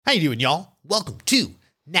How you doing, y'all? Welcome to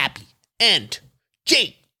Nappy and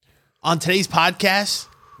Jake. On today's podcast,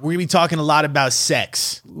 we're going to be talking a lot about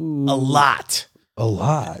sex. Ooh, a lot.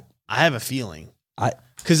 I have a feeling.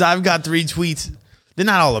 Because I've got 3 tweets. They're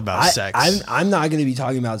not all about sex. I'm not going to be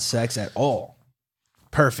talking about sex at all.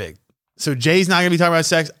 Perfect. So Jay's not going to be talking about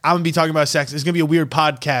sex. I'm going to be talking about sex. It's going to be a weird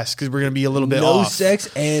podcast because we're going to be a little bit off. No sex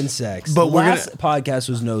and sex. But the last podcast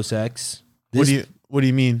was no sex. What do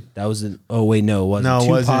you mean? That was it wasn't. No, it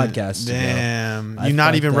wasn't. Podcasts Damn. You're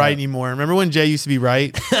not even right anymore. Remember when Jay used to be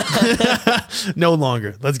right? No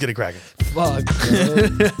longer. Let's get it cracking. Fuck, bro.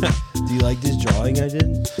 Do you like this drawing I did?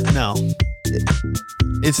 No.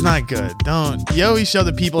 It's not good. Don't. You always show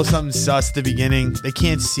the people something sus at the beginning. They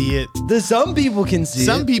can't see it. Some people can see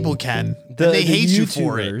Some it. people can. And they hate you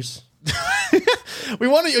for it. We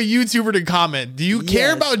want a YouTuber to comment. Do you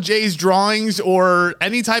care about Jay's drawings or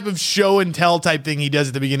any type of show and tell type thing he does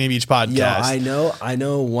at the beginning of each podcast? Yo, I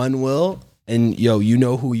know one will. And you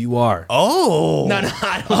know who you are. Oh. No,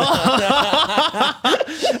 I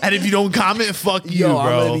don't. And if you don't comment, fuck you, bro.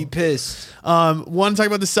 I'm going to be pissed. Want to talk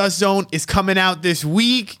about the Sus Zone? It's coming out this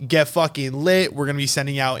week. Get fucking lit. We're going to be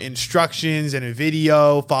sending out instructions and a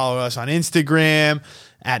video. Follow us on Instagram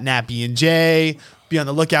at Nappy and Jay. Be on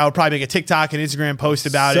the lookout. We'll probably make a TikTok and Instagram post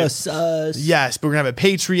about it. Yes, but we're going to have a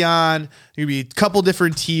Patreon. There's going to be a couple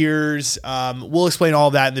different tiers. We'll explain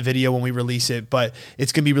all that in the video when we release it, but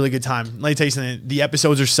it's going to be a really good time. Let me tell you something. The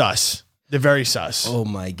episodes are sus. They're very sus. Oh,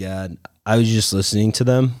 my God. I was just listening to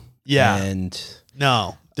them. Yeah. And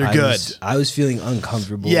no, they're good. I was feeling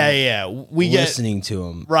uncomfortable. Yeah. We listening to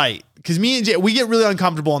them. Right. Because me and Jay, we get really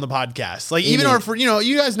uncomfortable on the podcast. Like, even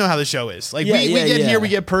you guys know how the show is. Like, we get here, we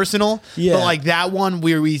get personal. Yeah. But like that one,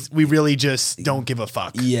 we really just don't give a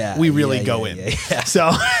fuck. Yeah. We really go in. Yeah.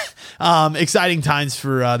 So, exciting times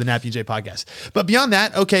for the Nappy and Jay podcast. But beyond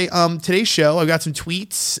that, okay, today's show, I've got some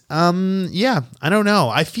tweets. I don't know.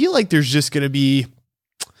 I feel like there's just going to be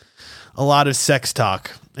a lot of sex talk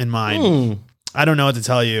in mine. I don't know what to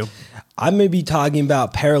tell you. I'm going to be talking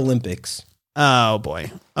about Paralympics. Oh,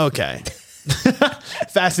 boy. Okay.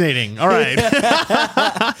 Fascinating. All right.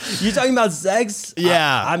 You're talking about sex?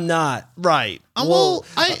 Yeah. I'm not. Right.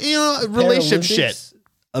 Relationship shit.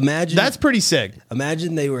 Imagine. That's pretty sick.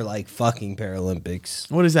 Imagine they were like fucking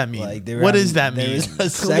Paralympics. What does that mean? Like what does that mean? There's a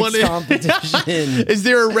sex competition. Is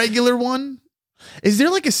there a regular one? Is there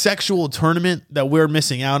like a sexual tournament that we're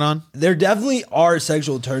missing out on? There definitely are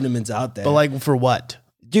sexual tournaments out there. But like for what?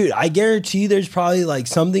 Dude, I guarantee there's probably like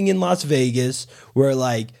something in Las Vegas where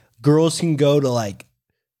like girls can go to like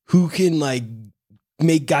who can like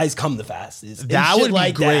make guys come the fastest. That would be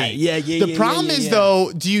like great. That. Yeah. The problem is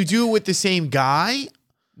though, do you do it with the same guy?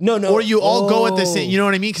 No. Or you all go at the same, you know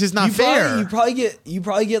what I mean? Because it's not fair. You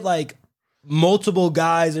probably get like multiple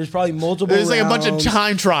guys. There's probably multiple There's rounds. like a bunch of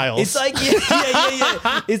time trials. It's like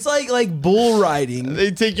yeah. It's like bull riding. They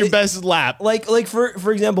take your best lap. Like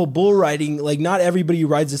for example, bull riding, like not everybody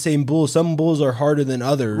rides the same bull. Some bulls are harder than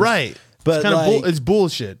others. Right. But it's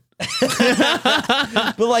bullshit.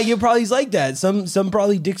 But like it probably is like that. Some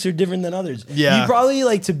probably dicks are different than others. Yeah. You probably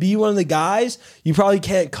like to be one of the guys, you probably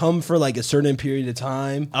can't come for like a certain period of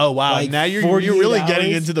time. Oh wow. Like now you're really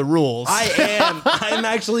getting into the rules. I'm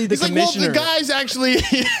actually the commissioner. Like, well, the guys actually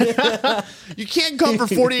you can't come for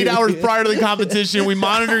 48 hours prior to the competition. We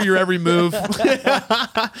monitor your every move.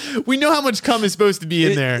 We know how much cum is supposed to be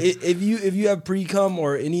in there. If you have pre-cum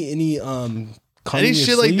or any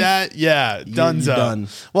shit like that, yeah, donezo. Done.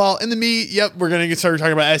 Well, in the meat, we're gonna get started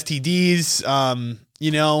talking about STDs.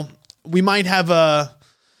 We might have a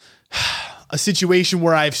situation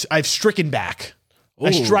where I've stricken back.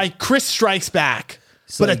 Chris strikes back,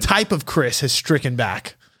 but a type of Chris has stricken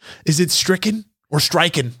back. Is it stricken or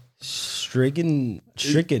striken? Stricken.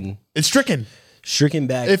 It's stricken. Stricken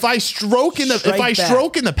back. If I stroke in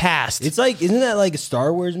the past, it's like, isn't that like a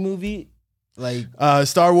Star Wars movie? Like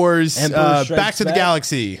Star Wars, Back to the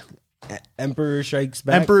Galaxy, Emperor Strikes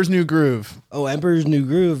Back, Emperor's New Groove. Oh, Emperor's New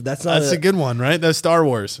Groove. That's a good one, right? That's Star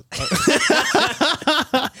Wars.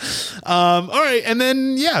 All right, and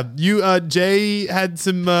then Jay had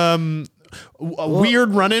some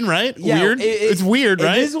weird run-in, right? Yeah, weird. It's weird,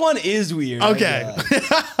 right? This one is weird. Okay,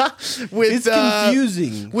 it's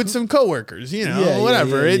confusing with some coworkers.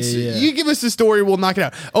 Whatever. You give us the story, we'll knock it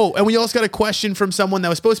out. Oh, and we also got a question from someone that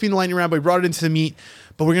was supposed to be in the lightning round, but we brought it into the meet.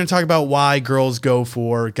 But we're going to talk about why girls go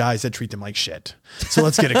for guys that treat them like shit. So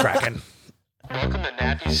let's get it cracking. Welcome to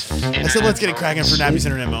Nappy's. I said let's get it cracking for Nappy's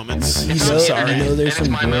Internet Moments. Sorry. There's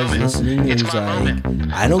some girls listening who's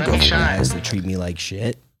like, I don't go for guys that treat me like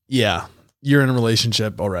shit. Yeah. You're in a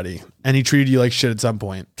relationship already, and he treated you like shit at some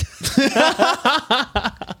point.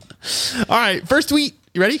 All right, first tweet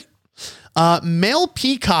You ready? Male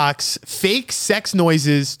peacocks fake sex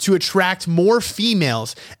noises to attract more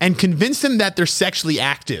females and convince them that they're sexually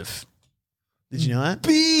active. Did you know that?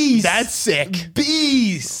 Beast. That's sick.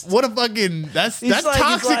 Beast. What a fucking that's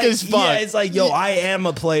toxic as fuck. Yeah, it's like, yo, I am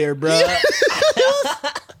a player, bro.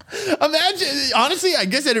 Imagine, honestly, I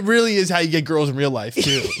guess that it really is how you get girls in real life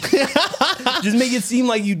too. Just make it seem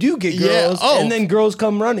like you do get girls, and then girls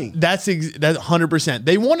come running. That's 100%.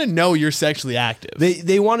 They want to know you're sexually active.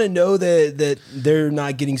 They want to know that they're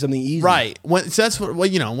not getting something easy. Right. So that's what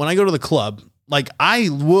when I go to the club, like I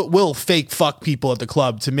will fake fuck people at the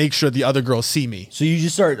club to make sure the other girls see me. So you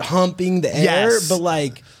just start humping the air, but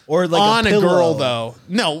or on a a girl though.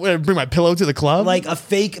 No, bring my pillow to the club. Like a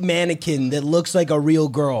fake mannequin that looks like a real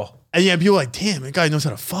girl. And yeah, people are like, damn, that guy knows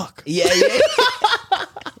how to fuck. Yeah.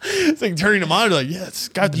 It's like turning them on. They're like, yeah, it's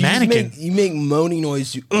got the mannequin. You make moaning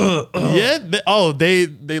noise. Yeah.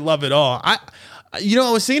 They love it all. I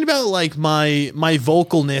was thinking about like my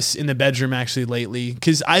vocalness in the bedroom actually lately,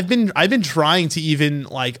 because I've been trying to even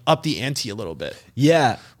like up the ante a little bit.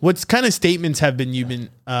 Yeah. What kind of statements you've been using?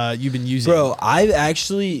 Bro, I've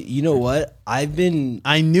actually, you know what? I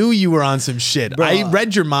knew you were on some shit. Bro, I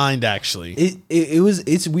read your mind actually.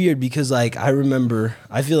 It's weird because like I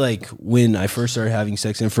feel like when I first started having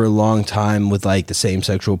sex and for a long time with like the same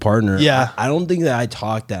sexual partner, I don't think that I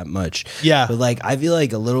talked that much. Yeah. But like I feel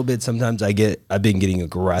like a little bit sometimes I've been getting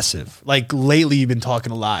aggressive. Like lately you've been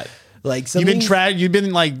talking a lot. Like you've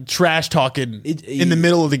been like trash talking in the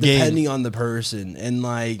middle of the game, depending on the person, and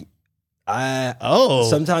like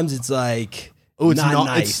sometimes it's like it's not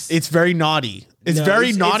nice. It's very naughty. It's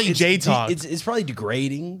very naughty J talk. It's probably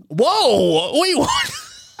degrading. Whoa! Wait, what?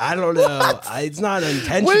 I don't know. It's not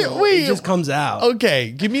intentional. Wait. It just comes out. Okay,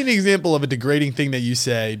 give me an example of a degrading thing that you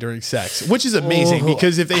say during sex, which is amazing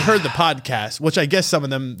because if they heard the podcast, which I guess some of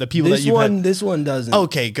them, the people that this one doesn't.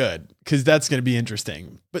 Okay, good, because that's going to be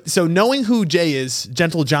interesting. But so knowing who Jay is,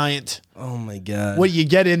 gentle giant. Oh my god! What you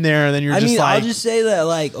get in there, and then I'll just say that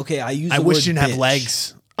like, okay, I wish you didn't have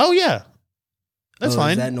legs. Oh yeah, that's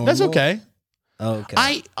fine. That's okay. Okay.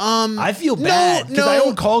 I feel bad because I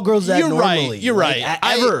don't call girls that normally. You're right.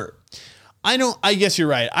 Ever. I don't. I guess you're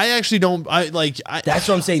right. I actually don't. That's what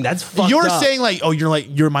I'm saying. That's fucked You're up. saying like, oh,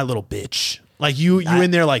 you're my little bitch. Like you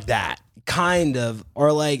in there like that. Kind of,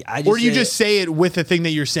 or like I just. Or you just say it with the thing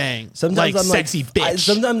that you're saying. Sometimes like I'm sexy bitch.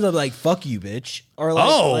 Sometimes I'm like, fuck you, bitch. Or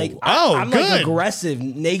like, I'm good. like aggressive,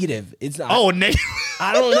 negative. It's not. Oh, negative.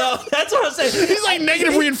 I don't know. That's what I'm saying. He's like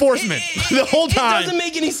negative reinforcement the whole time. It doesn't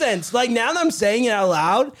make any sense. Like now that I'm saying it out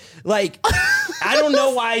loud, like I don't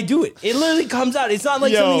know why I do it. It literally comes out. It's not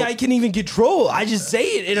like something I can even control. I just say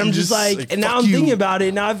it, and I'm just like, and now I'm thinking about it.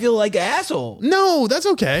 And now I feel like an asshole. No, that's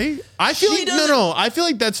okay. I feel I feel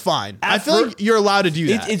like that's fine. I feel like you're allowed to do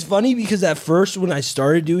that. It's funny because at first when I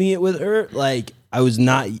started doing it with her, like I was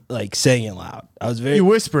not like saying it loud. I was very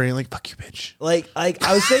whispering like "fuck you, bitch." Like I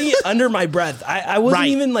was saying it under my breath. I wasn't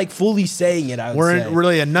even like fully saying it. I would say.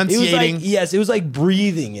 Really enunciating. It was like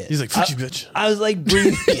breathing it. He's like "fuck you, bitch." I was like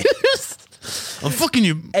breathing it. I'm fucking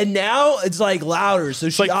you. And now it's like louder. So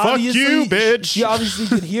she like obviously, fuck you, bitch. She obviously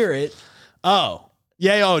could hear it. Oh.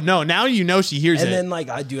 Yeah, oh no, now you know she hears it. And then like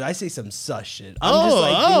I say some sus shit. I'm just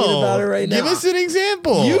like thinking about it right now. Give us an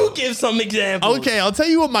example. You give some examples. Okay, I'll tell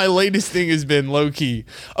you what my latest thing has been, low key.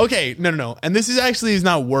 Okay, no. And this is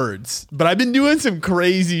not words, but I've been doing some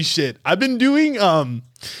crazy shit. I've been doing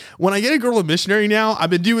when I get a girl a missionary now, I've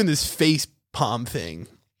been doing this face palm thing.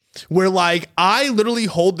 Where like I literally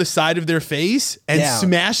hold the side of their face and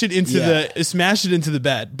smash it into the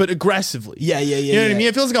bed, but aggressively. Yeah. You know what I mean?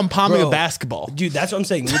 It feels like I'm palming a basketball. Dude, that's what I'm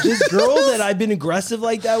saying. With this girl that I've been aggressive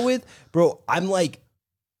like that with, bro, I'm like,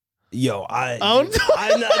 yo, I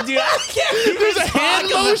can't even There's a hand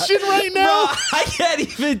motion right now. Bro, I can't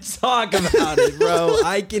even talk about it, bro.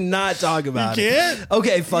 I cannot talk about it. You can't?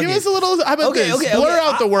 Okay, fuck it. Give us a little, how about this? Blur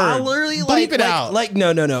out the word. I'll literally bleep it out. Like,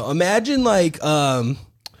 no. Imagine like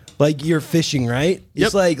you're fishing, right?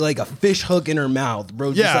 It's like a fish hook in her mouth,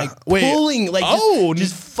 bro. Just like pulling, like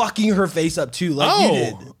just fucking her face up too, like you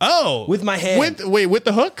did. Oh, with my hand. With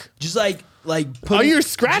the hook? Just like putting, you're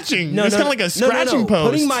scratching. It's kind of like a scratching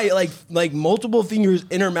pose. Putting my like multiple fingers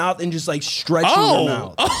in her mouth and just like stretching her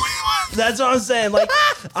mouth. That's what I'm saying. Like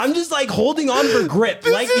I'm just like holding on for grip,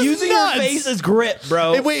 like using her face as grip,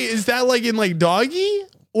 bro. Hey, wait, is that like in like doggy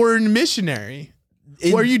or in missionary?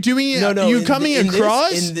 Were you doing it? No. You coming across?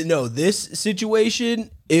 This situation,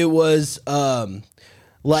 it was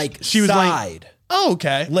like she was side. Oh,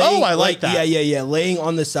 okay. I like that. Yeah. Laying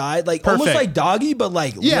on the side, like almost like doggy, but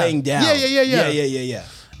like laying down. Yeah.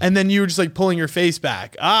 And then you were just like pulling your face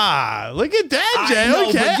back. Look at that, Jay. Know,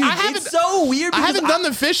 okay. Dude, it's so weird. I haven't done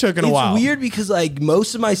the fish hook in a while. It's weird because like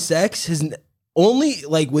most of my sex has only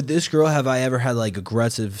like with this girl have I ever had like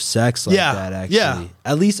aggressive sex like that actually. Yeah.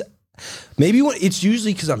 At least maybe it's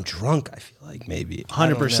usually because I'm drunk, I feel like maybe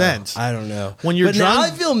 100%. I don't know. When you're drunk, now I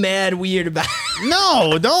feel mad weird about it.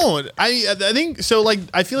 No, don't. I think so. Like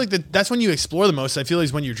I feel like that's when you explore the most. I feel like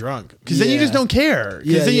is when you're drunk because then you just don't care.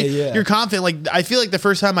 Because you're confident. Like I feel like the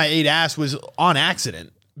first time I ate ass was on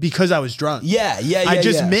accident because I was drunk. I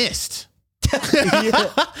just missed.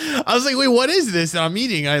 I was like, wait, what is this? And I'm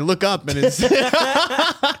eating. And I look up and it's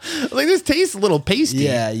like this tastes a little pasty.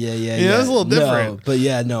 Yeah. It's a little different.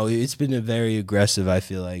 No, it's been a very aggressive. I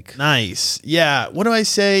feel like nice. Yeah. What do I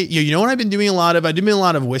say? You know what I've been doing a lot of? I've been doing a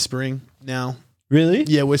lot of whispering now. Really?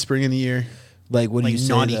 Yeah, whispering in the ear. Like what do you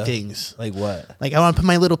say? Naughty things. Like what? Like I want to put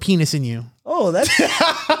my little penis in you. Oh, that's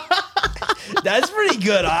that's pretty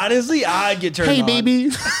good. Honestly, I'd get turned on. Hey, baby.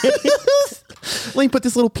 Let me put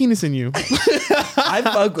this little penis in you. I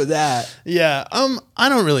fuck with that. Yeah. I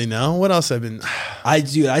don't really know what else I've been. I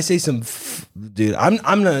say some. Dude, I'm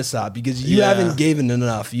gonna stop because you haven't given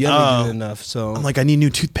enough. You haven't given enough. So I'm like, I need new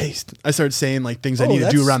toothpaste. I started saying like things I need to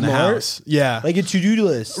do around the house. Yeah, like a to-do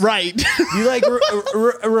list. Right. You like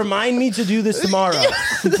remind me to do this tomorrow,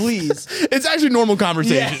 please. It's actually normal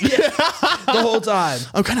conversation. Yeah. The whole time.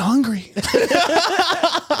 I'm kind of hungry.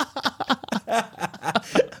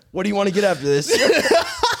 What do you want to get after this?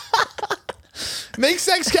 Make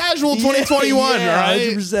sex casual 2021, all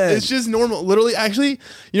right? 100%. It's just normal. Literally, actually,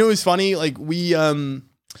 you know, it was funny. Like we,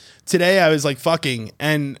 today I was like fucking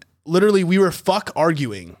and literally we were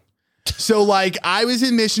arguing. So like I was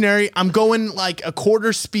in missionary. I'm going like a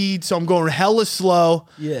quarter speed. So I'm going hella slow.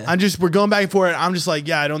 Yeah. We're going back and forth. I'm just like,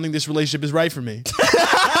 yeah, I don't think this relationship is right for me.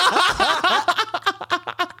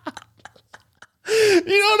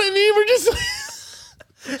 You know what I mean? We're just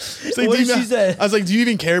like, what did she say? I was like, do you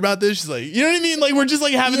even care about this? She's like, you know what I mean? Like, we're just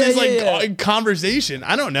like having this conversation.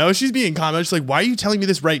 I don't know. She's being calm. She's like, why are you telling me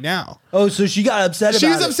this right now? Oh, so she got upset about it. She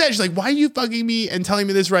was upset. She's like, why are you fucking me and telling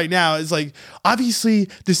me this right now? It's like, obviously,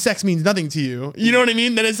 this sex means nothing to you. You know what I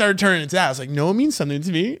mean? Then it started turning into that. I was like, no, it means something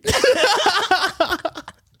to me.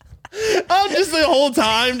 I'm just the whole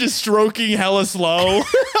time just stroking hella slow.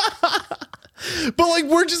 But like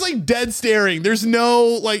we're just like dead staring. There's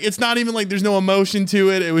no like it's not even like there's no emotion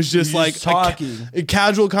to it. It was just like talking. A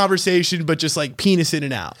casual conversation, but just like penis in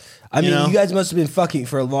and out. I mean, you guys must have been fucking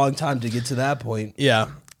for a long time to get to that point. Yeah.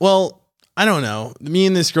 Well, I don't know. Me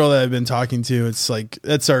and this girl that I've been talking to, it's like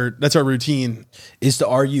that's our routine. Is to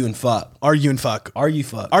argue and fuck. Argue and fuck. Argue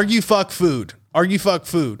fuck. Argue fuck food. Argue fuck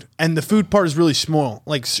food. And the food part is really small,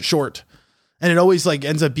 like short. And it always like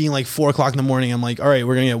ends up being like 4:00 in the morning. I'm like, all right,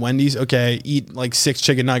 we're going to get Wendy's. Okay. Eat like 6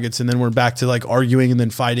 chicken nuggets. And then we're back to like arguing and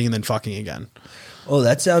then fighting and then fucking again. Oh,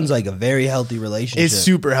 that sounds like a very healthy relationship. It's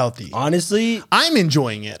super healthy. Honestly. I'm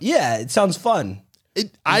enjoying it. Yeah. It sounds fun.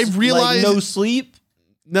 I realized. Like no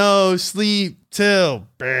sleep till.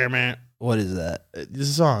 What is that? This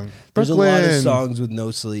is a song. There's a lot of songs with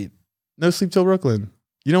no sleep. No sleep till Brooklyn.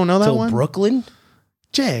 You don't know that one? Brooklyn?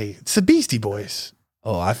 Jay, it's the Beastie Boys.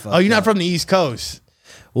 Oh, you're not from the East Coast.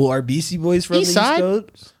 Well, are Beastie Boys from the East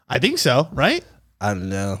Coast? I think so, right? I don't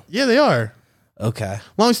know. Yeah, they are. Okay.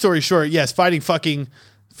 Long story short, yes, fighting, fucking,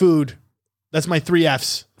 food. That's my 3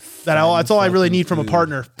 Fs. That's all I really need from a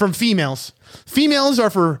partner. From females. Females are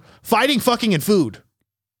for fighting, fucking, and food.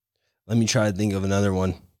 Let me try to think of another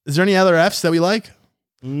one. Is there any other Fs that we like?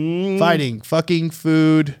 Fighting, fucking,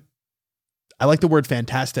 food. I like the word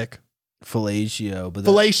fantastic. Fellatio. But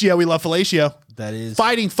fellatio. We love fellatio. That is.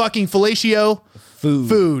 Fighting, fucking, fellatio.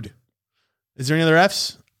 Food. Is there any other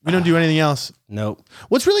Fs? We don't do anything else. Nope.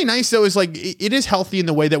 What's really nice, though, is like it is healthy in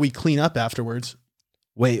the way that we clean up afterwards.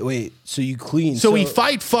 Wait. So you clean. So we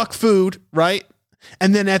fight, fuck, food, right?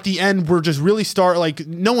 And then at the end, we're just really like,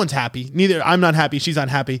 no one's happy. I'm not happy. She's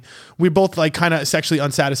unhappy. We're both like kind of sexually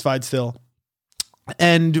unsatisfied still.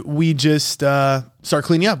 And we just start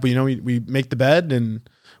cleaning up. We make the bed and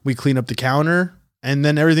we clean up the counter. And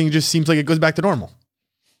then everything just seems like it goes back to normal.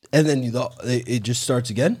 And then it just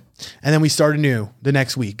starts again? And then we start anew the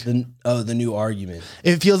next week. The new argument.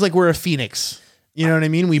 It feels like we're a phoenix. You know what I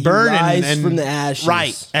mean? We burn and from the ashes.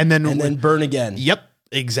 Right. And then burn again. Yep.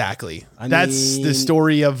 Exactly. That's the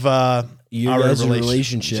story of our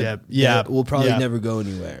relationship. Yeah. We'll probably never go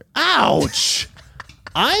anywhere. Ouch.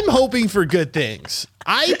 I'm hoping for good things.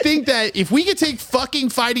 I think that if we could take fucking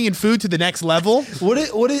fighting and food to the next level. What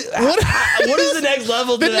is the next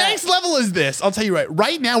level? The next level is this. I'll tell you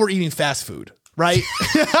right now we're eating fast food. right?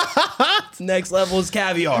 Next level is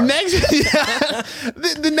caviar.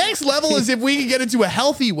 The next level is if we can get into a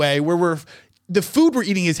healthy way where the food we're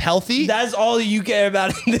eating is healthy. That's all you care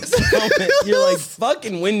about in this moment. You're like,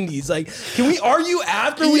 fucking Wendy's. Like, can we argue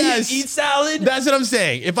after we eat salad? That's what I'm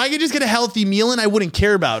saying. If I could just get a healthy meal in, I wouldn't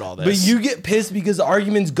care about all this. But you get pissed because the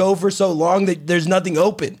arguments go for so long that there's nothing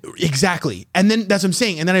open. Exactly. And then that's what I'm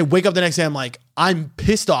saying. And then I wake up the next day, I'm like, I'm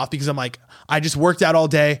pissed off because I'm like, I just worked out all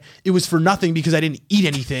day. It was for nothing because I didn't eat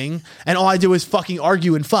anything. And all I did was fucking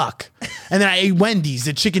argue and fuck. And then I ate Wendy's,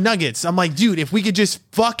 the chicken nuggets. I'm like, dude, if we could just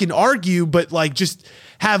fucking argue, but like just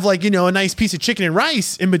have like, a nice piece of chicken and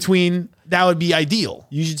rice in between, that would be ideal.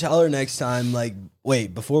 You should tell her next time, like,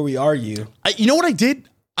 wait, before we argue. You know what I did?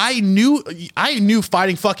 I knew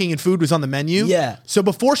fighting, fucking, and food was on the menu. Yeah. So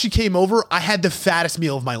before she came over, I had the fattest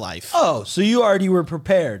meal of my life. Oh, so you already were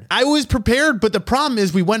prepared. I was prepared, but the problem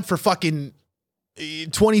is we went for fucking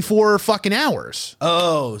 24 fucking hours.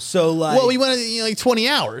 Oh, so like... Well, we went like 20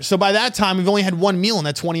 hours. So by that time, we've only had one meal in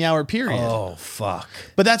that 20-hour period. Oh, fuck.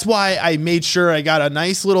 But that's why I made sure I got a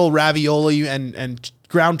nice little ravioli and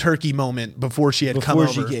ground turkey moment before she had come over.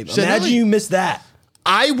 Before she came. Imagine you missed that.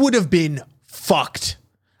 I would have been fucked.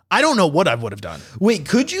 I don't know what I would have done. Wait,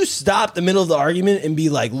 could you stop the middle of the argument and be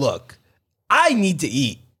like, look, I need to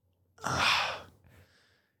eat?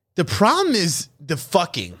 The problem is the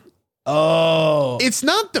fucking. Oh. It's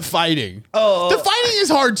not the fighting. Oh. The fighting is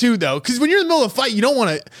hard too, though, because when you're in the middle of a fight, you don't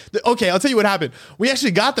want to. Okay, I'll tell you what happened. We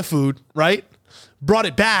actually got the food, right? Brought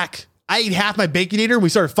it back. I ate half my Baconator and we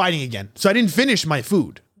started fighting again. So I didn't finish my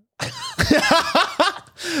food.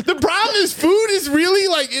 The problem is food is really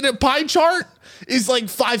like in a pie chart is like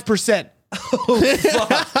 5%. Oh,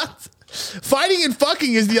 fuck. Fighting and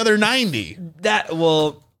fucking is the other 90.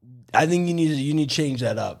 I think you need to change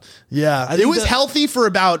that up. Yeah. It was healthy for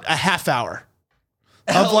about a half hour.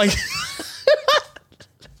 Of like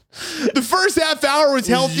the first half hour was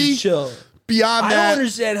healthy. Chill. Beyond that, I don't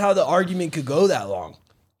understand how the argument could go that long.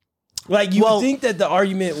 Like you would think that the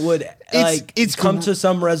argument would come to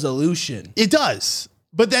some resolution. It does.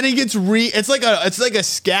 But then it gets it's like a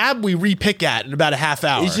scab we re-pick at in about a half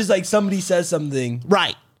hour. It's just like somebody says something.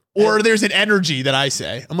 Right. Or there's an energy that I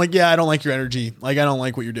say. I'm like, yeah, I don't like your energy. Like, I don't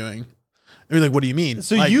like what you're doing. And you're like, what do you mean?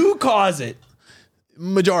 So like, you cause it.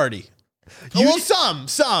 Majority.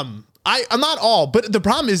 Some. I'm not all, but the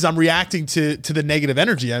problem is I'm reacting to the negative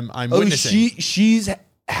energy I'm witnessing. She's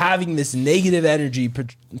having this negative energy,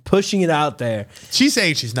 pushing it out there. She's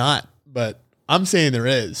saying she's not, but I'm saying there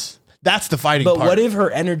is. That's the fighting part. But what if her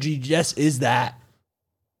energy just is that?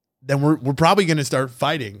 Then we're probably going to start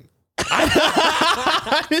fighting. So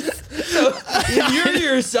if you're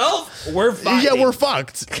yourself, we're fighting. Yeah, we're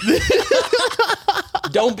fucked.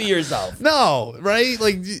 Don't be yourself. No, right?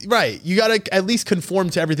 Like, right. You got to at least conform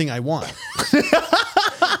to everything I want.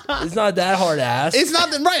 It's not that hard to ask. It's not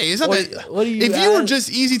that, right. It's not what do you if you were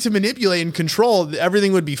just easy to manipulate and control,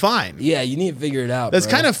 everything would be fine. Yeah, you need to figure it out. That's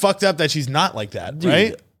kind of fucked up that she's not like that, dude,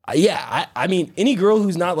 right? Yeah, I mean, any girl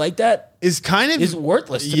who's not like that is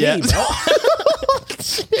worthless to me, bro.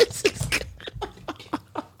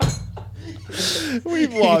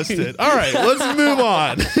 We've lost it. All right, let's move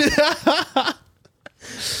on.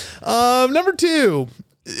 Number 2.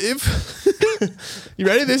 If you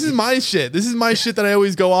ready? This is my shit. This is my shit that I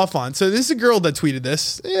always go off on. So this is a girl that tweeted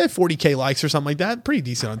this. 40K likes or something like that. Pretty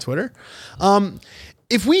decent on Twitter.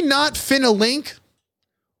 If we not fin a link,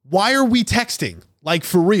 why are we texting? Like,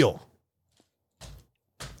 for real.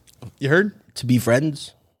 You heard? To be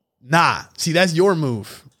friends? Nah. See, that's your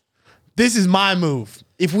move. This is my move.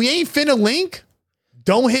 If we ain't finna link,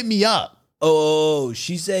 don't hit me up. Oh,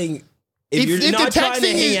 she's saying if you're not trying to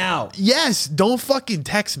hang out. Yes, don't fucking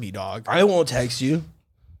text me, dog. I won't text you.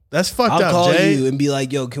 That's fucked up, I'll call Jay. you and be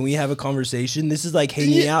like, yo, can we have a conversation? This is like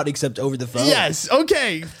hanging out except over the phone. Yes,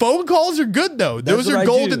 okay. Phone calls are good, though. Those are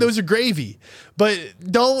gold and those are gravy. But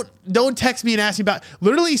don't text me and ask me about...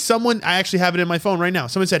 Literally, I actually have it in my phone right now.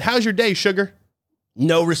 Someone said, how's your day, sugar?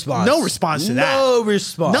 No response. No response to that. No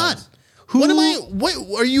response. None.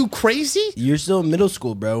 What are you crazy? You're still in middle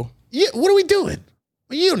school, bro. Yeah, what are we doing?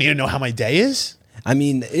 You don't need to know how my day is. I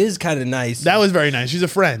mean, it is kind of nice. That was very nice. She's a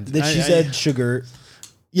friend. That she said sugar.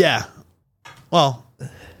 Yeah. Well,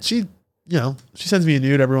 she sends me a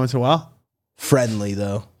nude every once in a while. Friendly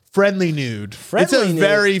though. Friendly nude. It's a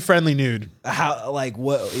very friendly nude. How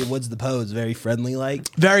what's the pose? Very friendly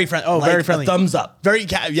like? Very friendly. Oh, like very friendly. Thumbs up.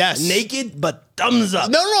 Yes. Naked but thumbs up.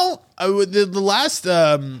 No. The last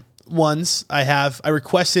ones I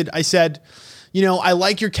requested, I said, I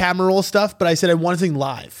like your camera roll stuff, but I said I want something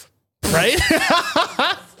live. Right?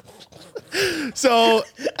 So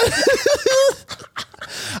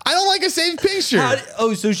I don't like a safe picture.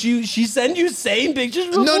 picture. So she sent you same pictures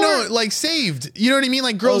before? No, like saved. You know what I mean?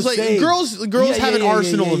 Like girls, girls have an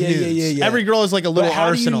arsenal of nudes. Every girl has like a little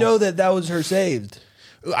arsenal. How do you know that was her saved?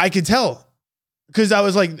 I could tell because I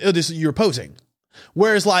was like, oh, you're posing.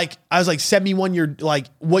 Whereas like I was like, send me one you're like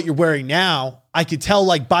what you're wearing now. I could tell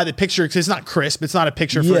like by the picture because it's not crisp. It's not a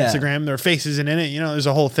picture for Instagram. Their face isn't in it. You know, there's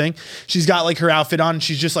a whole thing. She's got like her outfit on.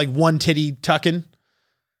 She's just like one titty tucking.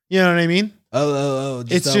 You know what I mean? Oh.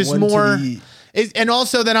 It's just more. And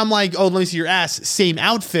also then I'm like, oh, let me see your ass. Same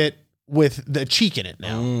outfit with the cheek in it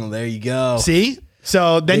now. There you go. See?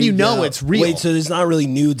 So then you know it's real. Wait, so there's not really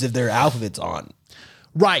nudes if their outfit's on.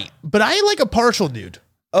 Right. But I like a partial nude.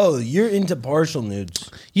 Oh, you're into partial nudes.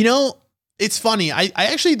 You know, it's funny. I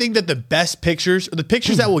actually think that the best pictures, or the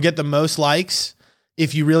pictures that will get the most likes,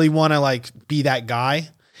 if you really want to like be that guy,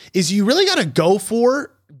 is you really got to go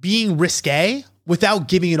for being risque without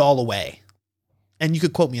giving it all away. And you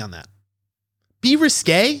could quote me on that. Be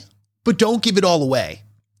risque, but don't give it all away.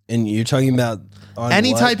 And you're talking about on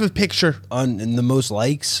any type of picture in the most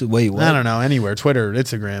likes. Wait, what? I don't know. Anywhere, Twitter,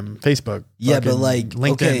 Instagram, Facebook. Yeah, but like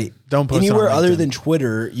LinkedIn. Okay, don't post anywhere on other than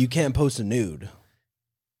Twitter. You can't post a nude.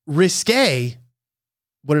 Risque.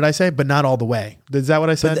 What did I say? But not all the way. Is that what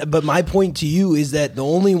I said? But my point to you is that the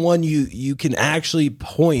only one you can actually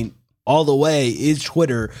point all the way is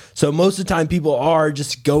Twitter. So most of the time, people are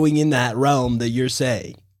just going in that realm that you're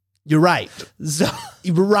saying. You're right. So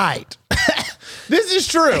you're right. This is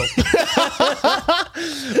true.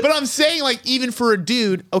 But I'm saying, like, even for a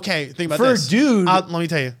dude, okay, think about this. For a dude. Let me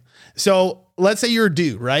tell you. So let's say you're a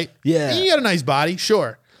dude, right? Yeah. And you got a nice body,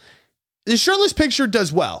 sure. The shirtless picture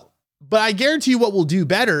does well. But I guarantee you what will do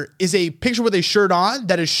better is a picture with a shirt on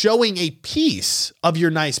that is showing a piece of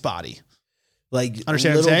your nice body. Like,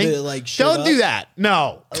 understand what I'm saying? Bit, like, don't do that.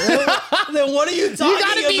 No. Then what are you talking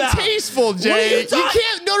about? You gotta be tasteful, Jay. You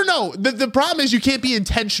can't. No. The problem is you can't be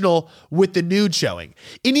intentional with the nude showing.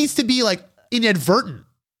 It needs to be like inadvertent.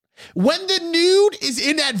 When the nude is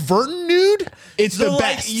inadvertent nude, it's the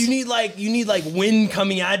best. You need like wind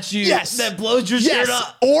coming at you. Yes. That blows your shirt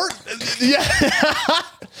up. Or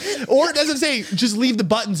or it doesn't say just leave the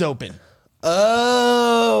buttons open.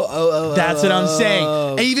 Oh. That's what I'm saying.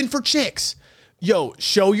 And even for chicks. Yo,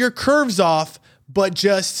 show your curves off, but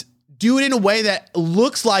just do it in a way that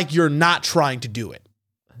looks like you're not trying to do it.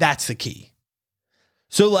 That's the key.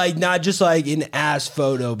 So like not just like an ass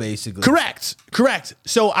photo, basically. Correct.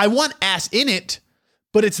 So I want ass in it,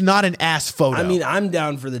 but it's not an ass photo. I mean, I'm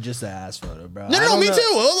down for just the ass photo, bro. No, me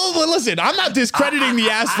too. Listen, I'm not discrediting the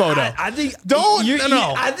ass photo. I think no.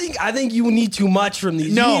 I think you need too much from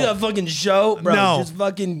these. No. You need a fucking show, bro. No. Just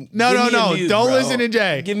fucking No. Nude, don't bro. listen to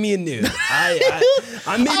Jay. Give me a nude.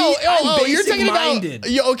 I'm you're talking minded.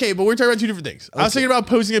 about. Okay, but we're talking about two different things. Okay. I was talking about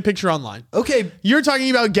posting a picture online. Okay. You're talking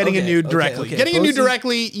about getting a nude directly. Okay. Getting a nude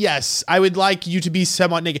directly, yes. I would like you to be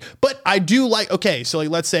somewhat naked. But I do like, okay, so like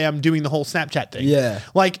let's say I'm doing the whole Snapchat thing. Yeah.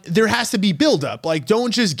 Like there has to be build up. Like don't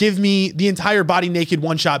just give me the entire body naked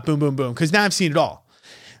one shot, boom, boom, boom. Because now I've seen it all.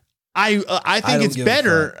 I think it's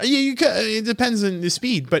better. It depends on the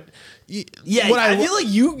speed, but I feel like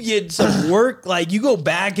you get some work. Like you go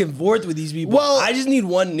back and forth with these people. Well, I just need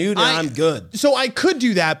one nude and I'm good. So I could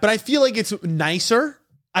do that, but I feel like it's nicer.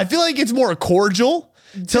 I feel like it's more cordial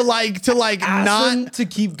to ask them to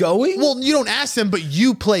keep going. Well, you don't ask them, but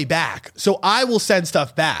you play back. So I will send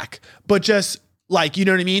stuff back, but just like, you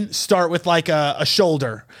know what I mean? Start with like a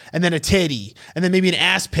shoulder and then a titty and then maybe an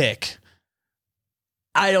ass pick.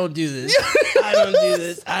 I don't do this. I don't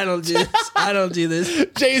do this.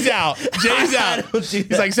 Jay's out. I don't do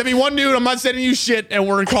He's like, send me one nude. I'm not sending you shit, and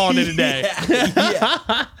we're calling it a day.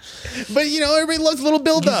 Yeah. But everybody loves a little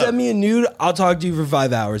build up. Send me a nude. I'll talk to you for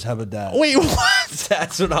 5 hours. How about that? Wait, what?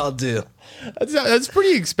 That's what I'll do. That's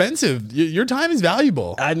pretty expensive. Your time is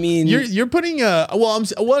valuable. I mean, you're putting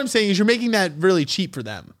what I'm saying is you're making that really cheap for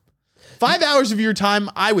them. 5 hours of your time,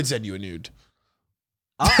 I would send you a nude.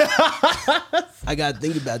 I gotta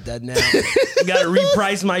think about that now. I gotta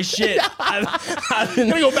reprice my shit. I'm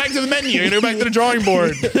gonna go back to the menu. Go back to the drawing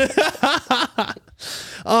board.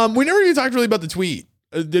 We never even talked really about the tweet,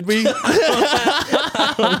 did we?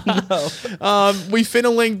 I don't know. We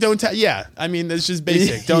finna link. Don't text. Yeah, I mean it's just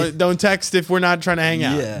basic. Don't text if we're not trying to hang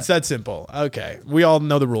out. Yeah. It's that simple. Okay, we all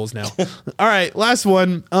know the rules now. All right, last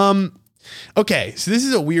one. Okay, so this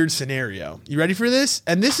is a weird scenario. You ready for this?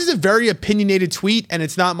 And this is a very opinionated tweet, and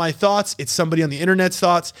it's not my thoughts. It's somebody on the internet's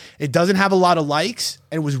thoughts. It doesn't have a lot of likes,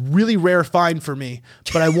 and it was really rare find for me,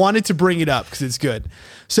 but I wanted to bring it up because it's good.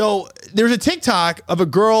 So there's a TikTok of a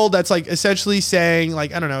girl that's like essentially saying,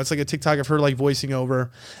 like, I don't know, it's like a TikTok of her like voicing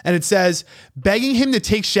over, and it says, begging him to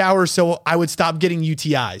take showers so I would stop getting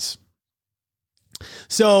UTIs.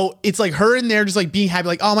 So it's like her in there just like being happy,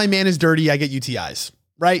 like, oh, my man is dirty, I get UTIs,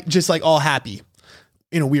 right? Just like all happy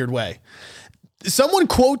in a weird way. Someone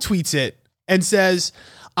quote tweets it and says,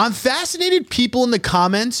 I'm fascinated people in the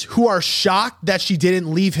comments who are shocked that she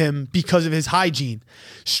didn't leave him because of his hygiene.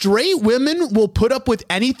 Straight women will put up with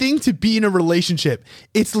anything to be in a relationship.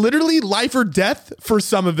 It's literally life or death for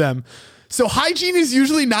some of them. So hygiene is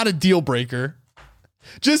usually not a deal breaker.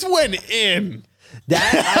 Just went in.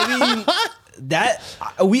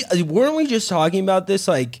 Weren't we just talking about this?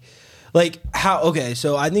 Like how, okay,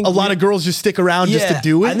 so I think a lot of girls just stick around just to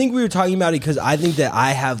do it. I think we were talking about it because I think that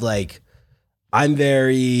I have I'm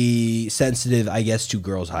very sensitive, I guess, to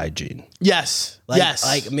girls' hygiene. Yes. Yes.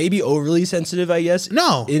 Like maybe overly sensitive, I guess.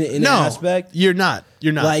 No. In an aspect. You're not.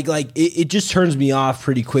 It just turns me off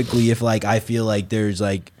pretty quickly if I feel like there's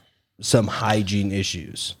some hygiene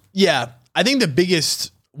issues. Yeah. I think the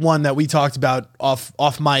biggest one that we talked about off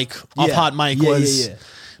hot mic was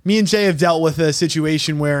me and Jay have dealt with a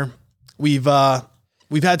situation where we've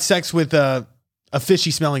had sex with a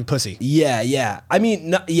fishy smelling pussy. Yeah. I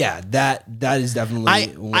mean, that is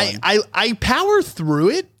definitely one. I power through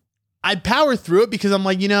it. Because I'm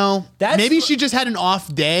like, maybe she just had an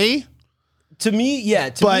off day. To me,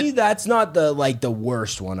 that's not the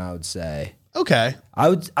worst one, I would say. Okay.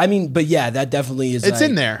 But yeah, that definitely is. It's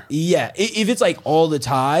in there. Yeah. If it's all the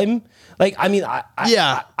time,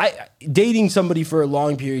 dating somebody for a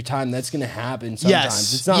long period of time, that's going to happen sometimes.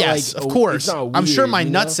 Yes. It's not of course. It's not weird, I'm sure my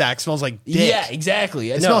nutsack smells like dick. Yeah,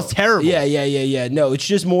 exactly. It smells terrible. Yeah. No, it's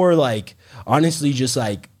just more honestly, just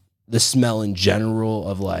the smell in general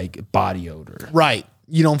of body odor. Right.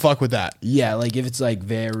 You don't fuck with that. Yeah. If it's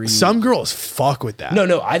very. Some girls fuck with that.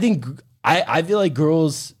 No. I think I feel like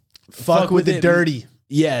girls fuck with the dirty.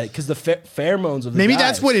 Yeah, because the pheromones of the maybe guys.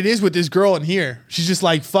 that's what it is with this girl in here. She's just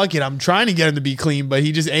like, fuck it, I'm trying to get him to be clean, but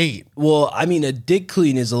he just ain't. Well, I mean, a dick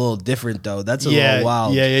clean is a little different though. That's a little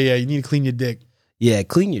wild. Yeah. You need to clean your dick. Yeah,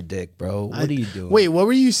 clean your dick, bro. What are you doing? Wait, what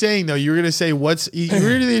were you saying though? You were gonna say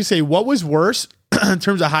what was worse in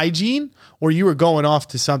terms of hygiene, or you were going off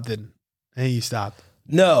to something and you stopped?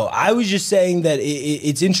 No, I was just saying that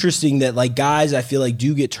it's interesting that guys, I feel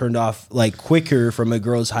do get turned off quicker from a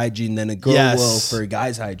girl's hygiene than a girl will for a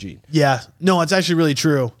guy's hygiene. Yeah, no, it's actually really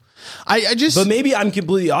true. But maybe I'm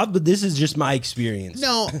completely off, but this is just my experience.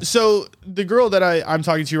 No, so the girl that I'm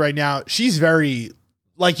talking to right now, she's very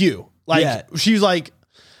like you. She's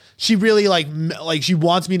she really she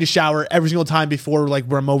wants me to shower every single time before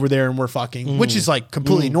where I'm over there and we're fucking, which is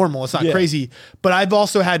completely normal. It's not crazy. But I've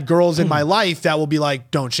also had girls in my life that will be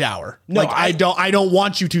like, don't shower. No, I don't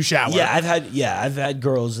want you to shower. Yeah, I've had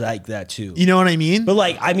girls like that too. You know what I mean? But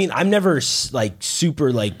I'm never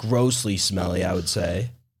super grossly smelly, I would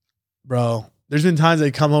say. Bro, there's been times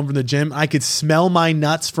I come home from the gym, I could smell my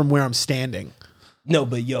nuts from where I'm standing. No,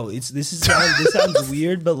 but this sounds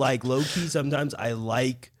weird, but low key sometimes I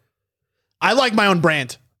like my own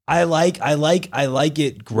brand. I like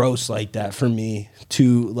it gross like that for me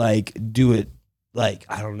to do it. I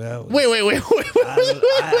don't know. Wait.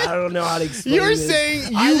 I don't know how to explain. You're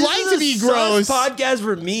saying you like to be gross. Podcast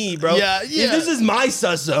for me, bro. Yeah. This is my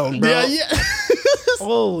sus zone, bro. Yeah.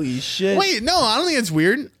 Holy shit. Wait, no, I don't think it's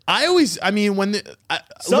weird.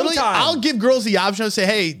 Sometimes I'll give girls the option to say,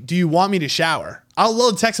 hey, do you want me to shower?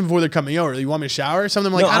 I'll text them before they're coming over. Do you want me to shower?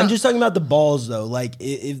 Something like that. I'm just talking about the balls though.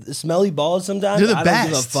 If the smelly balls sometimes, they're the best. I don't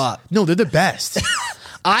give a fuck. No, they're the best.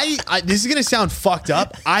 This is gonna sound fucked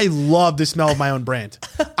up. I love the smell of my own brand.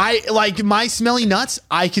 My smelly nuts.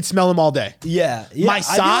 I could smell them all day. Yeah. My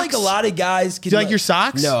socks. I feel a lot of guys. Do you like your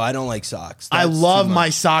socks? No, I don't like socks. I love my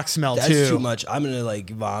sock smell too. That's too much. I'm gonna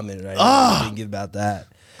vomit right now thinking about that.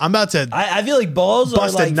 I'm about to. I feel like balls are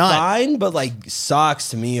fine, but socks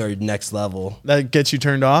to me are next level. That gets you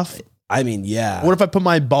turned off? I mean, yeah. What if I put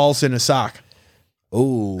my balls in a sock?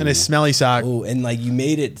 Oh, and a smelly sock. Oh, and you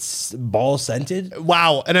made it ball scented.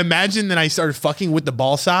 Wow! And imagine that I started fucking with the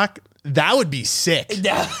ball sock. That would be sick.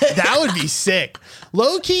 That would be sick.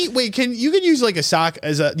 Low key. Wait, you could use a sock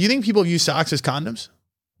as a? Do you think people use socks as condoms?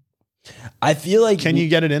 I feel like. Can you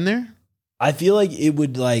get it in there? I feel like it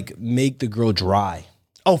would make the girl dry.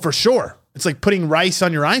 Oh, for sure. It's like putting rice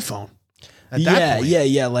on your iPhone. At that point.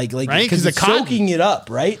 Yeah. Right? Because it's soaking it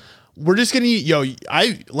up, right? We're just gonna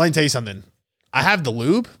let me tell you something. I have the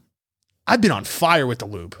lube. I've been on fire with the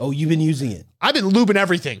lube. Oh, you've been using it. I've been lubing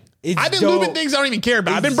everything. I've been lubing things I don't even care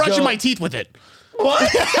about. I've been brushing my teeth with it. What?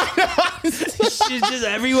 Shit's just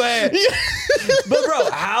everywhere. Yeah. But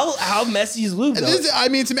bro, how messy is lube though? I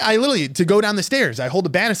literally, to go down the stairs, I hold a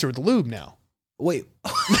banister with the lube now. Wait,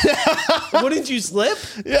 wouldn't you slip?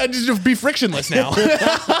 Yeah, just be frictionless now.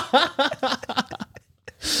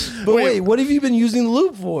 But wait, what have you been using the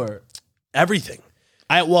lube for? Everything.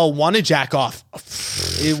 I want to jack off.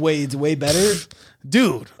 It's way better.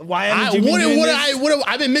 Dude, why haven't you been doing this?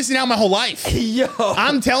 I've been missing out my whole life. Yo,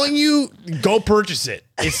 I'm telling you, go purchase it.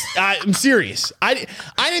 I'm serious. I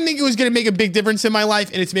didn't think it was going to make a big difference in my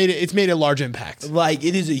life, and it's made a large impact. Like,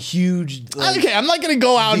 it is a huge. Okay, I'm not going to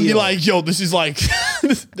go out and be like, yo, this is like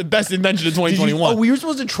the best invention of 2021. We were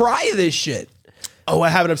supposed to try this shit. Oh, I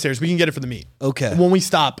have it upstairs. We can get it for the meet. Okay. When we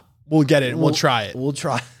stop, we'll get it and we'll try it. We'll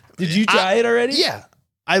try. Did you try it already? Yeah.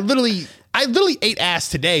 I literally ate ass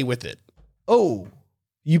today with it. Oh,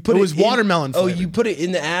 you put it was watermelon flavored. Oh, you put it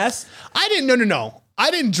in the ass? I didn't. No.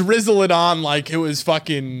 I didn't drizzle it on like it was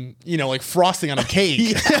fucking, like frosting on a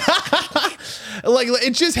cake. Like,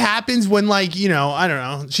 it just happens when, like, I don't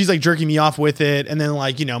know. She's like jerking me off with it, and then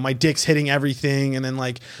like, my dick's hitting everything, and then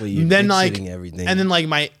like, hitting everything. And then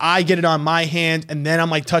like I get it on my hand, and then I'm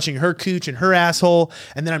like touching her cooch and her asshole,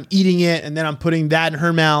 and then I'm eating it, and then I'm putting that in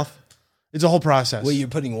her mouth. It's a whole process. Wait, you're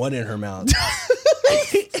putting what in her mouth?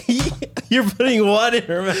 You're putting what in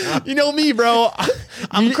her mouth? You know me, bro.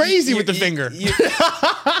 I'm crazy with the finger.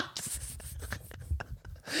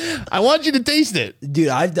 I want you to taste it. Dude,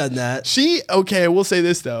 I've done that. I will say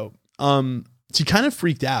this though. She kind of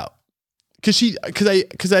freaked out.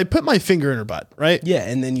 Cause I put my finger in her butt, right? Yeah,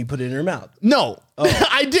 and then you put it in her mouth. No. Oh.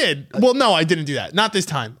 I did. Well, no, I didn't do that. Not this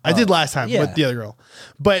time. I did last time with the other girl.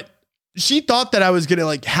 But she thought that I was gonna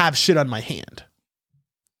like have shit on my hand.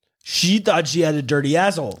 She thought she had a dirty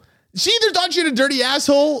asshole. She either thought she had a dirty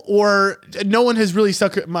asshole or no one has really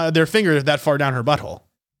stuck their finger that far down her butthole.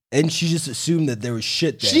 And she just assumed that there was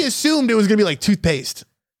shit there. She assumed it was gonna be like toothpaste.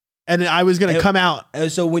 And I was gonna come out.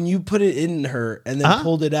 So when you put it in her and then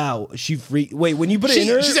pulled it out, she freaked. Wait, when you put it in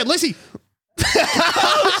her, she said, "Lissy."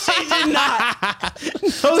 No, she did not. No,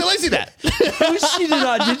 so Lissy that. No, she did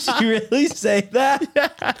not. Did she really say that?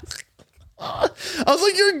 Yes. I was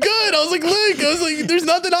like, "You're good." I was like, "Look," I was like, "There's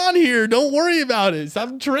nothing on here. Don't worry about it.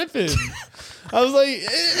 Stop tripping." I was like,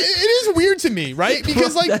 it is weird to me, right?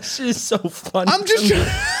 Because like that shit is so funny. I'm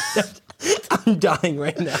just. I'm dying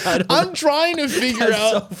right now. I'm trying to figure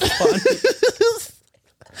out. So funny.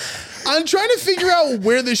 I'm trying to figure out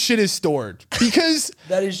where this shit is stored because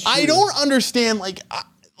that is true. I don't understand. Like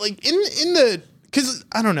in the because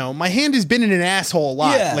I don't know. My hand has been in an asshole a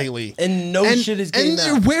lot lately, and shit is getting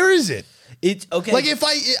out. Where is it? It's okay. Like if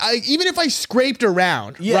I even if I scraped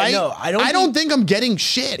around, right? No, I don't think I'm getting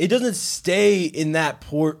shit. It doesn't stay in that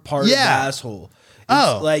part of the asshole.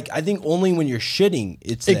 It's like I think only when you're shitting,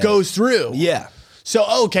 it goes through. Yeah.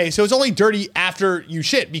 So so it's only dirty after you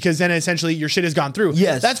shit because then essentially your shit has gone through.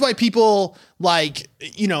 Yes. That's why people like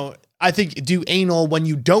I think do anal when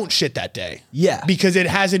you don't shit that day. Yeah. Because it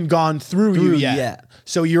hasn't gone through you yet. Yeah.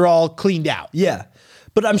 So you're all cleaned out. Yeah.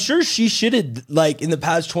 But I'm sure she shitted like in the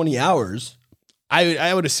past 20 hours.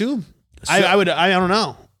 I would assume. So, I don't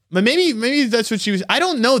know. But maybe that's what she was. I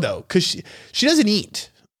don't know though, because she doesn't eat.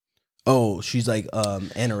 Oh, she's like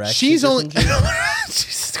anorexic. She's only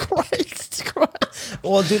Jesus Christ.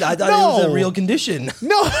 Well, dude, I thought it was a real condition.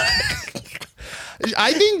 No.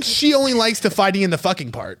 I think she only likes the fighting and the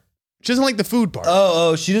fucking part. She doesn't like the food part.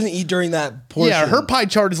 Oh, she doesn't eat during that portion. Yeah, her pie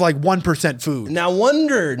chart is like 1% food. Now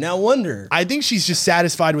wonder. I think she's just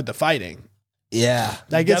satisfied with the fighting. Yeah.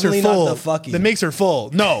 That gets her full. Not the fucking. That makes her full.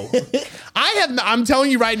 No. I'm telling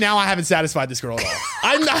you right now, I haven't satisfied this girl at all.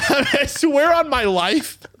 I swear on my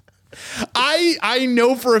life. I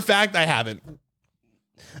know for a fact I haven't.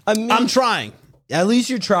 I mean, I'm trying. At least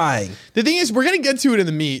you're trying. The thing is, we're going to get to it in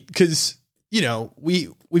the meet because,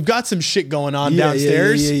 we've got some shit going on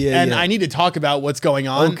downstairs and I need to talk about what's going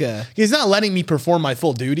on. Okay. He's not letting me perform my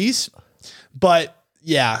full duties, but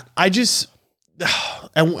yeah, I can't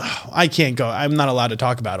go. I'm not allowed to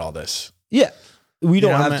talk about all this. Yeah. We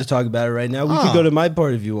don't have to talk about it right now. We could go to my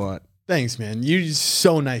part if you want. Thanks, man. You're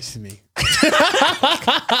so nice to me.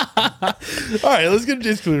 All right, let's get to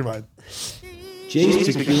Jay's Clear Mind.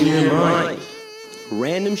 Jay's Clear Mind.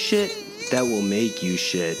 Random shit that will make you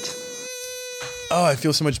shit. Oh, I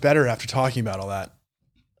feel so much better after talking about all that.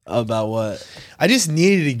 About what? I just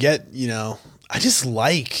needed to get, I just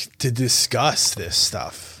like to discuss this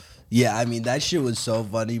stuff. Yeah, I mean, that shit was so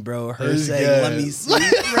funny, bro. Her saying, good. Let me see.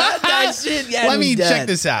 That shit, let me check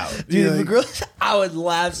this out. Dude, the girl, I would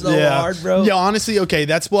laugh so hard, bro. Yeah, honestly, okay,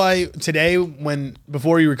 that's why today,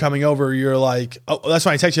 before you were coming over, you're like, oh, that's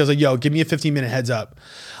why I texted you. I was like, yo, give me a 15-minute heads up.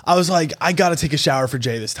 I was like, I got to take a shower for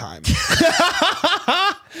Jay this time.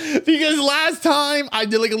 Because last time I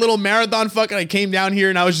did like a little marathon fuck and I came down here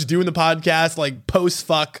and I was just doing the podcast like post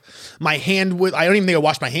fuck. My hand was, I don't even think I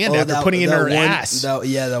washed my hand after putting in her ass.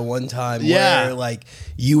 That one time where like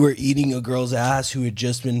you were eating a girl's ass who had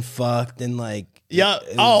just been fucked and like. Yeah.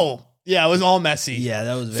 It was all messy. Yeah,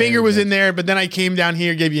 that was finger was in there, but then I came down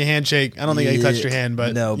here, gave you a handshake. I don't think I touched your hand,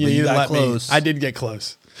 but no, but you got close. I did get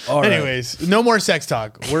close. Anyways, no more sex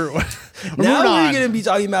talk. We're now we're going to be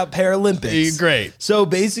talking about Paralympics. Great. So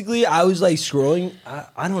basically, I was like scrolling.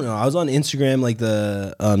 I don't know. I was on Instagram, like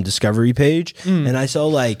the Discovery page, and I saw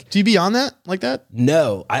like. Do you be on that like that?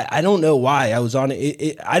 No, I don't know why I was on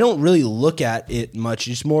it. I don't really look at it much.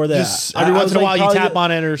 It's more that just every once in a while you tap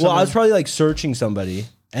on it or something. Well, I was probably like searching somebody,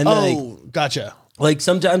 and gotcha. Like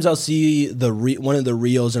sometimes I'll see one of the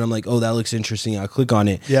reels and I'm like, oh, that looks interesting. I'll click on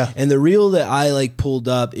it. Yeah. And the reel that I like pulled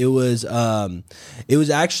up, it was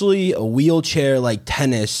actually a wheelchair like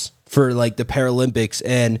tennis for like the Paralympics,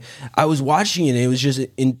 and I was watching it and it was just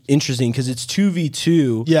interesting because it's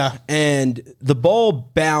 2v2. Yeah. And the ball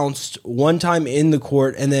bounced one time in the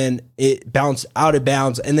court and then it bounced out of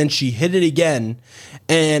bounds and then she hit it again,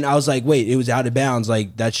 and I was like, wait, it was out of bounds,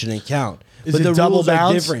 like that shouldn't count. But the rules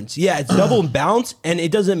are different. Yeah, it's double bounce, and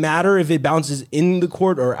it doesn't matter if it bounces in the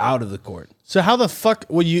court or out of the court. So how the fuck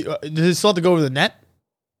will you? Does it still have to go over the net?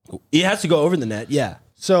 It has to go over the net. Yeah.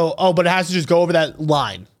 So but it has to just go over that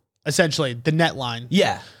line, essentially the net line.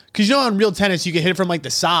 Yeah. Because you know, on real tennis, you can hit it from like the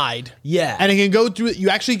side. Yeah. And it can go through. You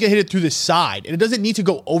actually can hit it through the side, and it doesn't need to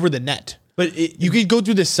go over the net. But you can go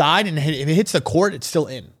through the side, and if it hits the court, it's still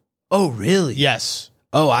in. Oh, really? Yes.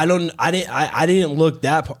 Oh, I didn't look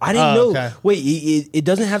that. I didn't know. Okay. Wait, it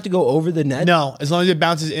doesn't have to go over the net? No, as long as it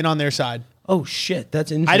bounces in on their side. Oh shit,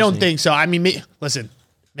 that's interesting. I don't think so. I mean, listen,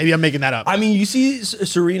 maybe I'm making that up. I mean, you see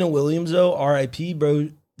Serena Williams though, R.I.P. bro.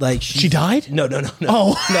 Like she died? No. Oh,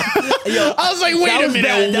 no. Yo, I was like, wait a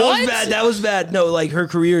minute, what? That was bad. No, like her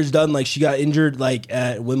career is done. Like she got injured, like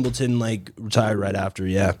at Wimbledon, like retired right after.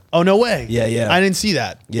 Yeah. Oh no way. Yeah. I didn't see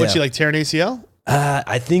that. Yeah. What, she like tear an ACL?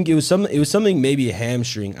 I think it was something maybe a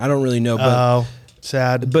hamstring. I don't really know. But,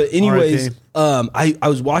 sad. But anyways, I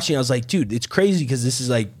was watching. I was like, dude, it's crazy because this is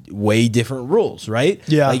like way different rules, right?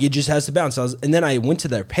 Yeah. Like it just has to bounce. And then I went to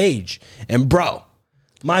their page, and bro,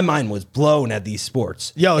 my mind was blown at these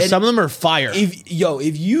sports. Yo, and some of them are fire.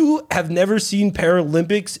 If you have never seen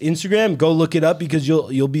Paralympics Instagram, go look it up because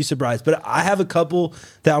you'll be surprised. But I have a couple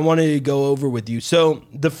that I wanted to go over with you. So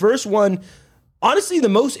the first one. Honestly, the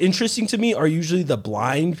most interesting to me are usually the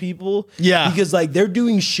blind people. Yeah. Because, like, they're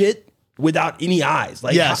doing shit without any eyes.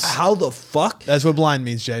 Like, yes. How the fuck? That's what blind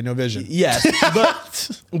means, Jay. No vision. Yes.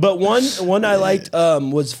 But one I liked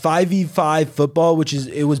was 5v5 football, which is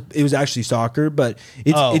it was actually soccer, but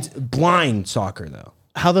it's blind soccer, though.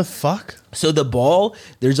 How the fuck? So the ball,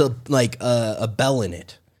 there's a bell in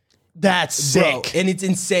it. That's sick. Bro, and it's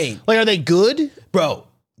insane. Like, are they good? Bro.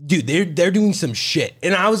 Dude, they're doing some shit.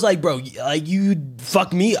 And I was like, bro, like you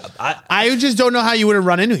fuck me up. I just don't know how you would have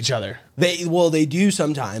run into each other. They do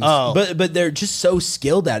sometimes. Oh. But they're just so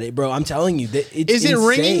skilled at it, bro. I'm telling you. It's Is it insane.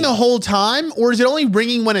 ringing the whole time, or is it only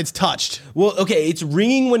ringing when it's touched? Well, okay, it's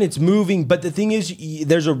ringing when it's moving, but the thing is,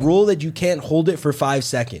 there's a rule that you can't hold it for 5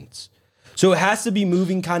 seconds. So it has to be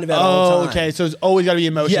moving kind of at all times. Okay. So it's always got to be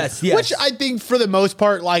in motion. Yes. Which I think for the most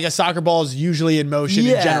part, like a soccer ball is usually in motion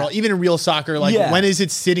in general. Even in real soccer, like when is it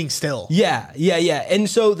sitting still? Yeah. And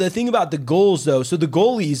so the thing about the goals though, so the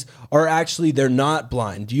goalies are actually, they're not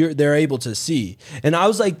blind. They're able to see. And I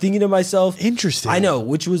was like thinking to myself. Interesting. I know,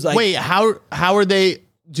 which was like. Wait, how are they?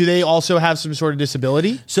 Do they also have some sort of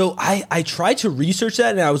disability? So I tried to research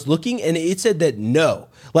that and I was looking and it said that no.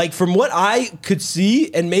 Like from what I could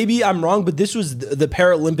see, and maybe I'm wrong, but this was the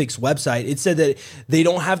Paralympics website. It said that they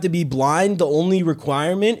don't have to be blind. The only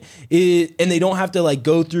requirement is, and they don't have to like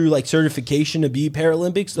go through like certification to be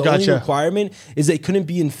Paralympics. The only requirement is they couldn't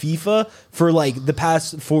be in FIFA for like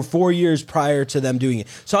for 4 years prior to them doing it.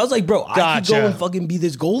 So I was like, bro, I could go and fucking be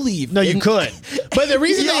this goalie. No, you could. But the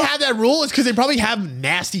reason they have that rule is because they probably have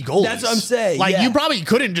nasty goalies. That's what I'm saying. Like you probably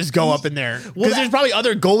couldn't just go up in there because there's probably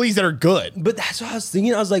other goalies that are good. But that's what I was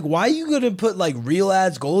thinking. I was like, why are you going to put like real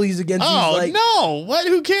ass goalies against these? Like, no. What?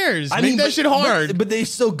 Who cares? Make that shit hard. But they're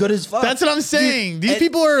so good as fuck. That's what I'm saying. These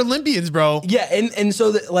people are Olympians, bro. Yeah. And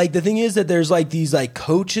so the thing is that there's like these like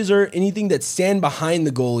coaches or anything that stand behind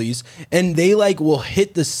the goalies and they like will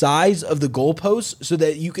hit the size of the goalpost so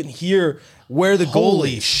that you can hear where the goal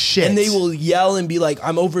is. Shit. And they will yell and be like,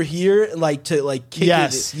 I'm over here, like to like kick it.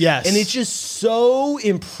 Yes. And it's just so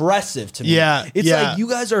impressive to me. Yeah. It's like you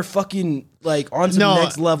guys are fucking like on to the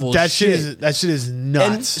next level. That shit is nuts.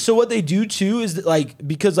 And so what they do too is that, like,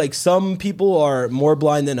 because like some people are more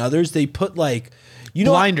blind than others, they put like You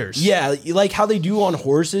know, blinders. Yeah, like how they do on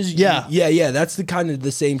horses. Yeah. Yeah. That's the kind of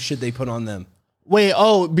the same shit they put on them. Wait,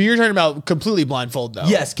 but you're talking about completely blindfold though.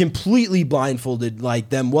 Yes, completely blindfolded like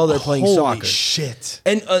them while they're playing soccer. Holy shit.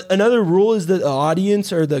 And another rule is that the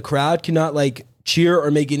audience or the crowd cannot like cheer or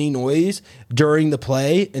make any noise during the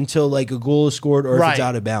play until like a goal is scored or if it's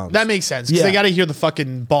out of bounds. That makes sense because they got to hear the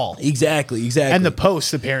fucking ball. Exactly. And the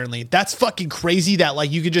post, apparently. That's fucking crazy that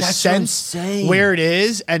like you could just sense where it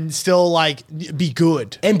is and still like be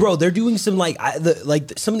good. And bro, they're doing some like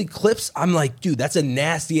some of the clips. I'm like, dude, that's a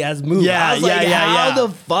nasty ass move. I was like, how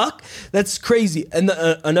the fuck? That's crazy. And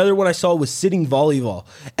another one I saw was sitting volleyball.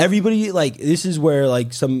 Everybody like this is where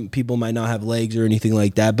like some people might not have legs or anything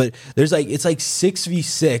like that, but there's like it's like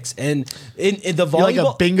 6v6 and in the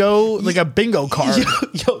volleyball like a bingo card.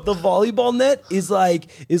 Yo, the volleyball net is like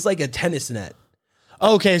a tennis net.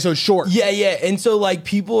 Okay, so short. Yeah, and so like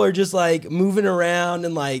people are just like moving around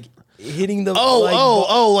and like hitting the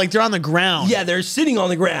like they're on the ground. Yeah, they're sitting on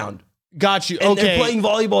the ground. Got you. And they're playing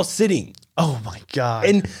volleyball sitting. Oh my God.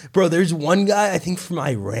 And bro, there's one guy I think from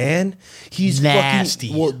Iran. He's nasty.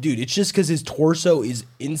 Fucking, well, dude, it's just because his torso is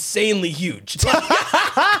insanely huge.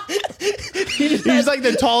 He's like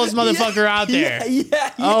the tallest motherfucker out there.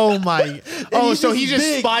 Yeah. Oh my. Oh, so he's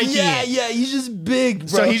just spiking it. Yeah, he's just big, bro.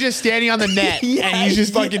 So he's just standing on the net and he's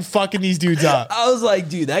just fucking these dudes up. I was like,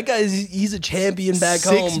 dude, that he's a champion back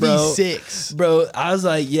home, bro. 6v6. Bro, I was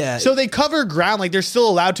like, yeah. So they cover ground, like they're still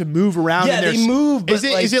allowed to move around. Yeah, they move. But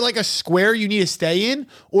is it like a square you need to stay in?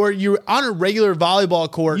 Or you're on a regular volleyball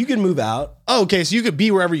court? You can move out. Oh, okay, so you could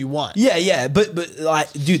be wherever you want. Yeah, but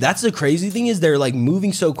like, dude, that's the crazy thing is they're like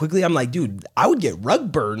moving so quickly. I'm like, dude, I would get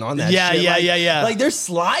rug burn on that. Yeah, shit. Yeah. Like they're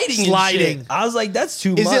sliding. And shit. I was like, that's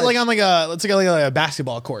too much. Is it like on like a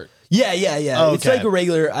basketball court? Yeah. Okay. It's like a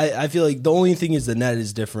regular. I feel like the only thing is the net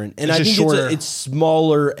is different, and I think it's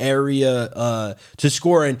smaller area to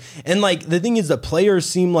score in. And like the thing is, the players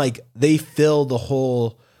seem like they fill the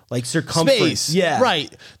whole. Like circumference. Space. Yeah.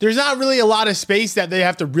 Right. There's not really a lot of space that they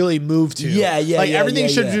have to really move to. Yeah. Like everything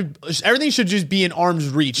should just be in arm's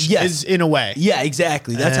reach. Yes. Is in a way. Yeah,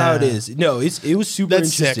 exactly. That's how it is. No, it was super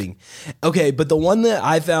interesting. Sick. Okay, but the one that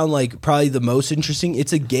I found like probably the most interesting,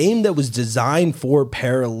 it's a game that was designed for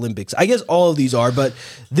Paralympics. I guess all of these are, but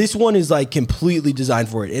this one is like completely designed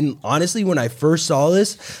for it. And honestly, when I first saw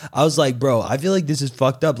this, I was like, bro, I feel like this is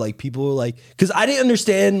fucked up. Like people were like, because I didn't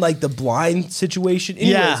understand like the blind situation.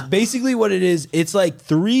 Anyways, basically what it is, it's like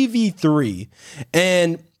 3v3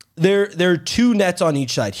 and there are 2 nets on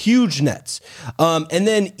each side, huge nets. And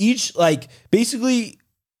then each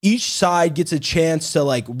side gets a chance to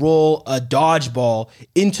like roll a dodgeball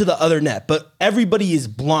into the other net, but everybody is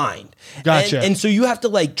blind. Gotcha. And so you have to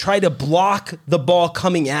like try to block the ball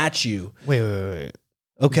coming at you. Wait.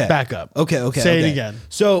 Okay. Back up. Okay. Say it again.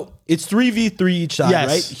 So it's 3v3 each side,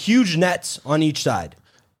 right? Huge nets on each side.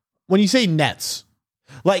 When you say nets,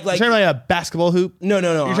 like you're talking about a basketball hoop? No.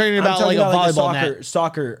 You're talking about like a volleyball net.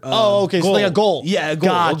 Soccer. Okay. Goal. So like a goal. Yeah, a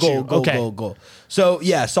goal. So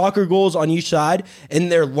yeah, soccer goals on each side,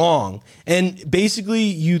 and they're long. And basically,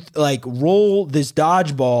 you like roll this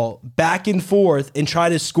dodgeball back and forth and try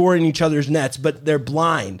to score in each other's nets, but they're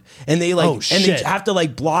blind, and they they have to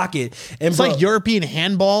like block it. And it's like European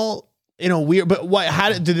handball in a weird. But what?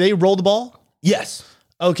 How did they roll the ball? Yes.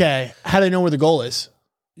 Okay. How do they know where the goal is?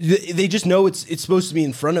 They just know it's supposed to be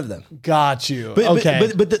in front of them. Got you.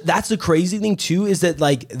 But that's the crazy thing too is that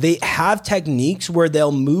like they have techniques where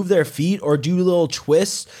they'll move their feet or do little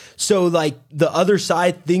twists, so like the other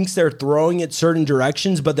side thinks they're throwing it certain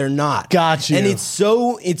directions, but they're not. Got you. And it's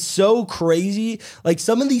so crazy. Like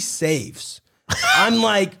some of these saves, I'm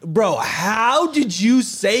like, bro, how did you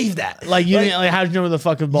save that? Like you didn't, like how did you know where the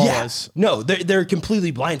fucking ball was? No, they're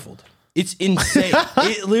completely blindfolded. It's insane.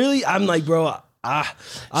 It literally, I'm like, bro.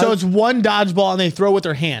 So it's one dodgeball and they throw with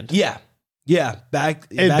their hand. Yeah, back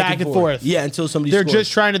and forth. Yeah, until somebody. They're scores.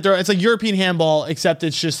 just trying to throw. It's like European handball, except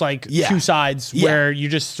it's just like 2 sides where you're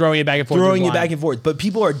just throwing it back and forth. But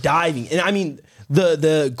people are diving, and I mean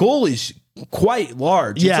the goal is quite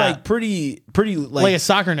large. Yeah. It's like pretty like a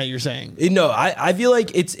soccer net. You're saying? No, I feel like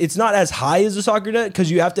it's not as high as a soccer net because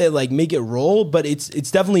you have to like make it roll, but it's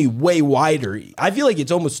definitely way wider. I feel like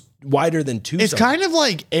it's almost wider than 2. It's kind of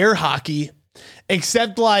like air hockey.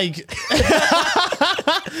 Except like, you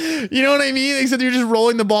know what I mean? Except you're just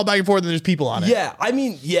rolling the ball back and forth and there's people on it. Yeah, I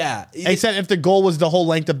mean, yeah. Except if the goal was the whole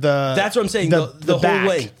length of the... That's what I'm saying, the whole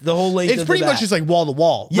length. The whole length it's pretty much just like wall to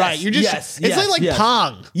wall, yes, right? You're just... it's like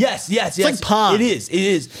Pong. Yes. It's like Pong. It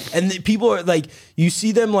is. And people are like... you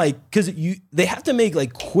see them like, because they have to make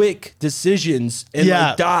like quick decisions and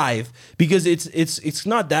like dive, because it's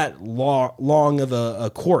not that long of a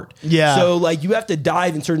court. Yeah. So like you have to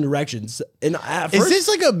dive in certain directions. And at is this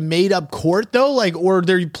like a made up court though? Like, or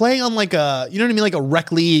they're playing on like a, you know what I mean? Like a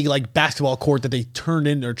rec league, like basketball court that they turned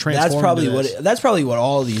in or transformed. That's probably what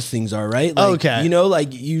all of these things are, right? Like, okay. You know, like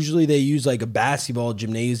usually they use like a basketball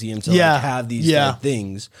gymnasium to like have these like,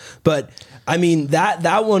 things. But I mean,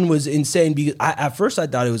 that one was insane, because at first I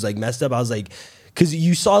thought it was like messed up. I was like, because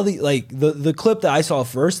you saw the clip that I saw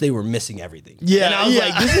first, they were missing everything. Yeah, and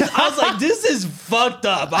I was like, this is fucked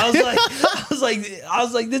up. I was like,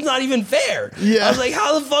 this is not even fair. Yeah, I was like,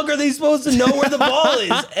 how the fuck are they supposed to know where the ball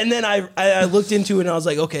is? And then I looked into it and I was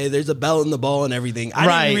like, okay, there's a bell in the ball and everything.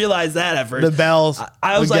 I didn't realize that at first. The bells.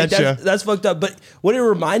 I was like, that's fucked up. But what it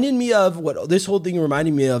reminded me of, what this whole thing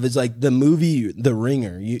reminded me of, is like the movie The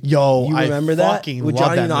Ringer. You remember that with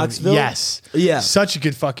Johnny Knoxville? Yes. Yeah. Such a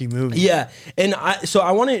good fucking movie. Yeah, and so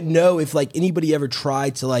I want to know if like anybody ever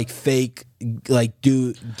tried to like fake like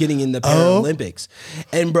getting in the Paralympics.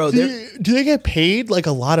 And bro, do they get paid like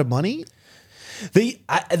a lot of money? They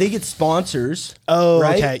get sponsors. Oh,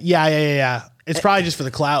 right? okay. Yeah. It's probably just for the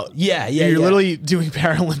clout. Yeah. You're literally doing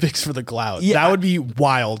Paralympics for the clout. Yeah. That would be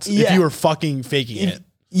wild if you were fucking faking it.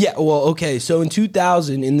 Yeah, well, okay. So in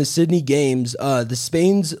 2000, in the Sydney Games, the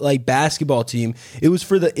Spain's like basketball team, it was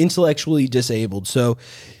for the intellectually disabled. So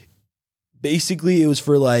basically, it was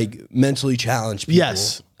for like mentally challenged people.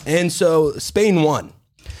 Yes. And so Spain won.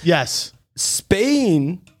 Yes.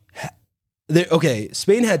 Spain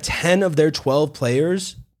had 10 of their 12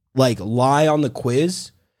 players like lie on the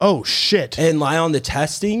quiz. Oh shit. And lie on the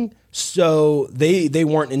testing. So they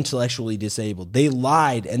weren't intellectually disabled. They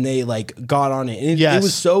lied and they like got on it. And it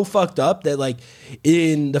was so fucked up that like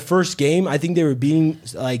in the first game, I think they were beating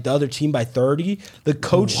like the other team by 30. The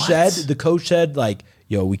coach said like,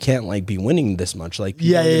 yo, we can't like be winning this much. Like,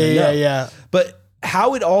 yeah. But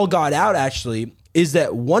how it all got out actually is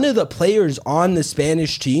that one of the players on the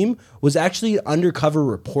Spanish team was actually an undercover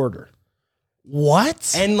reporter.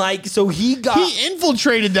 What? And like, so he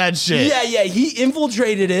infiltrated that shit. Yeah, he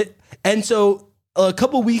infiltrated it. And so a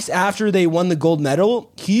couple weeks after they won the gold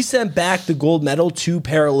medal, he sent back the gold medal to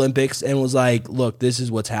Paralympics and was like, look, this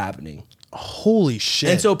is what's happening. Holy shit.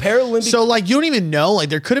 And so Paralympics. So like, you don't even know, like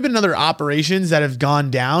there could have been other operations that have gone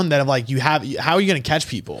down that have like, how are you going to catch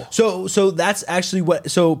people? So that's actually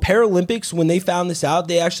so Paralympics, when they found this out,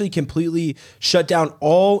 they actually completely shut down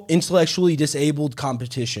all intellectually disabled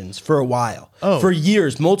competitions for a while, for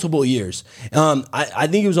years, multiple years. I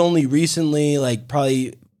think it was only recently, like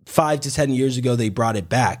probably 5 to 10 years ago, they brought it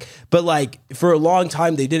back. But like for a long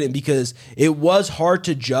time, they didn't, because it was hard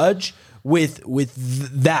to judge with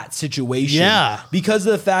that situation. Yeah. Because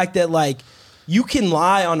of the fact that like you can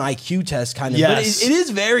lie on IQ tests kind of, but it is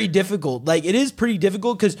very difficult. Like it is pretty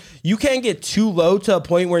difficult because you can't get too low to a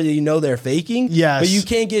point where you know they're faking. Yes. But you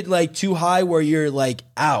can't get like too high where you're like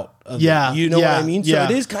out of it. You know what I mean? So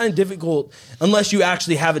it is kind of difficult unless you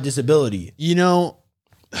actually have a disability. You know,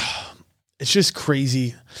 it's just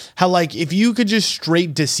crazy how like if you could just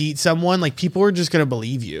straight deceit someone, like people are just gonna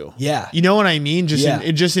believe you. Yeah, you know what I mean?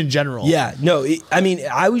 Just in general. Yeah, no, I mean,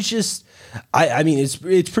 I mean,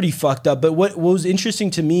 it's pretty fucked up. But what was interesting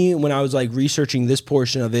to me when I was like researching this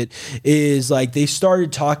portion of it is like they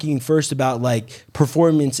started talking first about like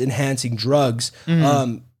performance enhancing drugs.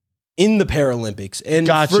 In the Paralympics. And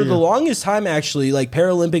for the longest time, actually, like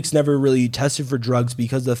Paralympics never really tested for drugs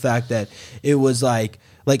because of the fact that it was like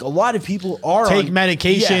a lot of people take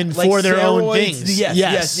medication for their own things.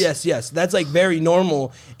 Yes. That's like very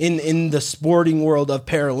normal in the sporting world of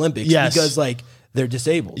Paralympics because like they're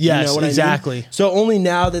disabled. Yes, you know what exactly. I mean? So only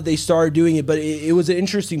now that they started doing it, but it was an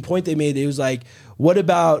interesting point they made. It was like, what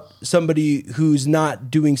about somebody who's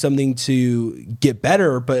not doing something to get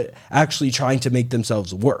better, but actually trying to make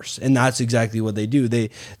themselves worse? And that's exactly what they do. They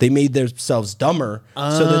made themselves dumber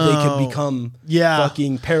so that they could become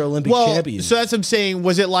fucking Paralympic champions. So that's what I'm saying.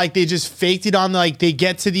 Was it like they just faked it on like they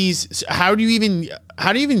get to these? How do you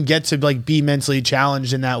even get to like be mentally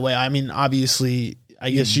challenged in that way? I mean, obviously,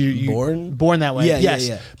 I guess you born that way.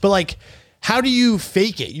 Yeah. But like, how do you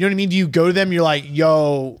fake it? You know what I mean? Do you go to them? You're like,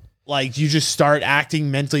 yo. Like, you just start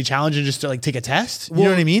acting mentally challenged and just like take a test? You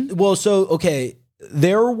know what I mean? Well, so, okay.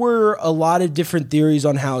 there were a lot of different theories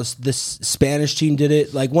on how the Spanish team did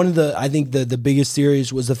it. Like one of I think the biggest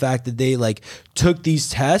theories was the fact that they like took these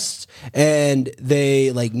tests and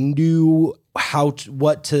they like knew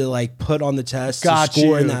what to like put on the test to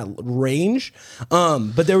score in that range.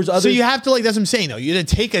 But there was other. So you have to like, that's what I'm saying though. You have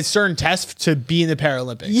to take a certain test to be in the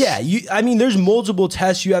Paralympics. Yeah. I mean, there's multiple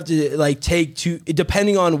tests you have to like take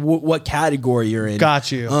depending on what category you're in.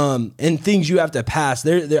 Got you. And things you have to pass.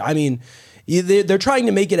 I mean, they're trying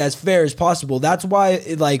to make it as fair as possible. That's why,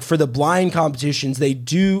 like, for the blind competitions, they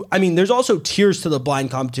do. I mean, there's also tiers to the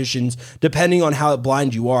blind competitions depending on how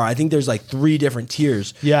blind you are. I think there's like 3 different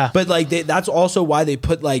tiers. Yeah, but like that's also why they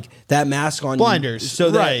put like that mask on blinders, so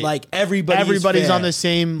that like everybody's on the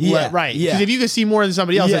same. Right. Yeah. Because if you can see more than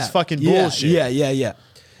somebody else, that's fucking bullshit.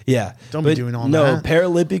 Yeah. Don't be doing all that. No,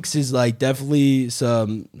 Paralympics is like definitely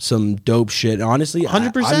some dope shit. Honestly,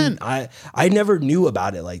 100%. I never knew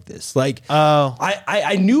about it like this. Like,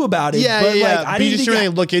 I knew about it. Yeah, but yeah. Like, I but you didn't just really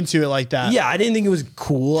look into it like that. Yeah, I didn't think it was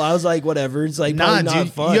cool. I was like, whatever. It's like not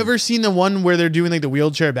fun. You ever seen the one where they're doing like the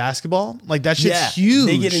wheelchair basketball? Like that shit's huge.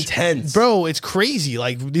 They get intense, bro. It's crazy.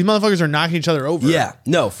 Like these motherfuckers are knocking each other over. Yeah,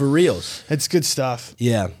 no, for reals. It's good stuff.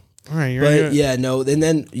 Yeah. All right, and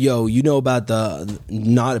then you know about the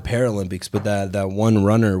not a Paralympics, but that one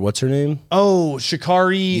runner. What's her name? Oh,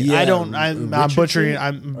 Sha'Carri. Yeah, I'm butchering.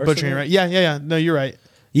 I'm butchering it. Right? Yeah. No, you're right.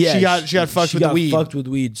 Yeah, she got fucked with the weed. Fucked with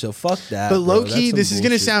weed. So fuck that. But low key, this is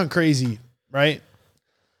gonna sound crazy, right?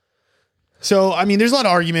 So I mean, there's a lot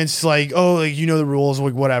of arguments like, oh, like you know the rules,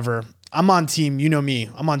 like whatever. I'm on team, you know me.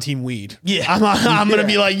 I'm on team weed. Yeah, I'm gonna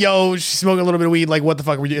be like, yo, she's smoking a little bit of weed. Like, what the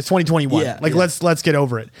fuck? It's 2021. Yeah, let's get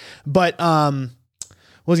over it. But what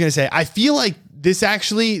was I gonna say? I feel like this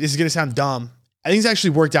is gonna sound dumb. I think it's actually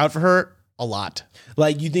worked out for her a lot.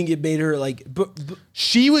 Like, you think it made her like?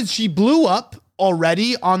 She blew up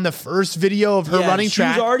already on the first video of her running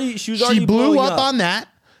track. She blew up on that.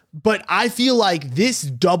 But I feel like this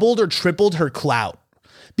doubled or tripled her clout.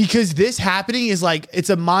 Because this happening is like, it's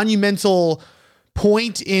a monumental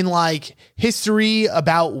point in like history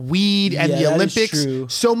about weed and the Olympics.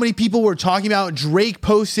 So many people were talking about. Drake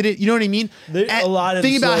posted it. You know what I mean? A lot of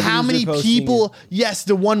think about how many people. Yes,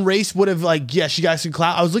 the one race would have like. Yes, she got some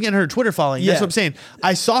clout. I was looking at her Twitter following. That's what I'm saying.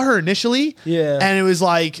 I saw her initially. Yeah, and it was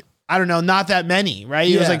like, I don't know, not that many, right?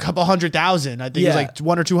 It was like a couple 100,000. I think it was like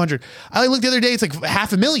 100 or 200. I looked the other day, it's like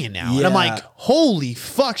 500,000 now. And I'm like, holy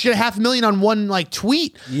fuck, she got 500,000 on one like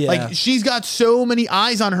tweet. Yeah. Like she's got so many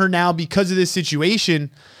eyes on her now because of this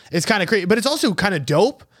situation. It's kind of crazy, but it's also kind of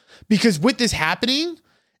dope because with this happening,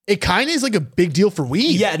 it kind of is like a big deal for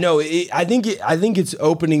weed. Yeah, no, I think it's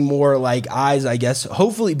opening more like eyes, I guess.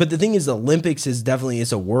 Hopefully, but the thing is, the Olympics is definitely,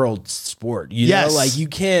 it's a world sport. You know, like you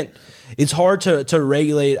can't. It's hard to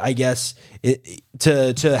regulate, I guess,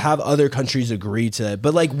 to have other countries agree to it.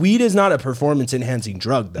 But like, weed is not a performance enhancing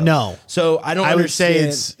drug, though. No. So I would say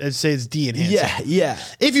it's de-enhancing. Yeah.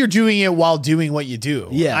 If you're doing it while doing what you do.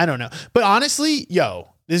 Yeah. I don't know. But honestly, this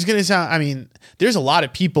is gonna sound. I mean, there's a lot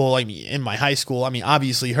of people like in my high school. I mean,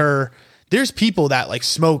 obviously there's people that like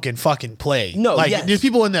smoke and fucking play. No, like there's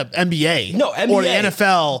people in the NBA, or the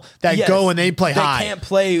NFL that go and they play high. They can't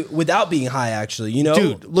play without being high. Actually, you know,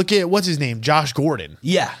 dude, look at what's his name, Josh Gordon.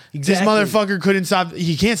 Yeah, exactly. This motherfucker couldn't stop.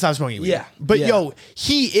 He can't stop smoking weed. Yeah, but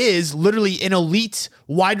he is literally an elite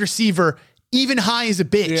wide receiver. Even high as a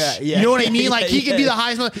bitch. Yeah. You know what I mean? Like he could be the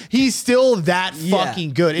highest. He's still that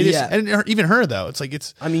fucking good. It is, and even her though. It's like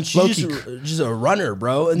I mean, she's just a runner,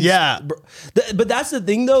 bro. And but that's the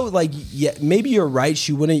thing though. Like, maybe you're right.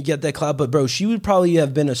 She wouldn't get that clout, but bro, she would probably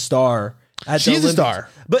have been a star. She's a star.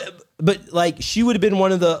 But like, she would have been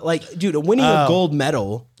one of the winning a gold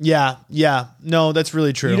medal. Yeah. No, that's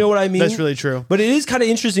really true. You know what I mean? That's really true. But it is kind of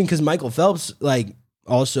interesting because Michael Phelps like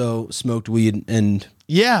also smoked weed and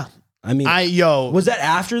I mean, was that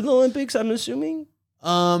after the Olympics? I'm assuming. That's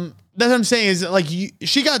what I'm saying is like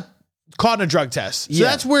she got caught in a drug test, so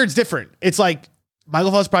that's where it's different. It's like Michael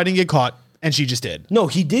Phelps probably didn't get caught, and she just did. No,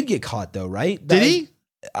 he did get caught though, right? Did he?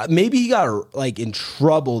 Maybe he got like in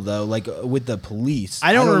trouble though, like with the police.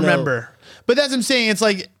 I don't remember. But that's what I'm saying. It's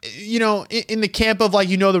like, in the camp of like,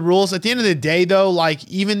 the rules. At the end of the day, though, like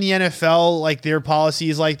even the NFL, like their policy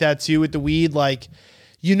is like that too with the weed, like.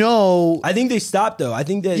 I think they stopped though. I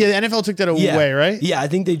think that the NFL took that away, right? Yeah, I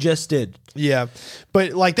think they just did. Yeah,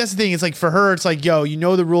 but like that's the thing. It's like for her, it's like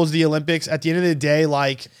the rules of the Olympics. At the end of the day,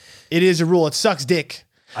 like it is a rule. It sucks dick.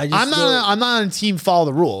 I'm not on a team follow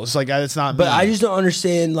the rules. Like it's not. But I just don't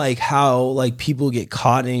understand like how like people get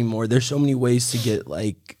caught anymore. There's so many ways to get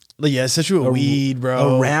like Yeah, especially with weed,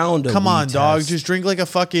 bro. Around Come on, weed dog. test. Just drink like a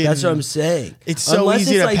fucking... That's what I'm saying. It's so unless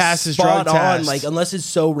easy to pass this drug test. Like, unless it's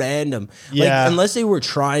so random. Yeah. Like, unless they were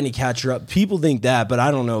trying to catch her up. People think that, but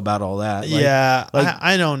I don't know about all that. Like, yeah,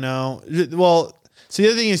 I don't know. Well... So the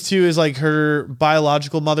other thing is too is like her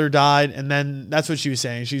biological mother died, and then that's what she was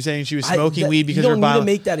saying. She was saying she was smoking weed because her You don't need to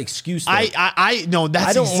make that excuse. Though. I no,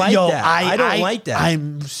 that's I don't like that. I don't like that.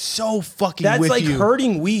 I'm so fucking. That's with like you.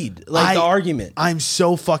 hurting weed. Like the argument. I'm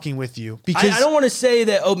so fucking with you because I don't want to say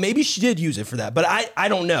that. Oh, maybe she did use it for that, but I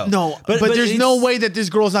don't know. No, but there's no way that this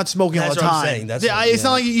girl's not smoking all the time. It's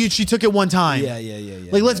not like she took it one time. Yeah.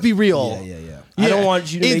 Like let's be real. Yeah. I don't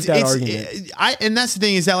want you to make that argument. And that's the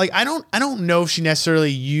thing is that like I don't know if she necessarily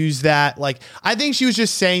used that. Like I think she was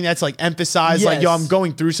just saying that's like emphasize like, yo, I'm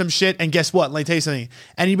going through some shit. And guess what? Let me tell you something.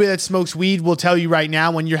 Anybody that smokes weed will tell you right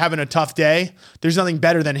now when you're having a tough day, there's nothing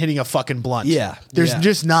better than hitting a fucking blunt. Yeah. There's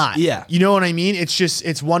just not. Yeah. You know what I mean?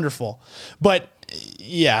 It's wonderful. But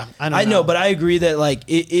yeah, I know, but I agree that like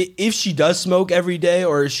if she does smoke every day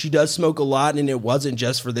or she does smoke a lot and it wasn't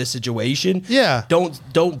just for this situation,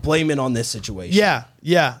 don't blame it on this situation.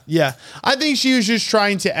 Yeah. I think she was just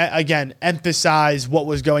trying to again emphasize what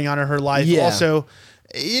was going on in her life. Yeah. Also,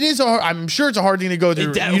 it is I'm sure it's a hard thing to go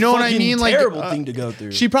through. You know what I mean? Like terrible thing to go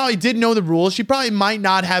through. She probably did know the rules. She probably might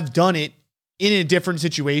not have done it in a different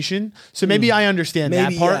situation. So maybe I understand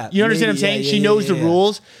that part. Yeah. You understand what I'm saying? She knows the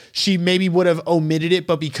rules. She maybe would have omitted it,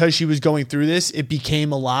 but because she was going through this, it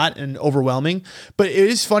became a lot and overwhelming. But it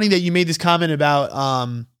is funny that you made this comment about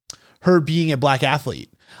her being a black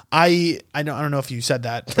athlete. I don't know if you said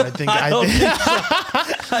that, but I think I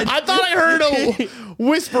thought I heard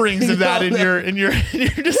whisperings of that in your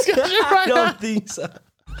discussion. I don't think so.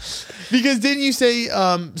 Because didn't you say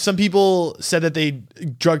some people said that they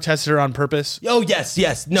drug tested her on purpose? Oh,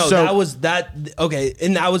 yes. No, that was that. Okay,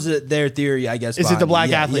 and that was their theory, I guess. Is it the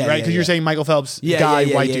black athlete, right? Because you're saying Michael Phelps,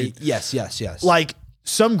 white dude. Yes. Like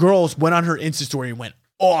some girls went on her Insta story and went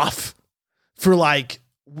off for like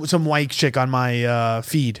some white chick on my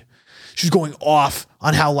feed. She was going off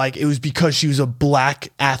on how like it was because she was a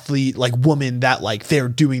black athlete, like woman that like they're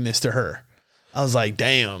doing this to her. I was like,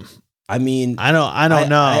 damn. I mean, I don't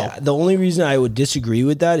know. The only reason I would disagree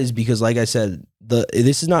with that is because, like I said,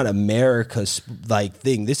 this is not America's like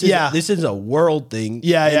thing. This is a world thing.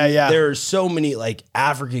 Yeah. There are so many like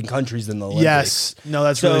African countries in the Olympics. Yes, no,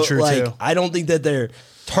 that's really true too. I don't think that they're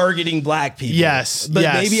targeting black people. Yes, but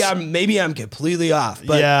maybe I'm completely off.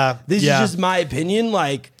 But this is just my opinion.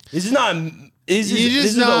 Like this is not. This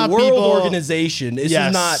is a world organization. This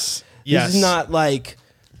is not like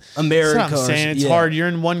America. That's what I'm saying. It's hard. You're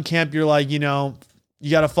in one camp. You're like, you know,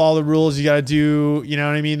 you got to follow the rules. You got to do, you know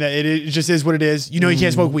what I mean? That it just is what it is. You know, you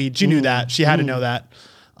can't smoke weed. She knew that. She had to know that.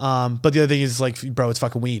 But the other thing is like, bro, it's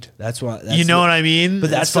fucking weed. That's why. You know what I mean? But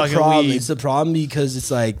that's the problem. Weed. It's the problem because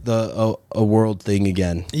it's like a world thing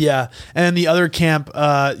again. Yeah. And the other camp,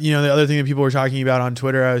 you know, the other thing that people were talking about on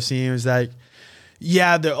Twitter, I was seeing was like,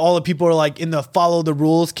 yeah, all the people are like in the follow the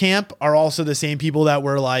rules camp are also the same people that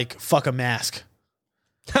were like, fuck a mask.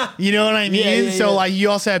 You know what I mean? So like you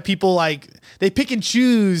also have people like they pick and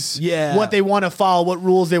choose what they want to follow, what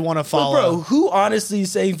rules they want to follow. But bro, who honestly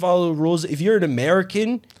is saying follow the rules? If you're an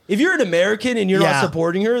American and you're not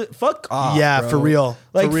supporting her, fuck off. Yeah, bro. for real.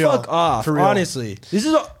 Like for real. fuck off. For real. Honestly. This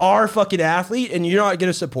is our fucking athlete and you're not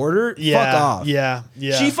gonna support her. Yeah, fuck off. Yeah.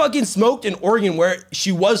 She fucking smoked in Oregon where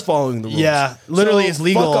she was following the rules. Yeah. Literally it's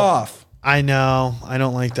legal. Fuck off. I know. I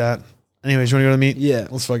don't like that. Anyways, you wanna go to the meat? Yeah.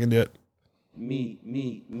 Let's fucking do it.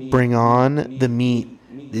 Meat. Bring on the meat.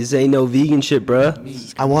 This ain't no vegan shit,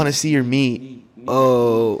 bruh. I want to see your meat.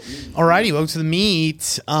 Oh. Alrighty, welcome to the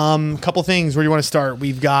meat. Couple things. Where do you want to start?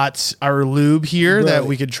 We've got our lube here that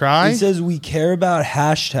we could try. It says we care about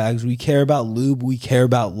hashtags. We care about lube. We care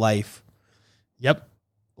about life. Yep.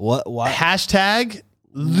 What? Hashtag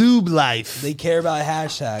lube life. They care about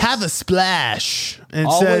hashtags. Have a splash. And it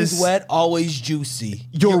always says, wet, always juicy.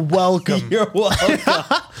 You're welcome. You're welcome.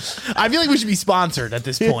 I feel like we should be sponsored at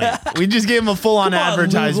this point. We just gave them a full-on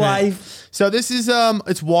advertisement. Lube life. So this is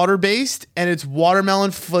it's water-based and it's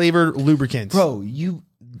watermelon flavored lubricant. Bro, you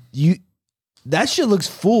that shit looks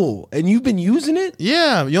full and you've been using it?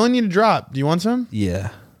 Yeah, you only need a drop. Do you want some? Yeah.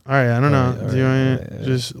 All right, I don't know. Do you want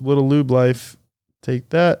just a little lube life? Take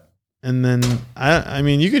that. And then I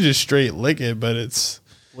mean you could just straight lick it, but it's.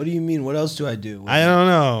 What do you mean? What else do I do? I don't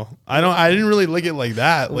know. I didn't really lick it like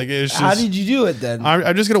that. Like it's just. How did you do it then?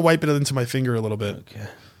 I'm just gonna wipe it into my finger a little bit. Okay.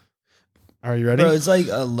 Are you ready? Bro, it's like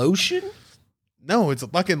a lotion. No, it's a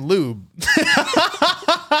fucking lube.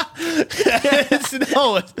 it's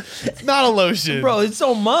not a lotion, bro. It's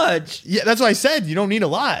so much. Yeah, that's what I said. You don't need a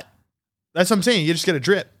lot. That's what I'm saying. You just get a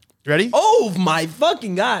drip. Ready? Oh my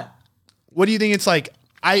fucking God. What do you think it's like?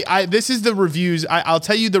 This is the reviews. I'll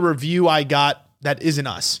tell you the review I got that isn't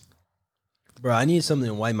us. Bro, I need something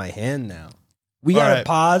to wipe my hand now. We gotta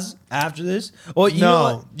pause after this. Oh, you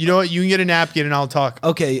know what? You can get a napkin and I'll talk.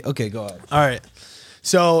 Okay, go ahead. All right.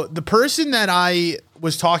 So the person that I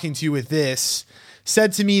was talking to with this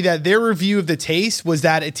said to me that their review of the taste was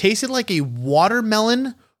that it tasted like a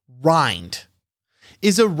watermelon rind.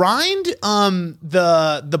 Is a rind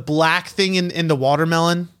the black thing in the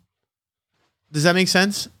watermelon? Does that make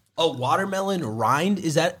sense? A watermelon rind?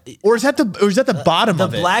 Is that the bottom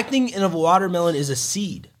of it? The black thing in a watermelon is a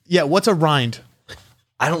seed. Yeah, what's a rind?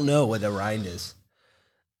 I don't know what a rind is.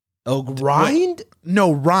 Oh, rind?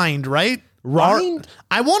 No, rind, right? Rind?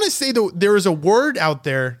 I want to say there is a word out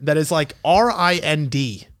there that is like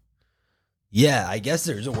R-I-N-D. Yeah, I guess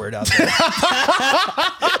there's a word out there.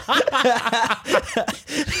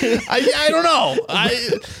 I don't know.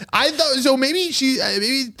 I thought so. Maybe she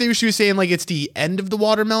was saying like it's the end of the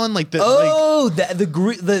watermelon, like the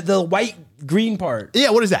the white green part. Yeah,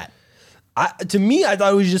 what is that? To me, I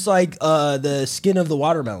thought it was just like the skin of the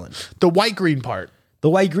watermelon. The white green part. The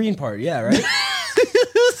white green part. Yeah, right.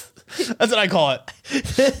 That's what I call it.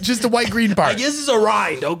 Just the white green part. I guess it's a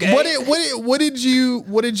rind. Okay. What did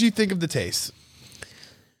you think of the taste?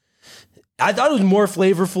 I thought it was more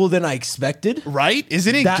flavorful than I expected. Right?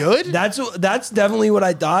 Isn't it good? That's definitely what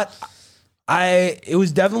I thought. It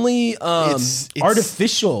was definitely it's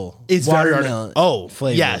artificial. It's watermelon. Oh,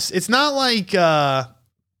 flavor. Yes. It's not like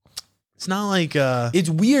it's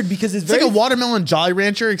weird because it's like a watermelon Jolly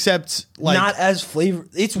Rancher, except like not as flavor.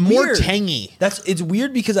 It's more weird. Tangy. It's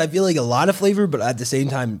weird because I feel like a lot of flavor, but at the same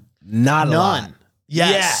time, not a lot.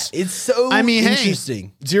 Yes. Yeah, it's so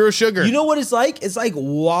interesting. Hey, zero sugar. You know what it's like? It's like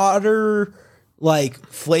water, like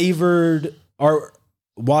flavored or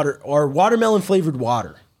watermelon flavored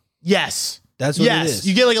water. Yes. That's what it is.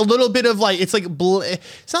 You get like a little bit of like, it's like,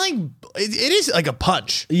 it's not like, it is like a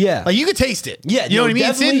punch. Yeah. Like you could taste it. Yeah. You know what I mean?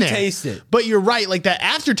 It's in there. Taste it. But you're right. Like that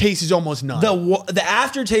aftertaste is almost none. The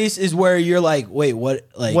aftertaste is where you're like, wait, what?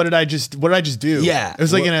 Like, what did I just do? Yeah. It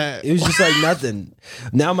was like it was just like nothing.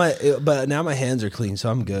 Now my hands are clean,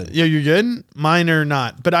 so I'm good. Yeah, you're good? Mine are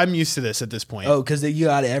not, but I'm used to this at this point. Oh, because you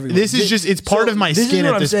got it everywhere. This is just, it's part of my skin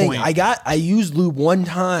at this point. I used lube one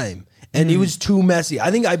time. And it was too messy.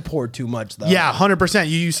 I think I poured too much though. Yeah, 100%.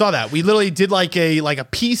 You saw that. We literally did like a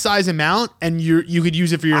pea size amount, and you could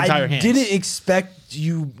use it for your entire hands. I didn't expect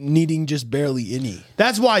you needing just barely any.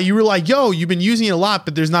 That's why you were like, "Yo, you've been using it a lot,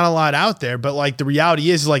 but there's not a lot out there." But like the reality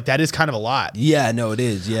is like that is kind of a lot. Yeah, no, it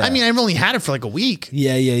is. Yeah. I mean, I've only had it for like a week.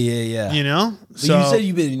 Yeah. You know, so you said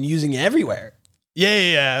you've been using it everywhere.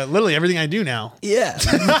 Yeah. Literally everything I do now. Yeah.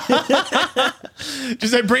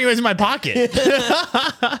 Just I bring it in my pocket.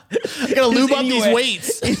 I gotta lube up these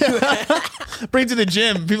weights. Bring it to the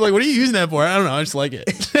gym. People are like, what are you using that for? I don't know. I just like it.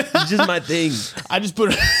 It's just my thing. I just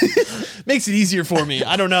put it. Makes it easier for me.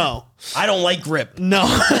 I don't know. I don't like grip. No.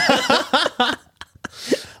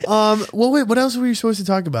 Well, wait. What else were you supposed to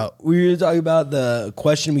talk about? We were talking about the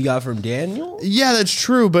question we got from Daniel. Yeah, that's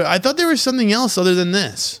true. But I thought there was something else other than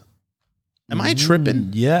this. Am I tripping?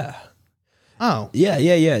 Yeah. Oh.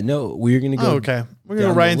 Yeah. No, we're going to go. Oh, okay. We're going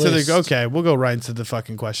to go right into the. Okay. We'll go right into the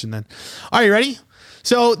fucking question then. Are you ready?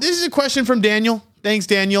 So this is a question from Daniel. Thanks,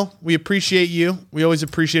 Daniel. We appreciate you. We always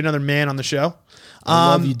appreciate another man on the show. I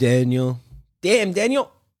love you, Daniel. Damn,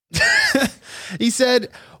 Daniel. He said,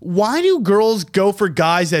 why do girls go for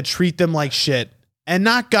guys that treat them like shit and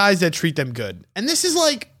not guys that treat them good? And this is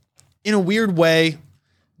like, in a weird way,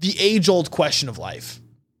 the age-old question of life.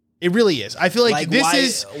 It really is. I feel like this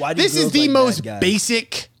is the most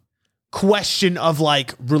basic question of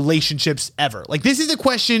like relationships ever. Like this is the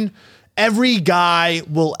question every guy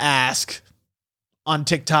will ask on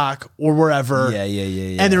TikTok or wherever. Yeah.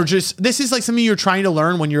 And they're just, this is like something you're trying to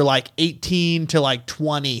learn when you're like 18 to like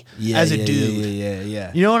 20 as a dude.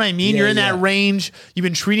 Yeah. You know what I mean? You're in that range. You've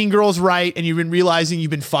been treating girls right and you've been realizing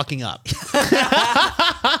you've been fucking up.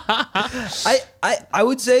 I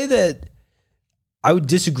would say that I would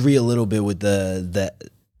disagree a little bit with the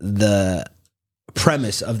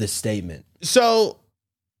premise of this statement. So,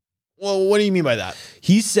 well, what do you mean by that?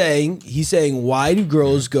 He's saying, why do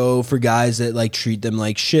girls go for guys that like treat them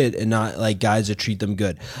like shit and not like guys that treat them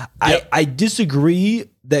good? Yep. I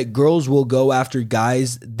disagree that girls will go after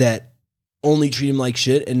guys that only treat them like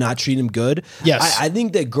shit and not treat them good. Yes. I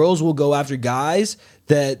think that girls will go after guys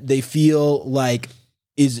that they feel like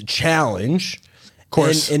is a challenge.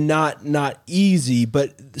 Course. And not easy,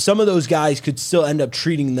 but some of those guys could still end up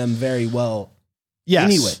treating them very well. Yes.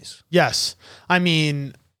 Anyways. Yes. I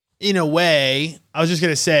mean, in a way, I was just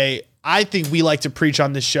going to say, I think we like to preach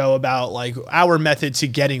on this show about like our method to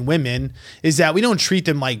getting women is that we don't treat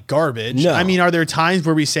them like garbage. No. I mean, are there times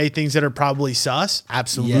where we say things that are probably sus?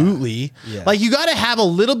 Absolutely. Yeah. Like you got to have a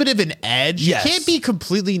little bit of an edge. Yes. You can't be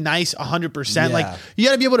completely nice 100%. Yeah. Like you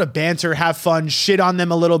got to be able to banter, have fun, shit on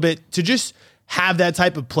them a little bit to just have that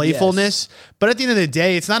type of playfulness. But at the end of the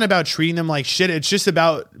day, it's not about treating them like shit. It's just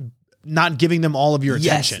about not giving them all of your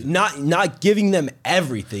attention. Not giving them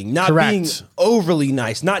everything, not Correct. being overly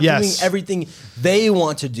nice, not doing everything they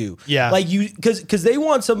want to do. Yeah. Like because they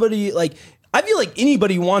want somebody like, I feel like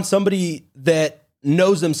anybody wants somebody that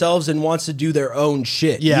knows themselves and wants to do their own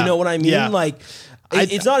shit. Yeah. You know what I mean? Yeah. Like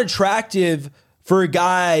it's not attractive for a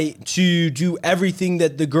guy to do everything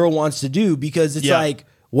that the girl wants to do because it's like,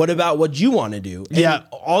 what about what you want to do? And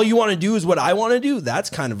all you want to do is what I want to do. That's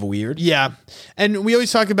kind of weird. Yeah. And we always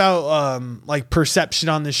talk about like perception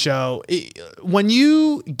on the show. When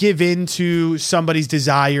you give in to somebody's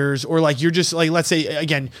desires or like you're just like, let's say,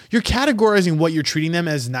 again, you're categorizing what you're treating them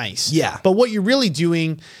as nice. Yeah. But what you're really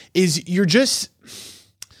doing is you're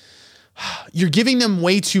giving them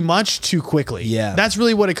way too much too quickly. Yeah. That's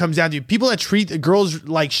really what it comes down to. People that treat the girls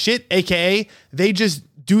like shit, AKA, they just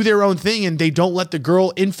do their own thing and they don't let the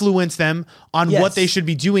girl influence them on what they should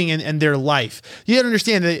be doing in their life. You gotta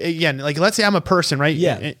understand that, again, like let's say I'm a person, right?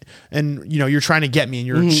 Yeah. And you know, you're trying to get me and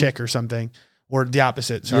you're a chick or something, or the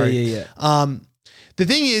opposite. Sorry. Yeah. The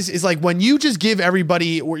thing is like when you just give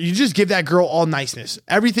everybody, or you just give that girl all niceness,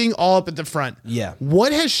 everything all up at the front. Yeah.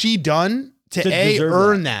 What has she done to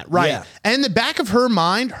earn that? Right. Yeah. And in the back of her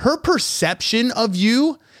mind, her perception of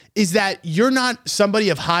you is that you're not somebody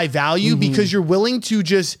of high value because you're willing to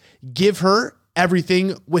just give her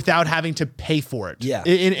everything without having to pay for it. Yeah.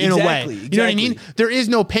 In a way. You know what I mean? There is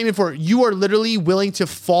no payment for it. You are literally willing to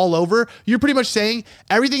fall over. You're pretty much saying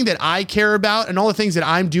everything that I care about and all the things that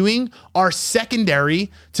I'm doing are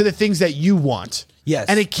secondary to the things that you want. Yes.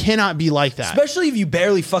 And it cannot be like that. Especially if you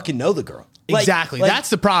barely fucking know the girl. Exactly. That's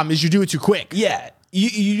the problem, is you do it too quick. Yeah.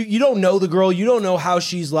 You don't know the girl. You don't know how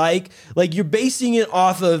she's like. Like you're basing it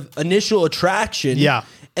off of initial attraction. Yeah.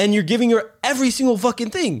 And you're giving her every single fucking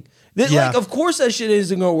thing. Like, of course that shit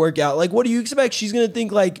isn't going to work out. Like, what do you expect? She's going to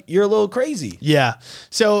think like you're a little crazy. Yeah.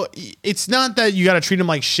 So it's not that you got to treat them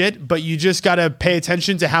like shit, but you just got to pay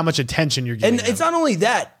attention to how much attention you're giving. And it's not only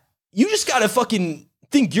that. You just got to fucking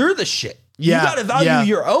think you're the shit. Yeah. You got to value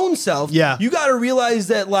your own self. Yeah. You got to realize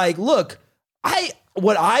that, like, look,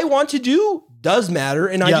 what I want to do does matter,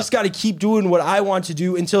 and I just got to keep doing what I want to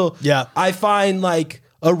do until I find like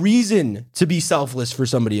a reason to be selfless for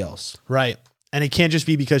somebody else. Right. And it can't just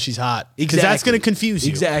be because she's hot. Because that's going to confuse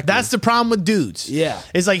you. Exactly. That's the problem with dudes. Yeah.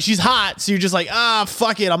 It's like she's hot, so you're just like,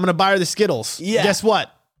 fuck it, I'm going to buy her the Skittles. Yeah. Guess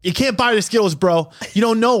what? You can't buy her the Skittles, bro. You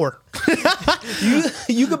don't know her.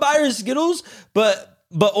 You could buy her Skittles, but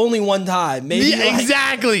only one time. Maybe. Yeah,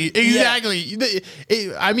 exactly.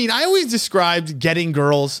 I mean, I always described getting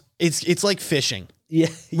girls, it's like fishing. Yeah.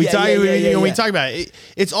 We talk about it.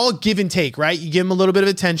 It's all give and take, right? You give them a little bit of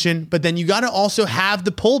attention, but then you got to also have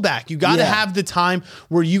the pullback. You got to have the time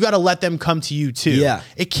where you got to let them come to you too. Yeah.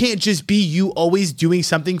 It can't just be you always doing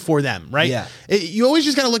something for them, right? Yeah. You always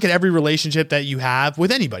just got to look at every relationship that you have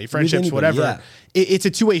with anybody, friendships, whatever. Yeah. It's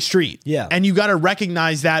a two-way street. Yeah. And you got to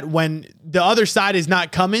recognize that when the other side is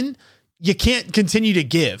not coming, you can't continue to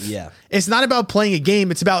give. Yeah. It's not about playing a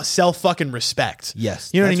game. It's about self-fucking respect.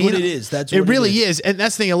 Yes. You know what I mean? That's what it is. That's what it really is. And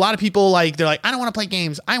that's the thing. A lot of people they're like, I don't want to play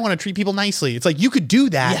games. I want to treat people nicely. It's like, you could do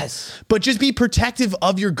that. Yes. But just be protective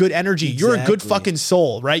of your good energy. You're a good fucking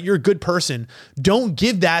soul, right? You're a good person. Don't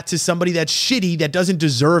give that to somebody that's shitty that doesn't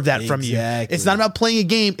deserve that from you. It's not about playing a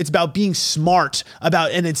game. It's about being smart and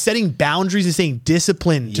then setting boundaries and staying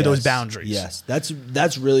disciplined to those boundaries. Yes.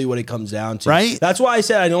 That's really what it comes down to. Right? That's why I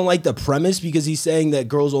said I don't like the premise, because he's saying that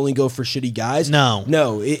girls only go for shitty guys. No,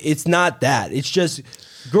 it's not that. It's just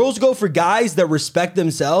girls go for guys that respect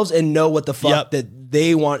themselves and know what the fuck that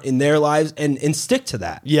they want in their lives and stick to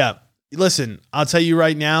that. Yeah. Listen, I'll tell you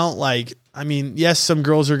right now, like, I mean, yes, some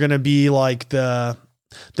girls are going to be like the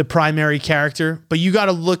primary character, but you got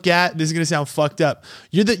to look at, this is going to sound fucked up.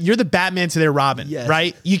 You're the Batman to their Robin,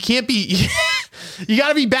 right? You can't be you got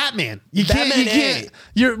to be Batman. You can't.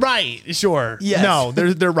 You're right. Sure. Yes. No,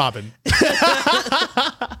 they're Robin.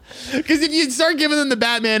 Because if you start giving them the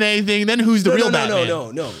Batman A thing, then who's the real Batman?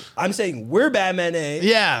 No. I'm saying we're Batman A.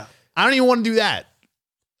 Yeah. I don't even want to do that.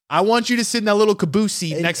 I want you to sit in that little caboose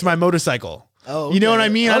seat next to my motorcycle. Oh, okay. You know what I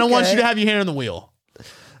mean? I don't want you to have your hand on the wheel.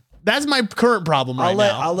 That's my current problem right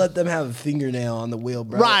now. I'll let them have a fingernail on the wheel,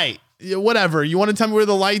 bro. Right. whatever. You want to tell me where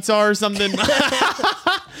the lights are or something?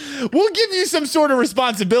 We'll give you some sort of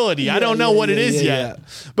responsibility. I don't know what it is yet.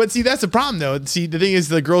 But see, that's the problem though. See, the thing is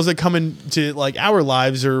the girls that come into like our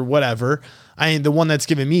lives or whatever, the one that's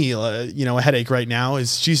giving me, a headache right now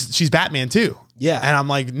is she's Batman too. Yeah. And I'm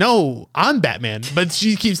like, no, I'm Batman. But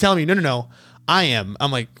she keeps telling me, no, I am.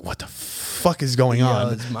 I'm like, what the fuck is going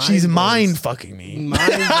on? She's mind fucking me. Mind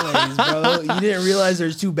plays, bro. You didn't realize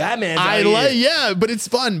there's two Batmans. Yeah, but it's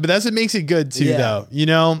fun. But that's what makes it good too, though. You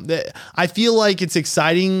know, I feel like it's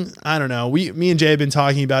exciting. I don't know. Me and Jay have been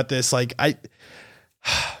talking about this. Like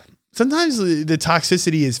sometimes the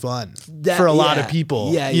toxicity is fun for a lot of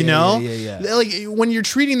people. Yeah, you know? Yeah. Like when you're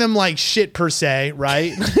treating them like shit per se,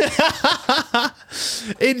 right?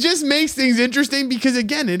 It just makes things interesting because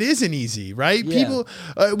again, it isn't easy, right? Yeah. People,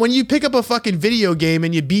 when you pick up a fucking video game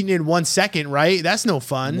and you beat it in 1 second, right? That's no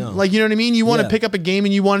fun. No. Like, you know what I mean? You want to pick up a game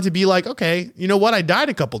and you want it to be like, okay, you know what? I died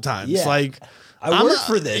a couple times. Yeah. Like, I work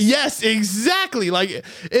for this. Yes, exactly. Like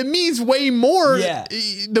it means way more. Yeah.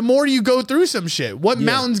 The more you go through some shit. What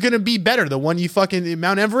mountain's gonna be better? The one you fucking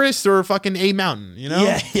Mount Everest or fucking a mountain? You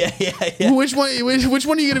know? Yeah. Which one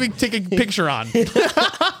are you gonna take a picture on?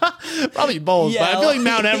 Probably both. Yeah, but I feel like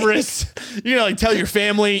Mount Everest. You're gonna like tell your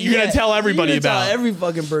family. You're gonna tell everybody about. Tell every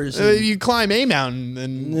fucking person. You climb a mountain,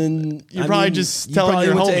 and you're probably just telling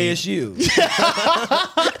your homie. ASU.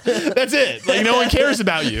 That's it. Like no one cares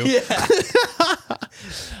about you. Yeah.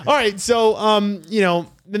 All right, so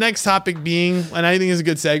the next topic being, and I think is a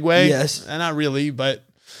good segue. Yes, and not really, but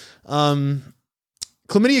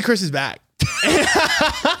Chlamydia Chris is back.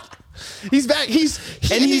 He's back. He's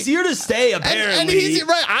here to stay. Apparently, and he's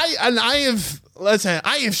right. I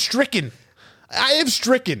have stricken. I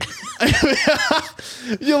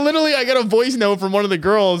got a voice note from one of the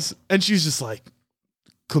girls, and she's just like,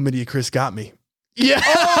 "Chlamydia Chris got me." Yeah.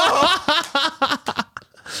 Oh.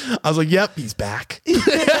 I was like, yep, he's back with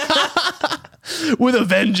a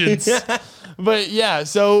vengeance. But yeah,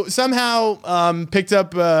 so somehow picked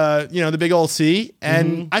up the big old C,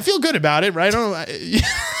 and I feel good about it, right? A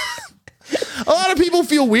lot of people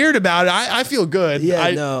feel weird about it. I feel good.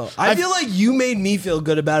 Yeah, I feel like you made me feel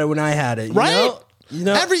good about it when I had it, right?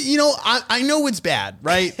 I know it's bad,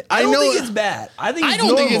 right? I don't think it's bad. I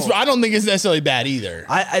don't think it's necessarily bad either.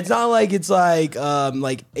 It's not like it's like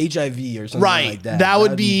HIV or something like that. That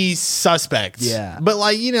would be suspect. Yeah. But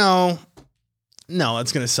no,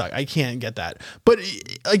 it's gonna suck. I can't get that. But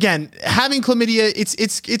again, having chlamydia,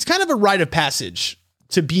 it's kind of a rite of passage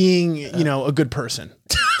to being, a good person.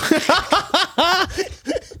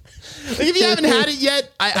 Like if you haven't had it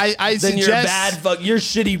yet, I then suggest you're a bad you're a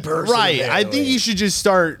shitty person. Right. I think you should just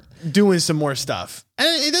start doing some more stuff.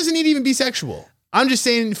 And it doesn't need to even be sexual. I'm just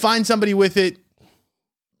saying find somebody with it,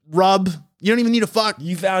 rub. You don't even need to fuck.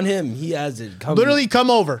 You found him. He has it. Come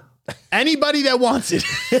over. Anybody that wants it.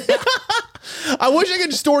 I wish I could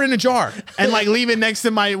just store it in a jar and leave it next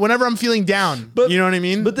to whenever I'm feeling down. But, you know what I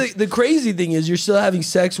mean? But the crazy thing is you're still having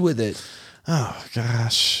sex with it. Oh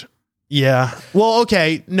gosh. Yeah. Well,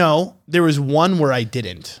 okay. No, there was one where I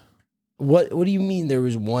didn't. What do you mean there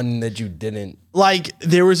was one that you didn't? Like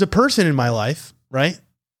there was a person in my life, right?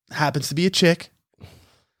 Happens to be a chick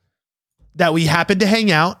that we happened to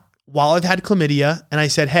hang out while I've had chlamydia. And I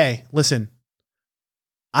said, hey, listen,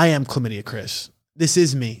 I am Chlamydia Chris. This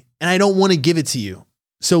is me. And I don't want to give it to you.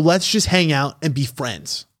 So let's just hang out and be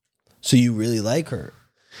friends. So you really like her?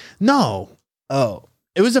 No. Oh.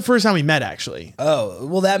 It was the first time we met, actually. Oh,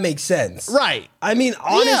 well, that makes sense. Right. I mean,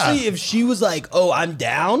 honestly, if she was like, oh, I'm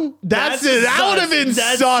down. That would have been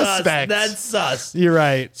suspect. That's sus. You're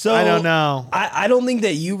right. So I don't know. I don't think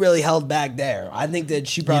that you really held back there. I think that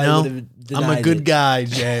she probably would have denied I'm a good guy,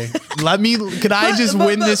 Jay. Could I just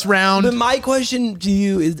win this round? But my question to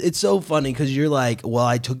you is, it's so funny because you're like, well,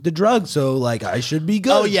 I took the drug, so I should be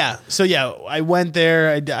good. Oh yeah. So yeah, I went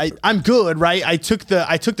there. I'm good, right? I took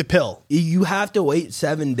the pill. You have to wait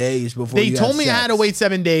 7 days before they told me I had to wait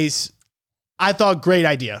 7 days. I thought, great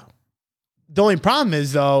idea. The only problem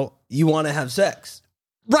is though, you want to have sex.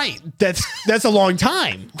 Right. That's a long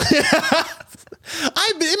time.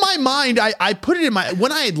 In my mind, I put it in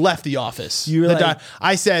when I had left the office,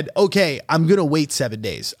 I said, okay, I'm going to wait 7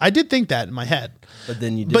 days. I did think that in my head. But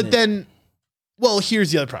then you didn't. Well,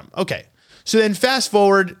 here's the other problem. Okay. So then fast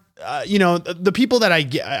forward, the people that I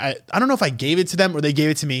don't know if I gave it to them or they gave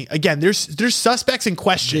it to me. Again, there's suspects in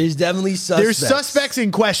question. There's definitely suspects. There's suspects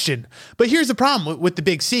in question. But here's the problem with the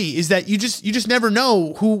big C is that you just never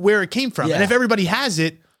know where it came from. Yeah. And if everybody has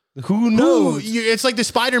it, who knows? It's like the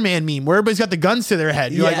Spider-Man meme where everybody's got the guns to their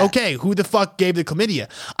head. You're like, okay, who the fuck gave the chlamydia?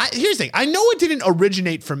 Here's the thing. I know it didn't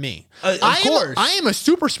originate from me. Of course. I am a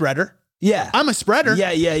super spreader. Yeah. I'm a spreader.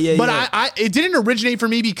 Yeah. But it didn't originate for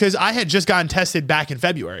me because I had just gotten tested back in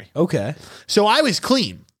February. Okay. So I was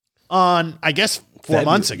clean on, I guess, 4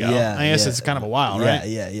 months ago. Yeah, I guess it's kind of a while, right?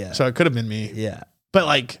 Yeah. So it could have been me. Yeah. But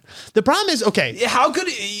like, the problem is, okay. How could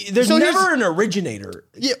there's never an originator?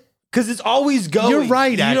 Yeah. Because it's always going. You're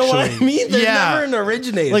right, You know what I actually. mean? There's Yeah. never an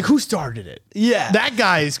originator. Like, who started it? Yeah. That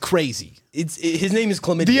guy is crazy. His name is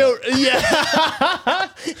Chlamydia. Yeah.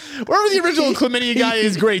 Wherever the original chlamydia guy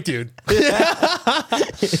is, great dude.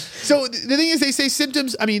 So the thing is, they say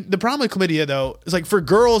symptoms. I mean, the problem with chlamydia, though, is like for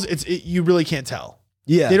girls, you really can't tell.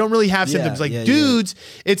 Yeah. They don't really have symptoms. Like dudes,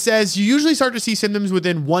 it says you usually start to see symptoms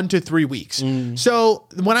within 1 to 3 weeks. So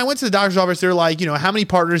when I went to the doctor's office, they're like, how many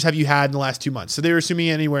partners have you had in the last 2 months? So they were assuming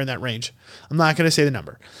anywhere in that range. I'm not going to say the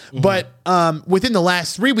number. But within the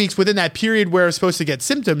last 3 weeks, within that period where I was supposed to get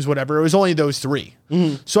symptoms, whatever, it was only those 3.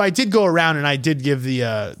 So I did go around and I did give the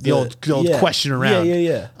old question around.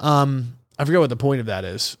 Yeah. I forget what the point of that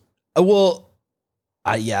is.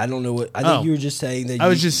 I don't know what. I think you were just saying that. I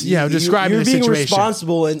was just describing the situation. You're being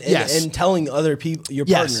responsible and telling other people, your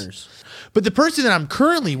partners. But the person that I'm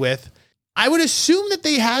currently with, I would assume that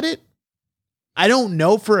they had it. I don't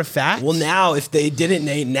know for a fact. Well, now if they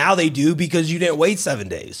didn't, now they do because you didn't wait 7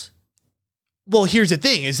 days. Well, here's the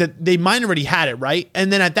thing: is that they might already had it, right?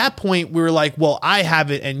 And then at that point, we were like, "Well, I have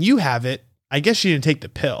it and you have it. I guess you didn't take the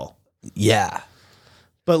pill." Yeah.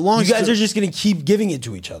 But you guys are just going to keep giving it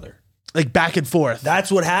to each other. Like back and forth.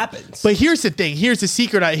 That's what happens. But here's the thing. Here's the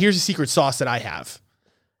secret. Here's the secret sauce that I have.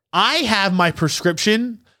 I have my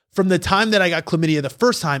prescription from the time that I got chlamydia the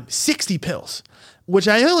first time, 60 pills, which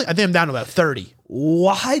I think I'm down to about 30.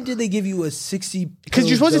 Why did they give you a 60? Because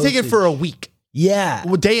you're supposed to take it for a week. Yeah.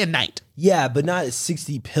 Well, day and night. Yeah, but not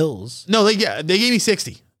 60 pills. No, they gave me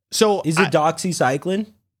 60. So is it doxycycline?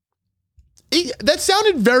 That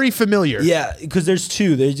sounded very familiar. Yeah, because there's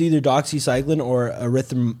 2. There's either doxycycline or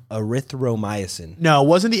erythromycin. No, it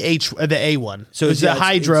wasn't the A one. So it's the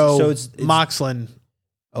hydromoxlin.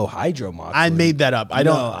 Oh, hydromoxlin. I made that up. I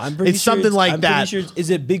don't. I'm pretty it's sure something like that. Pretty sure is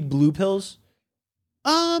it big blue pills?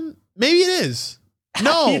 Maybe it is.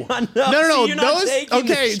 No. No. Those.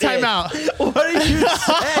 Okay, time out. What did you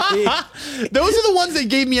say? Those are the ones they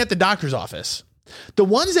gave me at the doctor's office. The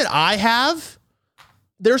ones that I have,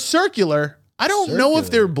 they're circular. I don't know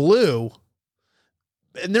if they're blue.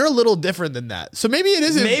 And they're a little different than that. So maybe it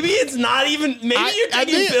isn't. Maybe it's not even. Maybe you're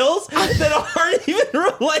taking pills that aren't even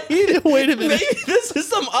related. Wait a minute. Maybe this is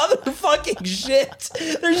some other fucking shit.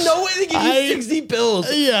 There's no way they give you 60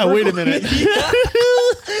 pills. Yeah, wait a minute.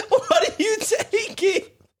 What are you taking?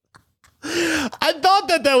 I thought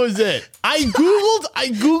that was it. I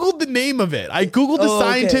googled the name of it. I googled the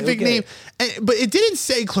scientific name, but it didn't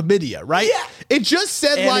say chlamydia, right? Yeah. It just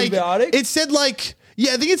said antibiotic? I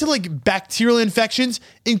think it said like bacterial infections,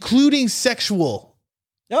 including sexual.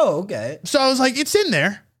 Oh, okay. So I was like, it's in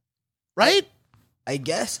there, right? I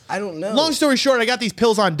guess. I don't know. Long story short, I got these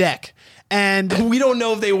pills on deck. And we don't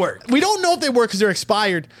know if they work. We don't know if they work because they're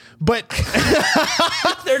expired, but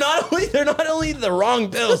they're not only the wrong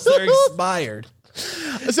pills, they're expired.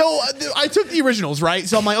 So I took the originals, right?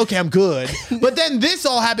 So I'm like, okay, I'm good. But then this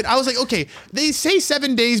all happened. I was like, okay, they say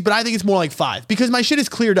 7 days, but I think it's more like 5 because my shit is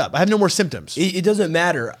cleared up. I have no more symptoms. It doesn't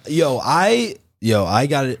matter. I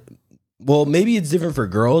got it. Well, maybe it's different for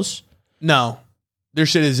girls. No, their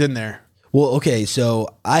shit is in there. Well, okay,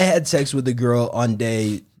 so I had sex with a girl on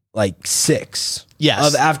day 6. Yes.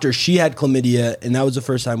 Of after she had chlamydia, and that was the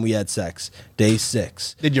first time we had sex. Day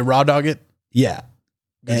 6. Did you raw dog it? Yeah.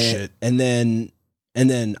 Good shit. And then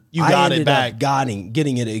you got it back.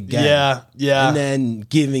 Getting it again. Yeah. And then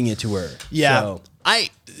giving it to her. Yeah. So, I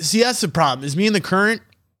see that's the problem. Is me and the current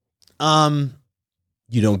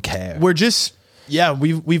you don't care. We're just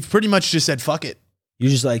we've pretty much just said fuck it.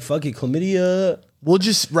 You're just like fuck it, chlamydia. We'll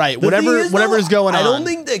just whatever is going on. I don't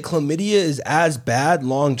think that chlamydia is as bad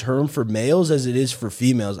long term for males as it is for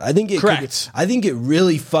females. I think I think it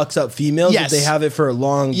really fucks up females if they have it for a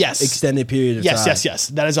long, extended period of time. Yes.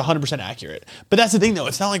 That is 100% accurate. But that's the thing, though.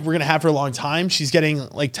 It's not like we're gonna have her a long time. She's getting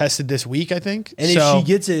tested this week, I think. And if she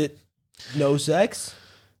gets it, no sex.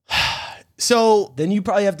 So then you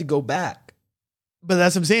probably have to go back. But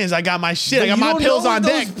that's what I'm saying is I got my shit. I got my pills on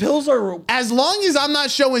deck. Those pills are as long as I'm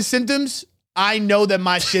not showing symptoms. I know that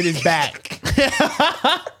my shit is back.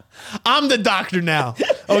 I'm the doctor now.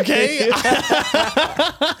 Okay?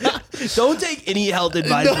 Don't take any health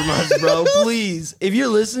advice from us, bro. Please. If you're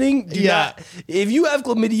listening, do not. If you have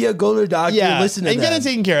chlamydia, go to a doctor and listen to them. And get it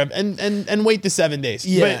taken care of and wait the 7 days.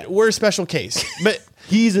 Yeah. But we're a special case. But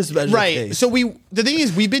he's a special case. So the thing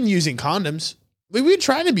is we've been using condoms. We've been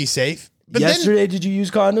trying to be safe. But yesterday, did you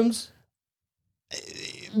use condoms?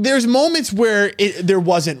 there's moments where there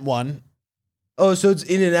wasn't one. Oh, so it's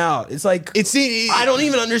in and out. It's like I don't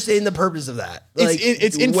even understand the purpose of that. Like,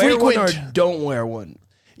 it's infrequent. Wear one or don't wear one.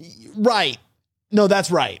 Right. No, that's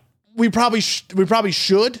right. We probably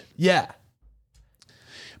should. Yeah.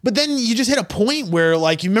 But then you just hit a point where,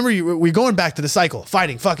 like, you remember we're going back to the cycle,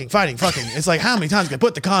 fighting. It's like, how many times can I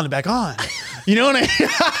put the condom back on? You know what I mean?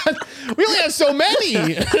 We only have so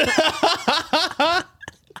many.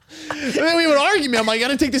 And then we would argue, I'm like, I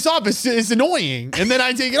gotta take this off. It's annoying. And then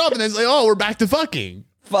I take it off, and then it's like, oh, we're back to fucking.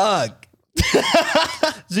 Fuck.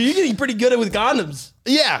 So you're getting pretty good with condoms.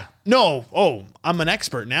 Yeah. No. Oh, I'm an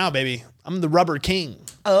expert now, baby. I'm the rubber king.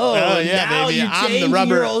 Oh, yeah, now baby. I'm the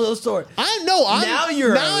rubber. Your whole story. Now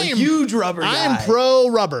you're a huge rubber guy. I am pro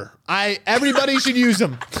rubber. Everybody should use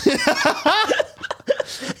them.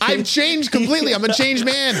 I've changed completely. I'm a changed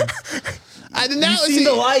man. I've seen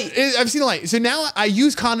the light. I've seen the light. So now I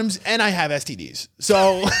use condoms and I have STDs.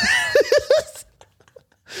 So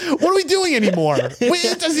what are we doing anymore?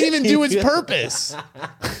 It doesn't even do its purpose.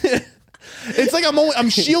 It's like I'm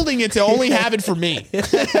shielding it to only have it for me.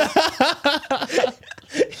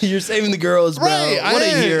 You're saving the girls, bro. Right, what a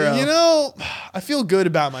hero. You know, I feel good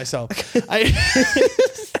about myself.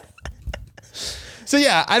 So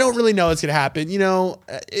yeah, I don't really know what's gonna happen, you know.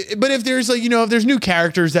 But if there's if there's new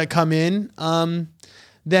characters that come in,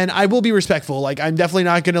 then I will be respectful. Like, I'm definitely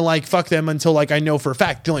not gonna fuck them until I know for a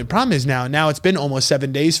fact. The only problem is now it's been almost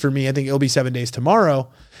 7 days for me. I think it'll be 7 days tomorrow.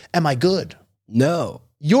 Am I good? No.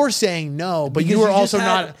 You're saying no, but you were also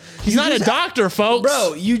not. He's not a doctor, folks.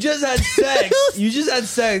 Bro, you just had sex. You just had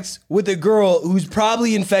sex with a girl who's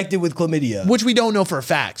probably infected with chlamydia, which we don't know for a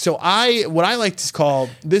fact. So what I like to call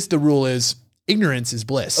this, the rule is ignorance is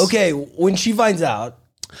bliss. Okay, when she finds out.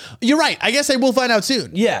 You're right. I guess I will find out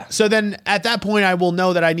soon. Yeah. So then at that point, I will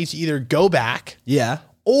know that I need to either go back. Yeah.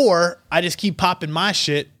 Or I just keep popping my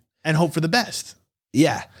shit and hope for the best.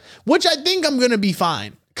 Yeah. Which I think I'm going to be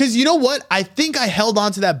fine. Because you know what? I think I held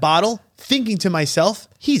onto that bottle thinking to myself,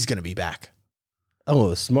 he's going to be back.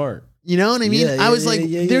 Oh, smart. You know what I mean? I was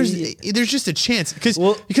there's just a chance. Because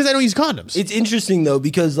I don't use condoms. It's interesting, though,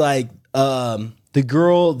 because the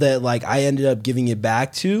girl that I ended up giving it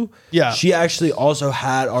back to, she actually also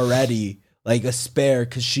had already a spare,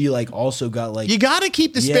 because she also got you got to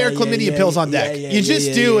keep the spare chlamydia pills on deck. You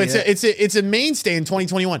just do. It's a mainstay in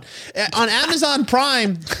 2021 on Amazon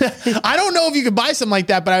Prime. I don't know if you could buy something like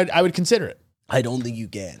that, but I would consider it. I don't think you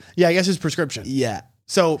can. Yeah, I guess it's prescription. Yeah.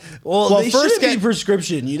 So they first get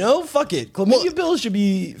prescription. Fuck it. Chlamydia pills should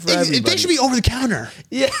be for everybody. They should be over the counter.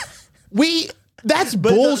 Yeah. That's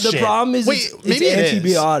bullshit. The problem is maybe it's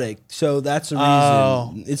antibiotic, so that's the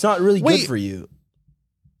reason. It's not really good for you.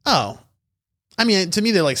 Oh. I mean, to me,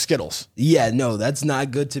 they're like Skittles. Yeah, no, that's not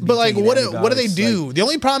good to be. But what do they do? The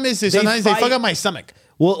only problem is sometimes they fuck up my stomach.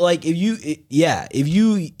 Well, if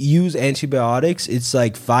you use antibiotics, it's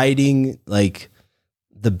fighting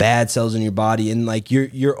the bad cells in your body, and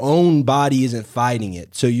your own body isn't fighting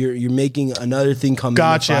it. So you're making another thing come in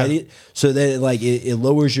and fight it. So that it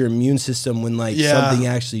lowers your immune system when something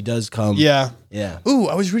actually does come. Yeah. Yeah. Ooh,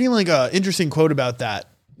 I was reading a interesting quote about that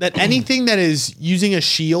anything that is using a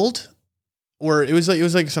shield, or it was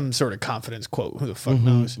some sort of confidence quote. Who the fuck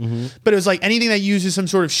knows? Mm-hmm. But it was anything that uses some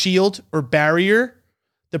sort of shield or barrier.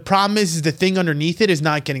 The problem is the thing underneath it is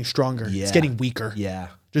not getting stronger. Yeah. It's getting weaker. Yeah.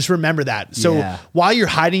 Just remember that. So while you're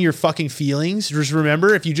hiding your fucking feelings, just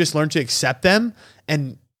remember, if you just learn to accept them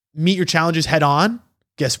and meet your challenges head on,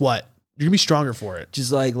 guess what? You're gonna be stronger for it.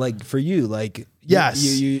 Just for you, yes,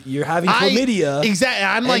 you're having chlamydia. Exactly.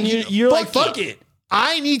 I'm you're fuck it.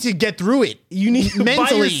 I need to get through it. You need to mentally,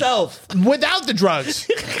 by yourself, without the drugs.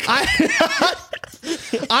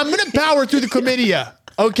 I'm gonna power through the chlamydia.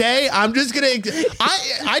 Okay, I'm just gonna.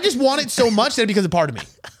 I just want it so much that it becomes a part of me.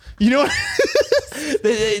 You know what?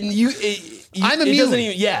 I'm immune.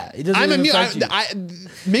 It doesn't I'm immune.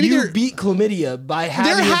 Maybe you beat chlamydia by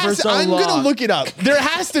having it for so long. I'm gonna look it up. There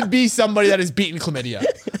has to be somebody that has beaten chlamydia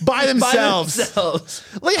by themselves.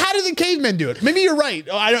 How did the cavemen do it? Maybe you're right.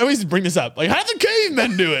 I always bring this up. How did the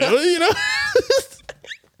cavemen do it? You know.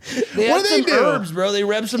 They what do they do? Herbs, bro. They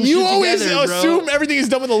rub some shit together, bro. You always assume everything is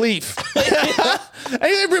done with a leaf.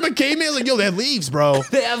 Anything bring a caveman, they have leaves, bro.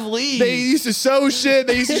 They have leaves. They used to sew shit.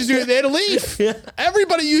 They used to just do it. They had a leaf. Yeah.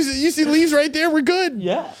 Everybody uses it. You see leaves right there? We're good.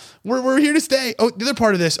 Yeah. We're here to stay. Oh, the other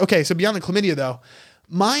part of this. Okay, so beyond the chlamydia, though,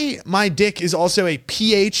 my dick is also a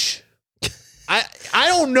pH. I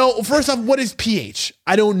don't know. First off, what is pH?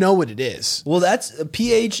 I don't know what it is. Well, that's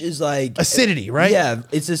pH is like acidity, right? Yeah,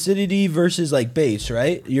 it's acidity versus like base,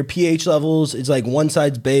 right? Your pH levels, it's like one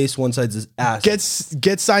side's base, one side's acid.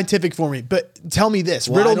 Get scientific for me, but tell me this.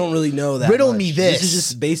 Well, I don't really know that. Riddle much. me this. This is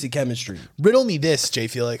just basic chemistry. Riddle me this, Jay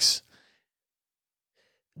Felix.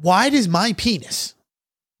 Why does my penis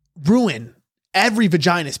ruin every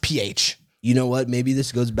vagina's pH? You know what? Maybe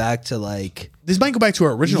this goes back to like... This might go back to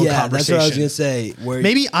our original conversation. That's what I was going to say.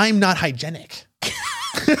 Maybe I'm not hygienic.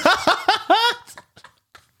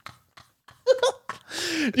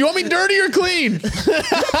 You want me dirty or clean?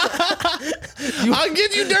 I'll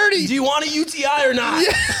give you dirty. Do you want a UTI or not?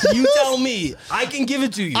 Yeah. You tell me. I can give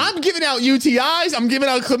it to you. I'm giving out UTIs. I'm giving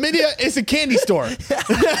out chlamydia. It's a candy store.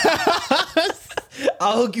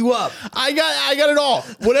 I'll hook you up. I got it all.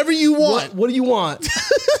 Whatever you want. What do you want?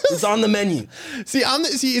 It's on the menu. See,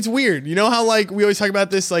 it's weird. You know how like we always talk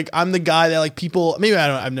about this? Like I'm the guy that like people. Maybe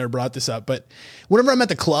I've never brought this up, but whenever I'm at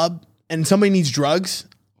the club and somebody needs drugs,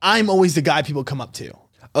 I'm always the guy people come up to.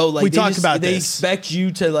 Oh, like we talked about they this. expect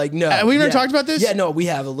you to like no. Have we never talked about this? Yeah, no, we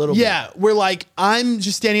have a little bit. Yeah, we're like I'm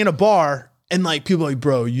just standing in a bar and like people are like,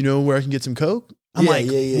 bro, you know where I can get some coke? I'm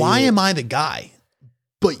why am I the guy?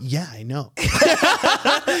 But yeah, I know.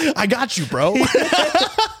 I got you, bro.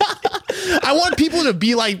 I want people to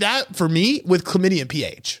be like that for me with chlamydia and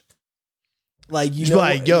pH. Like you know,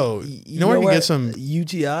 like yo, you know where I can get some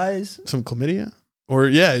UTIs, some chlamydia, or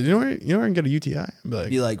yeah, you know where I can get a UTI.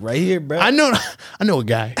 Be like right here, bro. I know a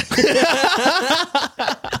guy.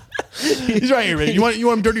 He's right here, man. You want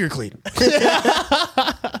him dirty or clean?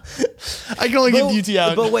 I can only give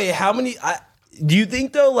UTI. But wait, how many? Do you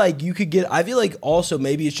think though, like you could get? I feel like also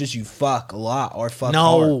maybe it's just you fuck a lot or fuck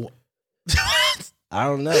hard. I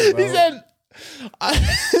don't know, bro. He said, I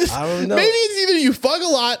don't know. Maybe it's either you fuck a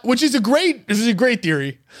lot, which is a great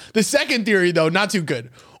theory. The second theory though, not too good,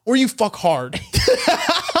 or you fuck hard.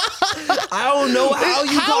 I don't know how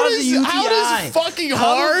you cause a UTI. How does fucking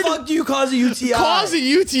hard? How the fuck do you cause a UTI? Cause a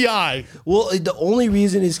UTI. Well, the only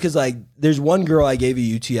reason is because like there's one girl I gave a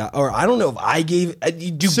UTI, or I don't know if I gave.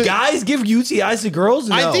 Guys give UTIs to girls?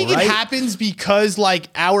 No, I think it happens because like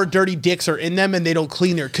our dirty dicks are in them and they don't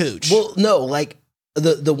clean their cooch. Well, no, like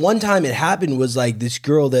the one time it happened was like this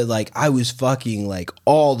girl that like I was fucking like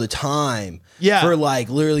all the time. Yeah. For like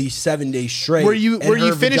literally 7 days straight. Were you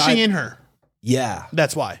finishing in her? Yeah.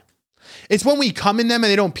 That's why. It's when we come in them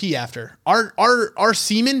and they don't pee after. Our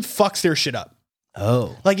semen fucks their shit up.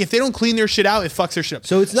 Oh. Like if they don't clean their shit out, it fucks their shit up.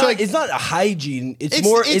 So it's not a hygiene. It's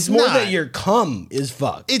more that your cum is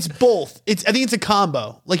fucked. It's both. I think it's a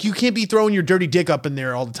combo. Like you can't be throwing your dirty dick up in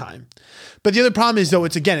there all the time. But the other problem is though,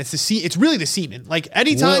 it's really the semen. Like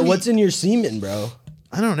anytime. What's in your semen, bro?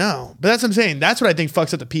 I don't know, but that's what I'm saying. That's what I think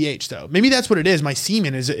fucks up the pH, though. Maybe that's what it is. My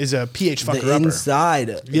semen is a pH fucker upper.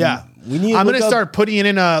 Inside. Yeah, I'm gonna start putting it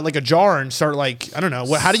in a jar and start like I don't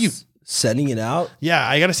know how do you sending it out? Yeah,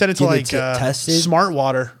 I gotta send it to like Smart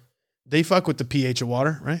Water. They fuck with the pH of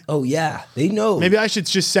water, right? Oh yeah, they know. Maybe I should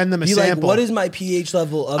just send them a sample. Like, what is my pH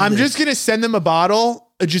level of I'm just gonna send them a bottle,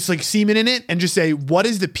 just like semen in it, and just say, what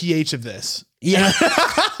is the pH of this? Yeah.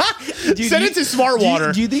 Send it to Smart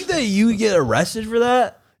Water. Do you think that you get arrested for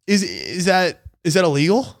that? Is that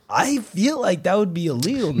illegal? I feel like that would be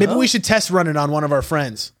illegal. Maybe we should test run it on one of our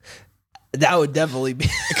friends. That would definitely be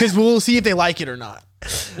because we'll see if they like it or not.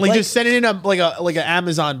 Like just send it in like an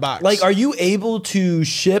Amazon box. Like, are you able to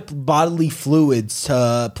ship bodily fluids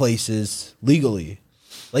to places legally?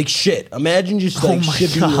 Like shit. Imagine just like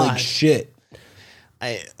shipping like shit.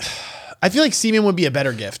 I feel like semen would be a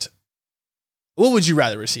better gift. What would you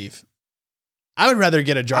rather receive? I would rather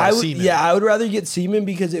get a jar of semen. Yeah, I would rather get semen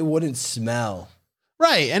because it wouldn't smell.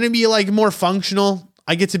 Right, and it'd be like more functional.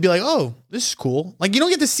 I get to be like, oh, this is cool. Like you don't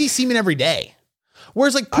get to see semen every day.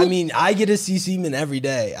 Whereas like I mean, I get to see semen every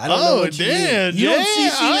day. I don't know what you mean. You don't see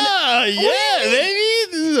semen.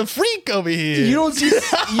 Baby, this is a freak over here. You don't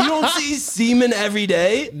see semen every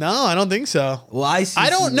day? No, I don't think so. Well, I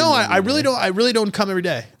don't know. I really don't come every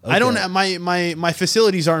day. Okay. I don't my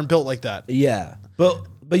facilities aren't built like that. Yeah.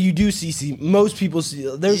 But you do see semen. Most people see.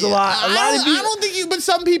 There's a lot of people. I don't think you, but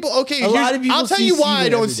some people. Okay, lot of people. I'll tell you why I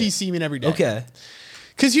don't see semen every day. Okay.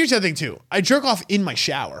 Because here's the other thing too. I jerk off in my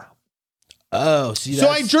shower. Oh, see. So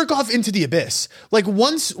I jerk off into the abyss. Like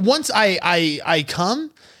once I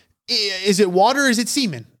come, is it water? Or is it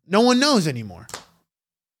semen? No one knows anymore.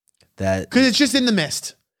 Because it's just in the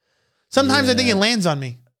mist. Sometimes I think it lands on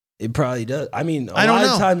me. It probably does. I mean, a lot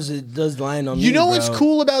of times it does land on me. You know what's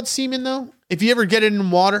cool about semen though? If you ever get it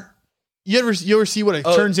in water, you ever see what it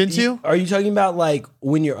turns into? Are you talking about like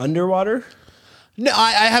when you're underwater? No,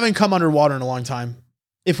 I haven't come underwater in a long time.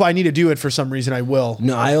 if I need to do it for some reason, I will.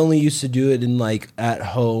 No, I only used to do it in like at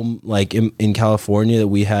home, like in California, that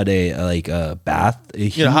we had a bath, a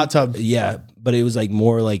hot tub. Yeah, but it was like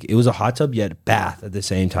more like it was a hot tub yet bath at the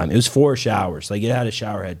same time. It was 4 showers, like it had a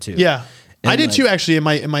shower head too. Yeah, and I did too actually in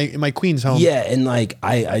my queen's home. Yeah, and like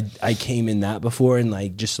I came in that before and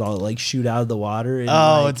like just saw it like shoot out of the water. And,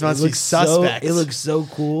 it must be suspect. It looks so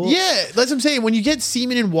cool. Yeah, that's what I'm saying. When you get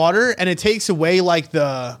semen in water and it takes away like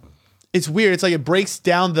it's weird. It's like it breaks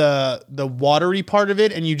down the watery part of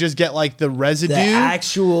it, and you just get like the residue. The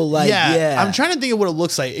actual like yeah. I'm trying to think of what it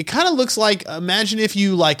looks like. It kind of looks like, imagine if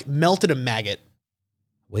you like melted a maggot.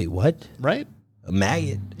 Wait, what? Right? A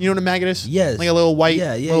maggot. You know what a maggot is? Yes. Like a little white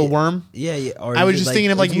little worm. Yeah, yeah. Or I was just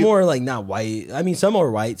thinking of like more like not white. I mean, some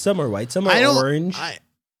are white, some are orange.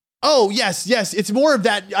 Oh yes. It's more of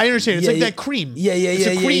that. I understand. It's like that cream. Yeah. It's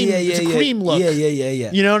a cream. It's a cream look.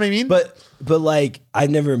 Yeah. You know what I mean? But like I've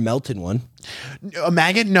never melted one. A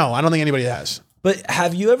maggot? No, I don't think anybody has. But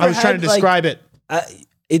have you ever? I was trying to describe it.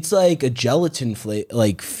 It's like a gelatin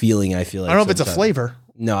like feeling. I feel like I don't know if it's a flavor.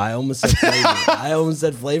 No, I almost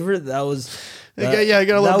said flavor. That was. I got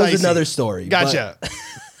a little that was dicey. another story. Gotcha.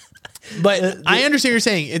 But I understand what you're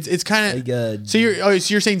saying. It's kind of like so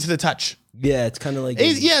you're saying to the touch. Yeah, it's kind of like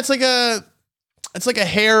it's like a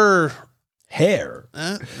hair.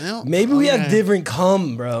 Maybe we have different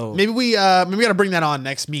cum, bro. Maybe we gotta bring that on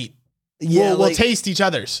next meet. Yeah, we'll taste each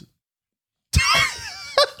other's.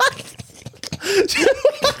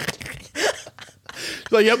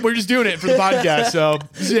 Like, yep, we're just doing it for the podcast. So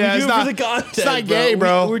yeah, it's not for the content. It's not gay,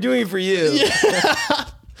 bro. We're doing it for you. Yeah.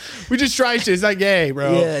 We just try shit. It's not gay,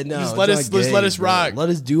 bro. Yeah, no. Just let us rock. Let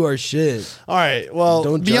us do our shit. All right. Well,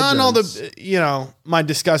 don't beyond all us. the my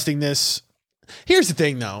disgustingness. Here's the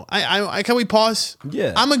thing, though. I can we pause?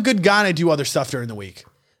 Yeah. I'm a good guy and I do other stuff during the week.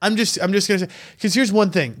 I'm just gonna say, because here's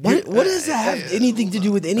one thing. What does that have anything to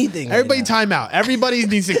do with anything? Everybody, right time out. Everybody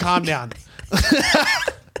needs to calm down.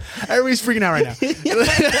 Everybody's freaking out right now.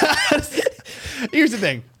 Here's the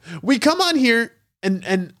thing. We come on here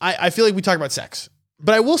and I feel like we talk about sex.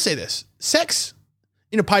 But I will say this. Sex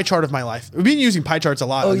in a pie chart of my life. We've been using pie charts a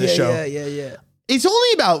lot on this show. Yeah. It's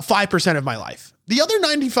only about 5% of my life. The other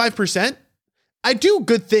 95%, I do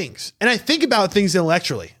good things. And I think about things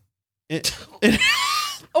intellectually.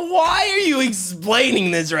 Why are you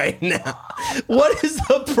explaining this right now? What is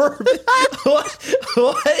the purpose?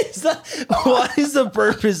 What is the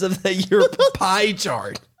purpose of your pie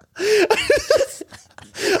chart?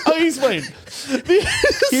 I'll explain.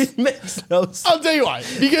 It makes no sense. I'll tell you why.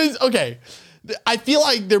 Because, okay, I feel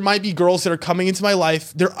like there might be girls that are coming into my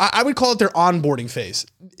life. I would call it their onboarding phase.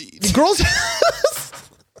 Girls...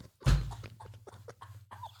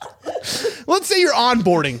 Let's say you're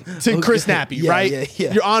onboarding to Chris Nappy, right?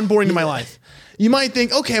 Yeah. You're onboarding to my life. You might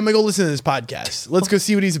think, okay, I'm going to go listen to this podcast. Let's go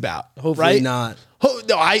see what he's about. Hopefully right? not.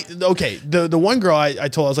 Okay, the one girl I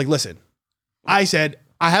told, I was like, listen, I said,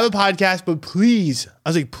 I have a podcast, but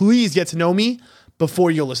please get to know me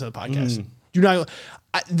before you listen to the podcast. Do not.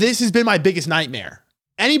 This has been my biggest nightmare.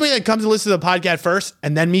 Anybody that comes and listens to the podcast first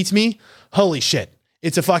and then meets me, holy shit,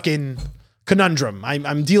 it's a fucking conundrum.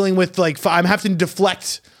 I'm dealing with I'm having to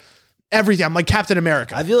deflect everything. I'm like Captain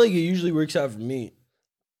America. I feel like it usually works out for me.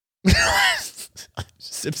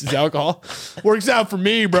 Sips his alcohol. Works out for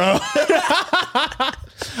me, bro.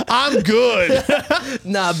 I'm good.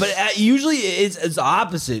 Nah, but usually it's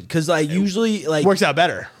opposite because usually works out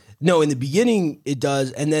better. No, in the beginning it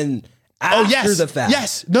does, and then after the fact.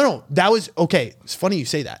 Yes. No. That was okay. It's funny you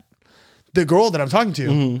say that. The girl that I'm talking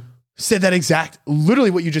to said that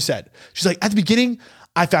literally what you just said. She's like, at the beginning,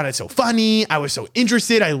 I found it so funny. I was so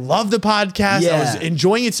interested. I love the podcast. I was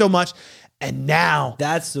enjoying it so much. And now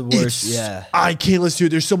that's the worst. Yeah. I can't listen to it.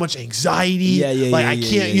 There's so much anxiety. I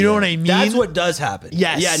can't, you know what I mean? That's what does happen.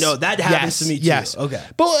 Yes. Yeah, no, that happens to me too. Yes. Okay.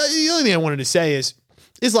 But the only thing I wanted to say is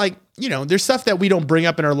there's stuff that we don't bring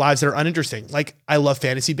up in our lives that are uninteresting. Like, I love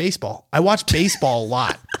fantasy baseball. I watch baseball a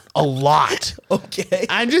lot. A lot. Okay.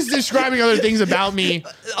 I'm just describing other things about me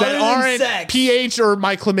that aren't sex. pH or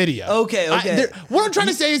my chlamydia. Okay. What I'm trying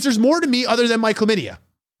to say is there's more to me other than my chlamydia.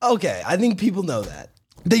 Okay. I think people know that.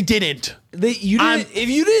 They didn't. If you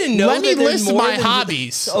didn't know, let me list my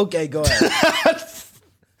hobbies. Okay, go ahead.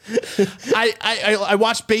 I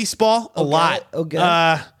watch baseball a lot.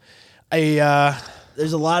 Okay.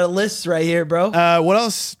 There's a lot of lists right here, bro. What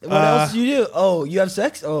else? What else do you do? Oh, you have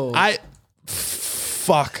sex? Oh,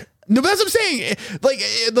 fuck. No, but that's what I'm saying. Like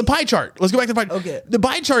the pie chart. Let's go back to the pie chart. Okay. The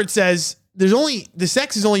pie chart says the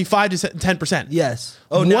sex is only 5 to 10%. Yes.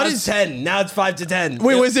 Oh, now it's 10. Now it's 5 to 10.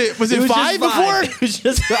 Wait, was it 5 before? It was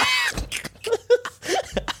just 5.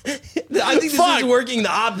 I think this is working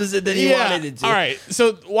the opposite than he wanted it to. All right.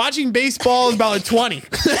 So watching baseball is about like 20.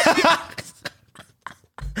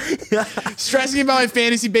 Stressing about my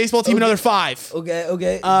fantasy baseball team, another 5.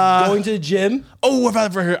 Okay. Going to the gym. Oh,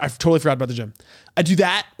 I totally forgot about the gym. I do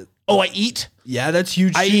that. Oh, I eat. Yeah, that's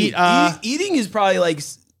huge. I eat. Eating is probably like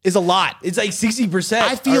is a lot. It's like 60%.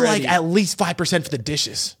 I feel like at least 5% for the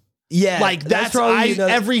dishes. Yeah, like that's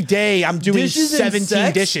every day I'm doing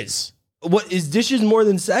 17 dishes. What is dishes more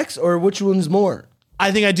than sex, or which one's more?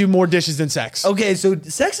 I think I do more dishes than sex. Okay, so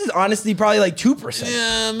sex is honestly probably like 2%.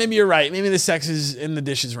 Yeah, maybe you're right. Maybe the sex is in the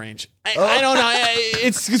dishes range. I don't know.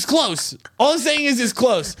 It's close. All I'm saying is it's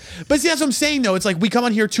close. But see, that's what I'm saying, though. It's like we come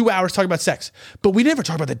on here 2 hours talking about sex, but we never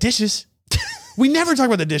talk about the dishes. We never talk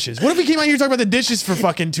about the dishes. What if we came out here talking about the dishes for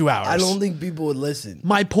fucking 2 hours? I don't think people would listen.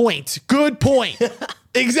 My point. Good point.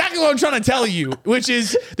 Exactly what I'm trying to tell you, which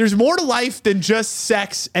is there's more to life than just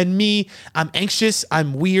sex and me. I'm anxious.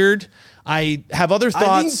 I'm weird. I have other thoughts.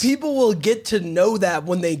 I think people will get to know that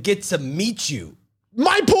when they get to meet you.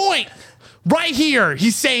 My point. Right here.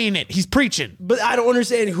 He's saying it. He's preaching. But I don't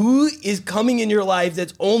understand who is coming in your life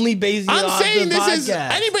that's only based on the podcast. I'm saying this is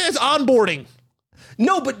anybody that's onboarding.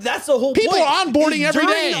 No, but that's the whole People point. People are onboarding every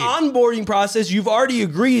day. During the onboarding process, you've already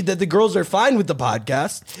agreed that the girls are fine with the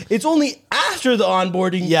podcast. It's only after the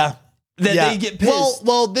onboarding that they get pissed.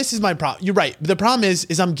 Well, this is my problem. You're right. The problem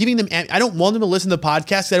is I'm giving them, I don't want them to listen to the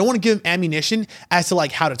podcast. I don't want to give them ammunition as to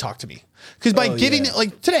like how to talk to me. Because by giving it,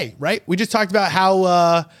 like today, right? We just talked about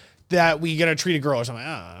how that we gotta treat a girl or something.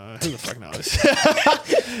 Who the fuck knows?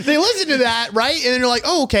 They listen to that, right? And then they're like,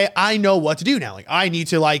 oh, okay, I know what to do now. Like, I need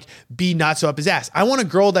to like be not so up his ass. I want a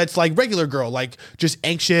girl that's like regular girl, like just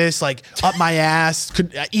anxious, like up my ass,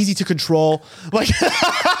 easy to control. Like,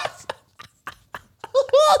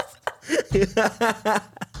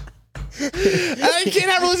 I can't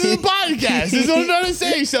ever listen to the podcast. That's what I'm trying to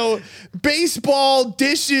say. So, baseball,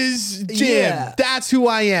 dishes, gym. That's who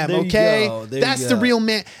I am. There okay, that's the real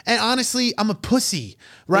man. And honestly, I'm a pussy,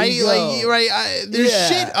 right? Like, right? There's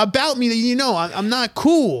shit about me that you know. I'm not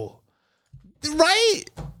cool, right?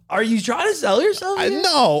 Are you trying to sell yourself?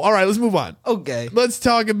 No. All right, let's move on. Okay, let's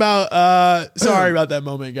talk about. Sorry about that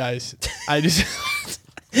moment, guys. I just.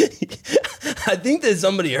 I think that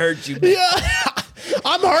somebody hurt you. Yeah.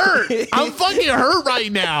 I'm hurt. I'm fucking hurt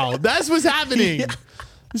right now. That's what's happening.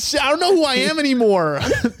 I don't know who I am anymore.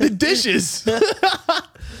 The dishes.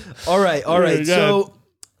 All right. So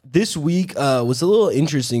this week was a little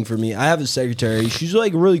interesting for me. I have a secretary. She's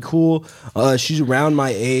like really cool. She's around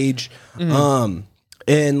my age. Mm-hmm.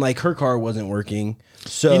 And like her car wasn't working.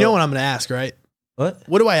 So you know what I'm going to ask, right? What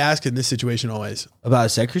do I ask in this situation always? About a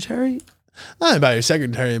secretary? Not about your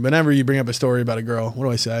secretary. But whenever you bring up a story about a girl, what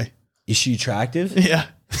do I say? Is she attractive? Yeah.